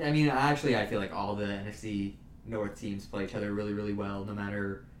feel like all the NFC North teams play each other really, really well, no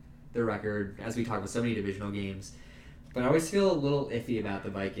matter their record, as we talk about so many divisional games. But I always feel a little iffy about the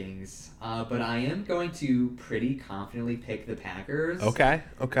Vikings. But I am going to pretty confidently pick the Packers. Okay.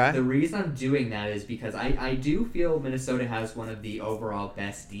 The reason I'm doing that is because I do feel Minnesota has one of the overall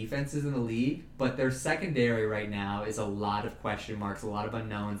best defenses in the league, but their secondary right now is a lot of question marks, a lot of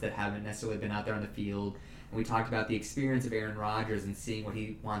unknowns that haven't necessarily been out there on the field. And we talked about the experience of Aaron Rodgers and seeing what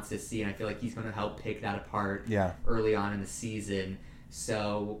he wants to see, and I feel like he's going to help pick that apart early on in the season.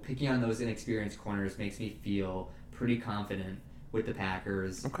 So picking on those inexperienced corners makes me feel pretty confident with the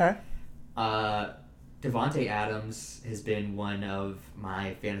Packers. Okay. Devontae Adams has been one of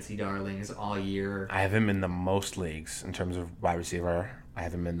my fantasy darlings all year. I have him in the most leagues in terms of wide receiver. I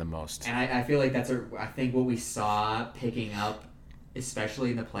have him in the most. And I feel like I think what we saw picking up,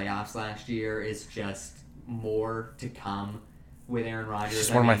 especially in the playoffs last year, is just more to come with Aaron Rodgers. He's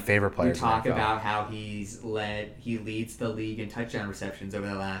one of my favorite players. We talk about how he leads the league in touchdown receptions over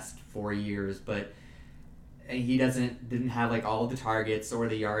the last 4 years, but he didn't have like all of the targets or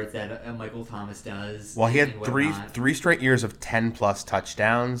the yards that Michael Thomas does. Well, he had three straight years of 10+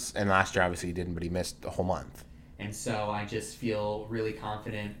 touchdowns, and last year obviously he didn't, but he missed a whole month. And so I just feel really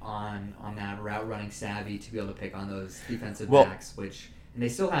confident on that route running savvy to be able to pick on those defensive backs, and they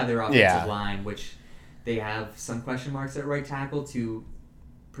still have their offensive line, which they have some question marks at right tackle to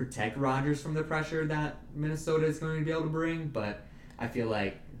protect Rodgers from the pressure that Minnesota is going to be able to bring, but I feel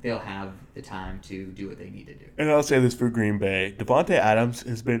like they'll have the time to do what they need to do. And I'll say this for Green Bay. Devontae Adams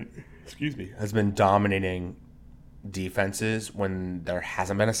has been dominating defenses when there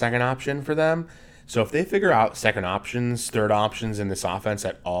hasn't been a second option for them. So if they figure out second options, third options in this offense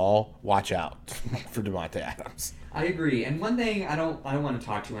at all, watch out for Devontae Adams. I agree. And one thing, I don't want to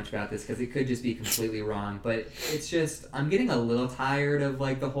talk too much about this because it could just be completely wrong, but it's just, I'm getting a little tired of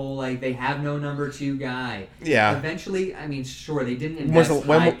like the whole, like, they have no number 2 guy. Yeah. Eventually, I mean, sure, they didn't invest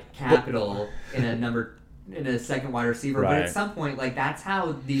high capital in a second wide receiver, but at some point, like, that's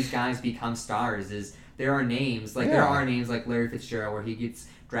how these guys become stars, is there are names like Larry Fitzgerald where he gets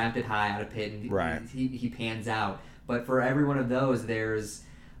drafted high out of Pitt and he pans out. But for every one of those, there's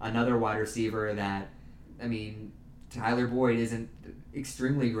another wide receiver that, I mean, Tyler Boyd isn't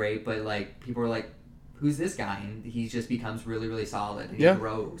extremely great, but like people are like, who's this guy? And he just becomes really, really solid and he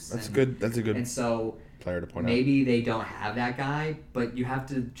grows. That's good. That's a good and so player to point out. Maybe they don't have that guy, but you have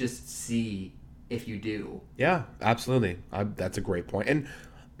to just see if you do. Yeah, absolutely. That's a great point. And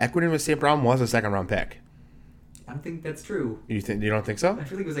Equinemius St. Brown was a second-round pick. I don't think that's true. You don't think so? I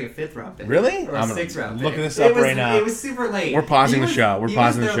feel like it was like a 5th-round pick. Really? Or a 6th-round pick. Look this up right now. It was super late. We're pausing the show. He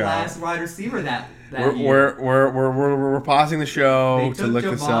was their last wide receiver that year. We're pausing the show to look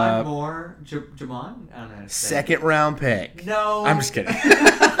this up. Jamon? I don't know how to say. 2nd-round pick. No. I'm just kidding.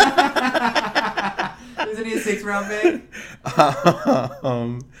 Wasn't he a 6th-round pick?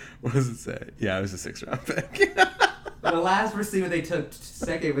 What does it say? Yeah, it was a 6th-round pick. The last receiver they took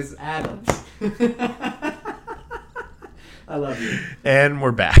second was Adams. I love you. And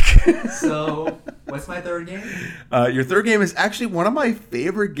we're back. So, what's my third game? Your third game is actually one of my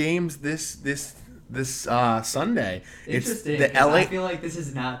favorite games this Sunday. Interesting. It's the LA. I feel like this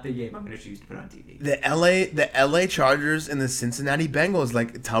is not the game I'm going to choose to put on TV. The LA Chargers and the Cincinnati Bengals.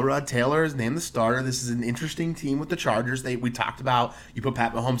 Like, Tyrod Taylor is named the starter. This is an interesting team with the Chargers. We talked about, you put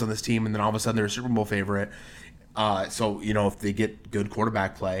Pat Mahomes on this team, and then all of a sudden they're a Super Bowl favorite. So, if they get good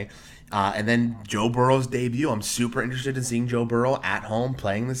quarterback play. And then Joe Burrow's debut. I'm super interested in seeing Joe Burrow at home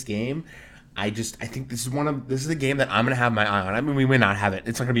playing this game. I think this is a game that I'm gonna have my eye on. I mean, we may not have it.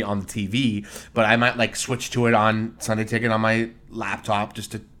 It's not gonna be on the TV, but I might like switch to it on Sunday Ticket on my laptop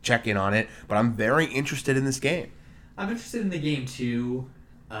just to check in on it. But I'm very interested in this game. I'm interested in the game too.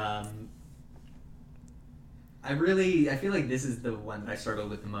 I feel like this is the one that I struggled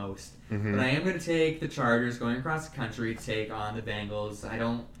with the most. Mm-hmm. But I am going to take the Chargers going across the country to take on the Bengals. I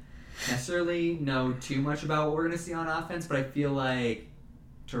don't necessarily know too much about what we're going to see on offense, but I feel like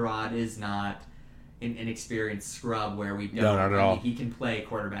Tyrod is not an inexperienced scrub where we don't. No, not at all. He can play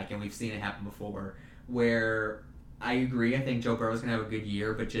quarterback, and we've seen it happen before. Where I agree, I think Joe Burrow's going to have a good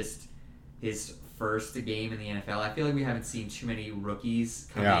year, but just his first game in the NFL, I feel like we haven't seen too many rookies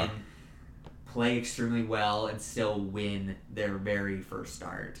come in, play extremely well, and still win their very first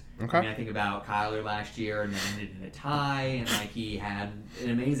start. Okay. I mean, I think about Kyler last year and then ended in a tie, and he had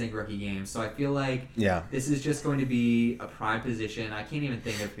an amazing rookie game. So I feel like this is just going to be a prime position. I can't even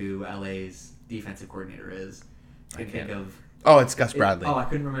think of who LA's defensive coordinator is. I can think of. Oh, it's Gus Bradley. I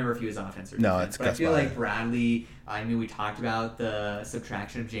couldn't remember if he was offense or defense. No, it's but Gus I feel Bradley. like Bradley, I mean, we talked about the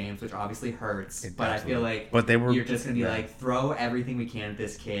subtraction of James, which obviously hurts. But absolutely. I feel like you're just going to be like, throw everything we can at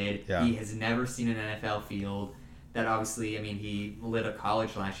this kid. Yeah. He has never seen an NFL field. That obviously, I mean, he lit a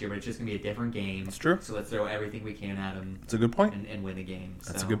college last year, but it's just going to be a different game. That's true. So let's throw everything we can at him. That's a good point. And win the game.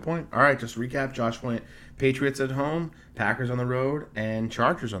 That's a good point. All right, just to recap. Josh went Patriots at home, Packers on the road, and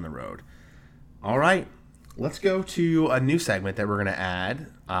Chargers on the road. All right. Let's go to a new segment that we're going to add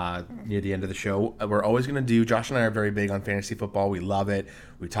near the end of the show. We're always going to do, Josh and I are very big on fantasy football. We love it.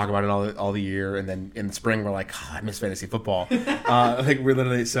 We talk about it all the year. And then in the spring, we're like, I miss fantasy football. We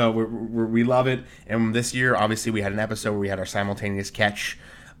love it. And this year, obviously, we had an episode where we had our simultaneous catch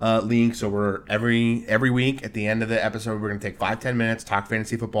league. So we're every week at the end of the episode, we're going to take 5-10 minutes, talk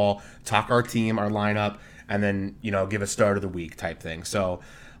fantasy football, talk our team, our lineup, and then, give a start of the week type thing. So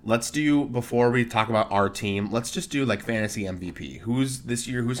let's do, before we talk about our team, let's just do like fantasy MVP. Who's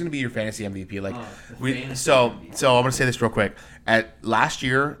going to be your fantasy MVP? So I'm going to say this real quick. At last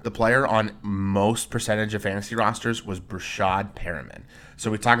year, the player on most percentage of fantasy rosters was Brashad Perriman.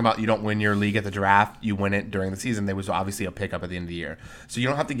 So we talk about you don't win your league at the draft, you win it during the season. There was obviously a pickup at the end of the year. So you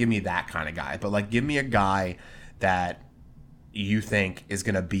don't have to give me that kind of guy, but like give me a guy that you think is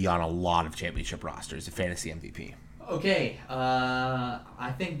going to be on a lot of championship rosters, a fantasy MVP. Okay,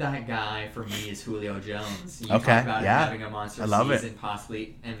 I think that guy for me is Julio Jones. You talk about him having a monster season, it.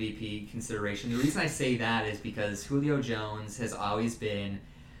 Possibly MVP consideration. The reason I say that is because Julio Jones has always been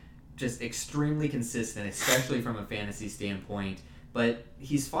just extremely consistent, especially from a fantasy standpoint. But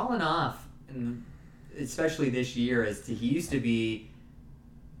he's fallen off, especially this year, he used to be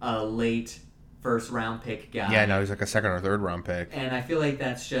a late first-round pick guy. Yeah, no, he's like a second or third round pick. And I feel like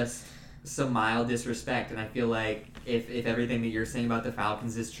that's just some mild disrespect, and I feel like if everything that you're saying about the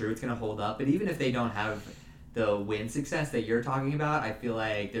Falcons is true, it's going to hold up. But even if they don't have the win success that you're talking about, I feel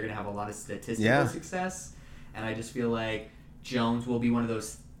like they're going to have a lot of statistical success, and I just feel like Jones will be one of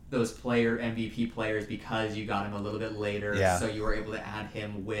those player MVP players because you got him a little bit later, so you were able to add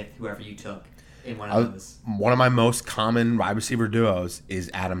him with whoever you took in one of those. One of my most common wide receiver duos is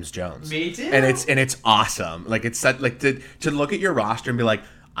Adams Jones. Me too. And it's awesome. Like it's like to look at your roster and be like,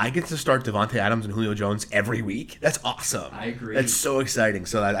 I get to start Devontae Adams and Julio Jones every week. That's awesome. I agree. That's so exciting.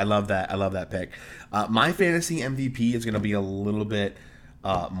 So I love that. I love that pick. My fantasy MVP is going to be a little bit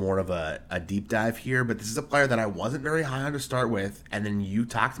more of a deep dive here, but this is a player that I wasn't very high on to start with, and then you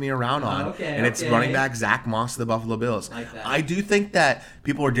talked me around on, it's running back Zach Moss of the Buffalo Bills. Like that. I do think that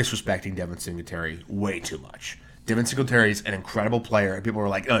people are disrespecting Devin Singletary way too much. Devin Singletary is an incredible player, and people were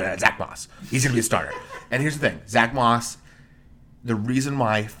like, oh, yeah, Zach Moss. He's going to be a starter. And here's the thing. Zach Moss, the reason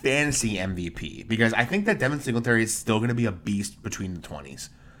why fantasy MVP, because I think that Devin Singletary is still going to be a beast between the 20s.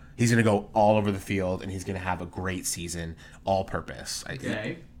 He's going to go all over the field, and he's going to have a great season, all-purpose.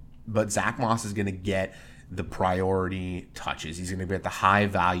 Okay. But Zach Moss is going to get the priority touches. He's going to get the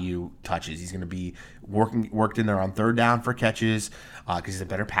high-value touches. He's going to be worked in there on third down for catches because he's a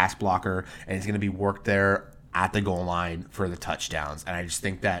better pass blocker, and he's going to be worked there at the goal line for the touchdowns. And I just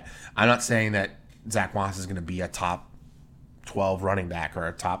think that – I'm not saying that Zach Moss is going to be a top 12 running back or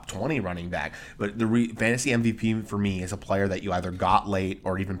a top 20 running back, but the fantasy MVP for me is a player that you either got late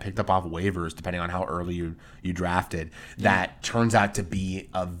or even picked up off waivers, depending on how early you drafted, that turns out to be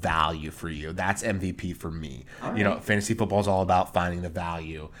a value for you. That's MVP for me. Right. Fantasy football is all about finding the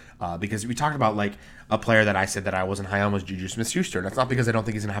value because we talked about like a player that I said that I wasn't high on was Juju Smith-Schuster. That's not because I don't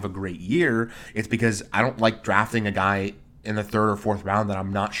think he's going to have a great year. It's because I don't like drafting a guy in the third or fourth round that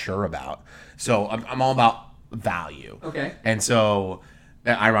I'm not sure about. So I'm all about value. Okay. And so,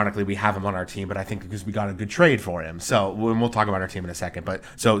 ironically, we have him on our team, but I think because we got a good trade for him. So, we'll talk about our team in a second. But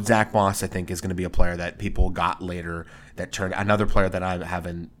so, Zach Moss, I think, is going to be a player that people got later that turned another player that I have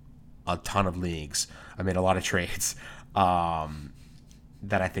in a ton of leagues. I made a lot of trades that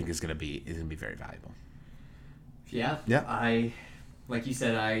I think is going to be very valuable. Yeah. Yeah. Like you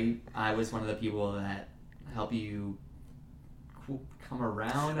said, I was one of the people that help you come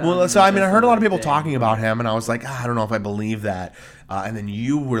around. Well, so I heard a lot of people talking about him, and I was like, I don't know if I believe that. And then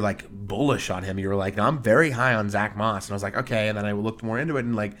you were like bullish on him. You were like, I'm very high on Zach Moss, and I was like, okay. And then I looked more into it,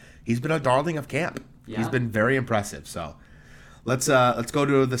 and like he's been a darling of camp. Yeah. He's been very impressive. So let's go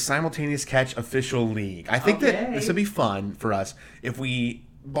to the simultaneous catch official league. I think that this would be fun for us if we,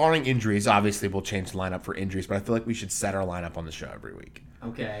 barring injuries. Obviously, we'll change the lineup for injuries, but I feel like we should set our lineup on the show every week.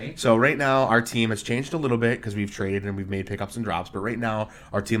 Okay. So right now, our team has changed a little bit because we've traded and we've made pickups and drops. But right now,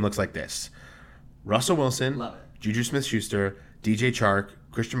 our team looks like this. Russell Wilson, love it. Juju Smith-Schuster, DJ Chark,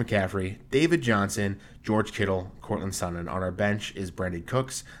 Christian McCaffrey, David Johnson, George Kittle, Cortland Sutton. On our bench is Brandon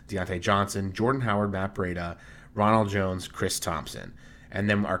Cooks, Deontay Johnson, Jordan Howard, Matt Breida, Ronald Jones, Chris Thompson. And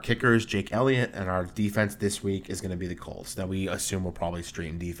then our kickers, Jake Elliott, and our defense this week is going to be the Colts. Now, we assume we'll probably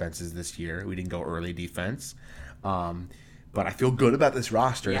stream defenses this year. We didn't go early defense. But I feel good about this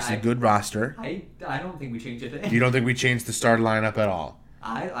roster. It's a good roster. I don't think we changed it. You don't think we changed the start lineup at all?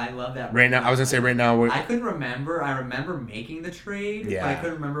 I love that. Right now, I was going to say right now. I couldn't remember. I remember making the trade, but I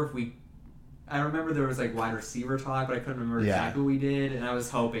couldn't remember if we I remember there was like wide receiver talk, but I couldn't remember exactly what we did, and I was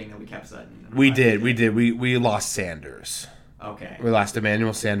hoping that we kept Sutton. We did. We lost Sanders. Okay. We lost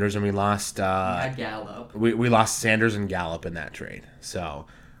Emmanuel Sanders, and we lost... we had Gallup. We lost Sanders and Gallup in that trade, so...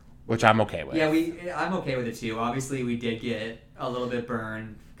 Which I'm okay with. Yeah, I'm okay with it too. Obviously, we did get a little bit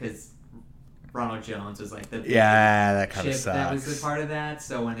burned because Ronald Jones was like the that kind of chip sucks. that was a part of that.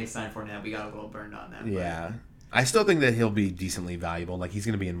 So when they signed Fournette, we got a little burned on that. Yeah. I still think that he'll be decently valuable. Like, he's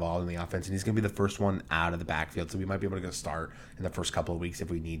going to be involved in the offense, and he's going to be the first one out of the backfield, so we might be able to go start in the first couple of weeks if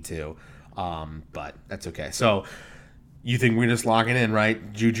we need to. But that's okay. So, you think we're just locking in,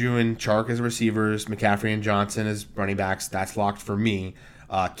 right? Juju and Chark as receivers, McCaffrey and Johnson as running backs. That's locked for me.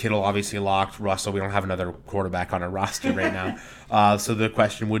 Kittle obviously locked. Russell, we don't have another quarterback on our roster right now. So the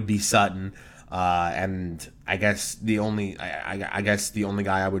question would be Sutton. And I guess the only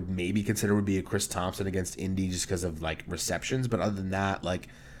guy I would maybe consider would be a Chris Thompson against Indy just because of like receptions. But other than that, like,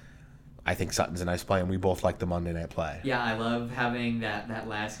 I think Sutton's a nice play, and we both like the Monday night play. Yeah, I love having that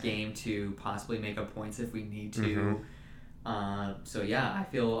last game to possibly make up points if we need to. So yeah, I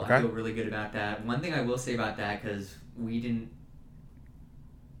feel really good about that. One thing I will say about that, because we didn't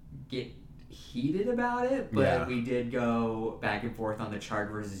get heated about it, but we did go back and forth on the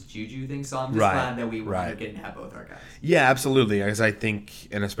Chark versus Juju thing, so I'm just glad that we were getting to have both our guys. Yeah, absolutely, because I think,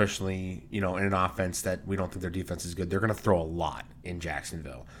 and especially, in an offense that we don't think their defense is good, they're going to throw a lot in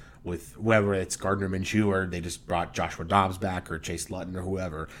Jacksonville, with whether it's Gardner Minshew or they just brought Joshua Dobbs back or Chase Lutton or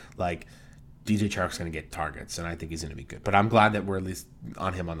whoever. Like, DJ Chark's going to get targets, and I think he's going to be good. But I'm glad that we're at least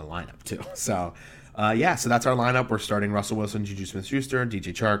on him on the lineup, too. So, so that's our lineup. We're starting Russell Wilson, Juju Smith-Schuster,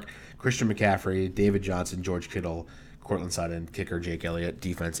 DJ Chark, Christian McCaffrey, David Johnson, George Kittle, Cortland Sutton, kicker Jake Elliott,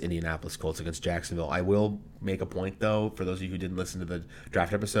 defense Indianapolis Colts against Jacksonville. I will make a point, though, for those of you who didn't listen to the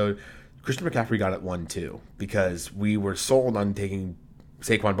draft episode, Christian McCaffrey got it 1-2 because we were sold on taking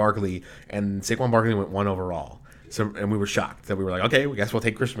Saquon Barkley, and Saquon Barkley went 1 overall. So, and we were shocked that we were like, okay, we guess we'll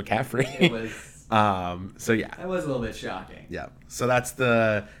take Christian McCaffrey. It was... so yeah, that was a little bit shocking. Yeah. So that's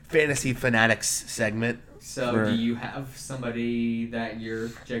the Fantasy Fanatics segment. So do you have somebody that you're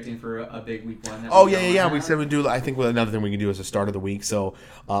projecting for a big week one? Yeah. We said we'd do. I think another thing we can do is a start of the week. So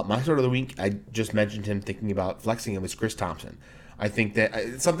my start of the week, I just mentioned him thinking about flexing him, was Chris Thompson. I think that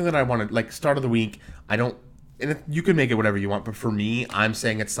it's something that I want to, like, start of the week. I don't, and you can make it whatever you want, but for me, I'm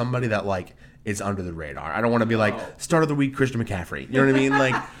saying it's somebody that, like, is under the radar. I don't want to be like, start of the week, Christian McCaffrey. You know what I mean?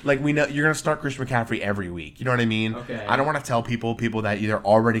 Like we know you're going to start Christian McCaffrey every week. You know what I mean? Okay. I don't want to tell people that they're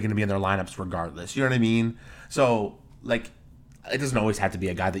already going to be in their lineups regardless. You know what I mean? So, like, it doesn't always have to be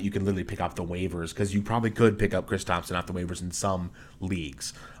a guy that you can literally pick off the waivers, because you probably could pick up Chris Thompson off the waivers in some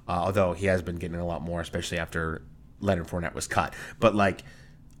leagues. Although he has been getting a lot more, especially after Leonard Fournette was cut. But, like,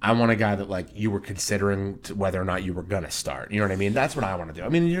 I want a guy that, like, you were considering whether or not you were going to start. You know what I mean? That's what I want to do. I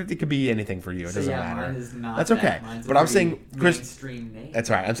mean, it could be anything for you. It doesn't matter. Mine is not that's okay. Mine's but I'm saying mainstream name. That's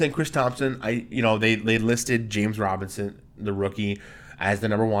right. I'm saying Chris Thompson. They listed James Robinson, the rookie, as the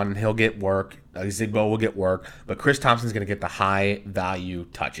number one, and he'll get work. Zigbo will get work. But Chris Thompson's going to get the high-value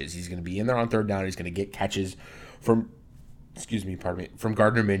touches. He's going to be in there on third down. He's going to get catches from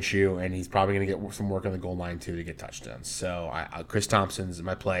Gardner Minshew, and he's probably going to get some work on the goal line, too, to get touchdowns. So Chris Thompson's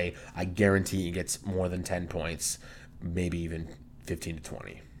my play. I guarantee he gets more than 10 points, maybe even 15 to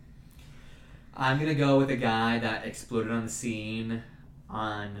 20. I'm going to go with a guy that exploded on the scene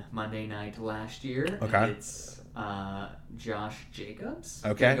on Monday night last year. Okay. And it's Josh Jacobs. Okay.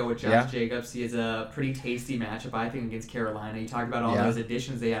 I'm going to go with Josh Jacobs. He has a pretty tasty matchup, I think, against Carolina. You talked about all those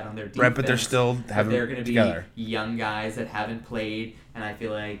additions they had on their defense. Right, but they're still having they're going to be young guys that haven't played, and I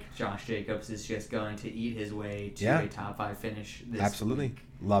feel like Josh Jacobs is just going to eat his way to a top 5 finish this week.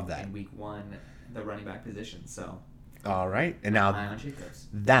 Love that. In week 1, the running back position. So. All right. And now on Jacobs.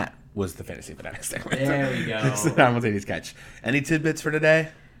 That was the Fantasy Fanatics segment. There we go. It's the simultaneous catch. Any tidbits for today?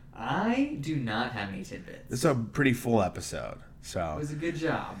 I do not have any tidbits. This is a pretty full episode. So it was a good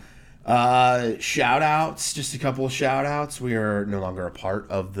job. Shout outs, just a couple of shout outs. We are no longer a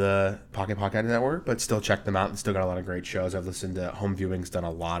part of the Pocket Podcast Network, but still check them out and still got a lot of great shows. I've listened to Home Viewing's done a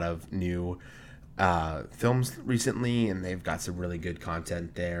lot of new films recently, and they've got some really good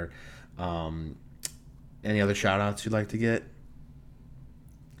content there. Any other shout outs you'd like to get?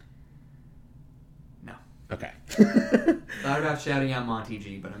 No. Okay. Thought about shouting out Monty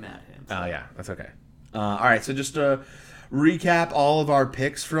G, but I'm at him. So. Oh, yeah. That's okay. All right. So just to recap all of our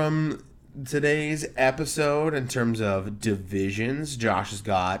picks from today's episode in terms of divisions. Josh has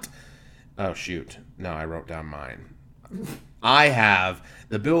got... Oh, shoot. No, I wrote down mine. I have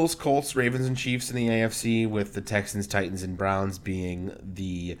the Bills, Colts, Ravens, and Chiefs in the AFC, with the Texans, Titans, and Browns being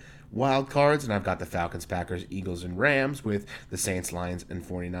the wild cards, and I've got the Falcons, Packers, Eagles, and Rams with the Saints, Lions, and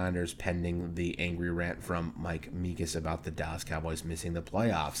 49ers pending the angry rant from Mike Meekus about the Dallas Cowboys missing the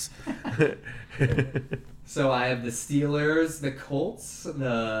playoffs. So I have the Steelers, the Colts,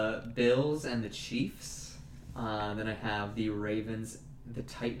 the Bills, and the Chiefs. Then I have the Ravens, the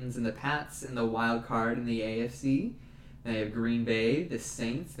Titans, and the Pats in the wild card in the AFC. Then I have Green Bay, the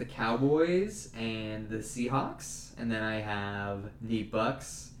Saints, the Cowboys, and the Seahawks. And then I have the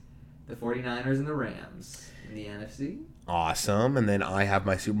Bucks, the 49ers, and the Rams in the NFC. Awesome. And then I have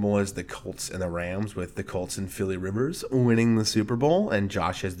my Super Bowl as the Colts and the Rams, with the Colts and Philly Rivers winning the Super Bowl. And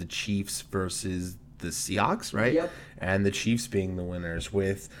Josh has the Chiefs versus the Seahawks, right? Yep. And the Chiefs being the winners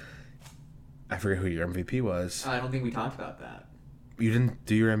with, I forget who your MVP was. I don't think we talked about that. You didn't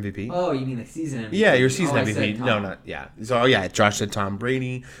do your MVP? Oh, you mean the season MVP? Yeah, your season I MVP. said Tom. No, not yeah. So yeah, Josh said Tom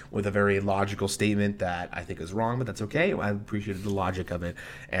Brady with a very logical statement that I think is wrong, but that's okay. I appreciated the logic of it,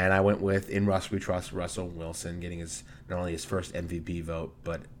 and I went with In Russ We Trust, Russell Wilson getting his not only his first MVP vote,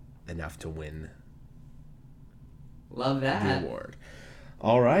 but enough to win Love the that. award.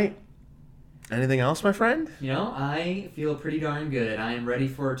 All right. Anything else, my friend? You know, I feel pretty darn good. I am ready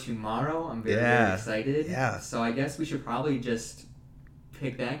for tomorrow. I'm very excited. Yeah. So I guess we should probably just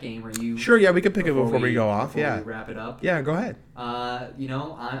pick that game. Are you Sure, yeah, we can pick it before we go off. before Yeah. we wrap it up. Yeah, go ahead. You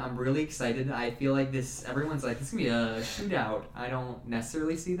know, I'm really excited. I feel like everyone's like, this is going to be a shootout. I don't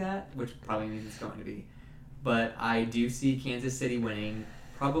necessarily see that, which probably means it's going to be. But I do see Kansas City winning,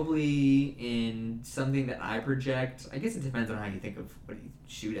 probably in something that I project. I guess it depends on how you think of what a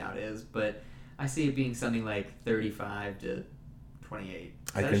shootout is, but I see it being something like 35-28. Is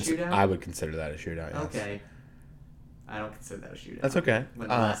that a shootout? I would consider that a shootout, yes. Okay. I don't consider that a shootout. That's okay. When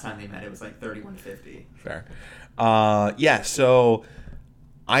the last time they met, it was like 31-50. Fair. Yeah, so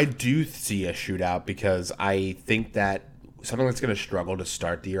I do see a shootout because I think that something that's going to struggle to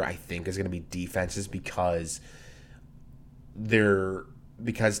start the year, I think, is going to be defenses because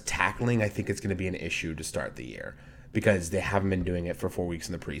tackling, I think, is going to be an issue to start the year. Because they haven't been doing it for 4 weeks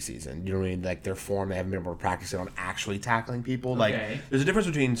in the preseason. You know what I mean? Like, their form, they haven't been able to practice it on actually tackling people. Like, there's a difference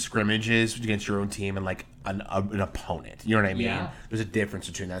between scrimmages against your own team and, like, an opponent. You know what I mean? Yeah. There's a difference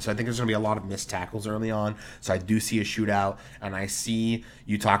between that. So I think there's going to be a lot of missed tackles early on. So I do see a shootout. And I see,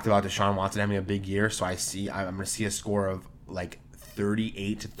 you talked about Deshaun Watson having a big year. So I'm going to see a score of, like,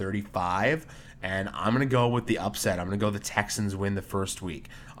 38-35. And I'm going to go with the upset. I'm going to go the Texans win the first week.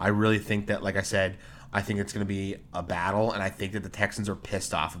 I really think that, like I said, I think it's going to be a battle, and I think that the Texans are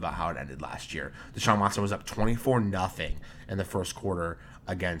pissed off about how it ended last year. Deshaun Watson was up 24-0 in the first quarter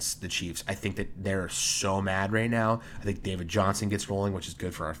against the Chiefs. I think that they're so mad right now. I think David Johnson gets rolling, which is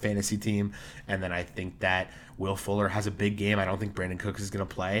good for our fantasy team. And then I think that Will Fuller has a big game. I don't think Brandon Cooks is going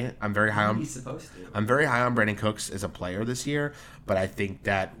to play. I'm very high on Brandon Cooks as a player this year, but I think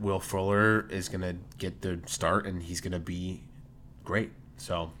that Will Fuller is going to get the start, and he's going to be great.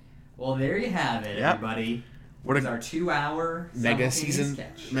 So... Well, there you have it, everybody. What is our 2-hour mega season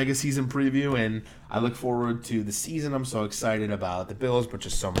preview, and I look forward to the season. I'm so excited about the Bills, but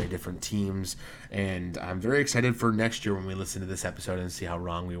just so many different teams, and I'm very excited for next year when we listen to this episode and see how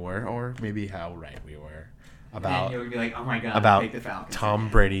wrong we were, or maybe how right we were about. And it would be like, oh my god, about take the Falcons Tom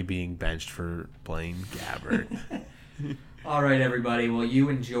Brady being benched for playing Gabbert. All right, everybody. Well, you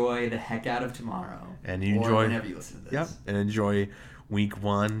enjoy the heck out of tomorrow, and you or enjoy whenever you listen to this. Yep, and enjoy Week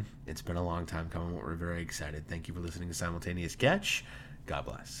 1. It's been a long time coming, but we're very excited. Thank you for listening to Simultaneous Catch. God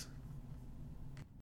bless.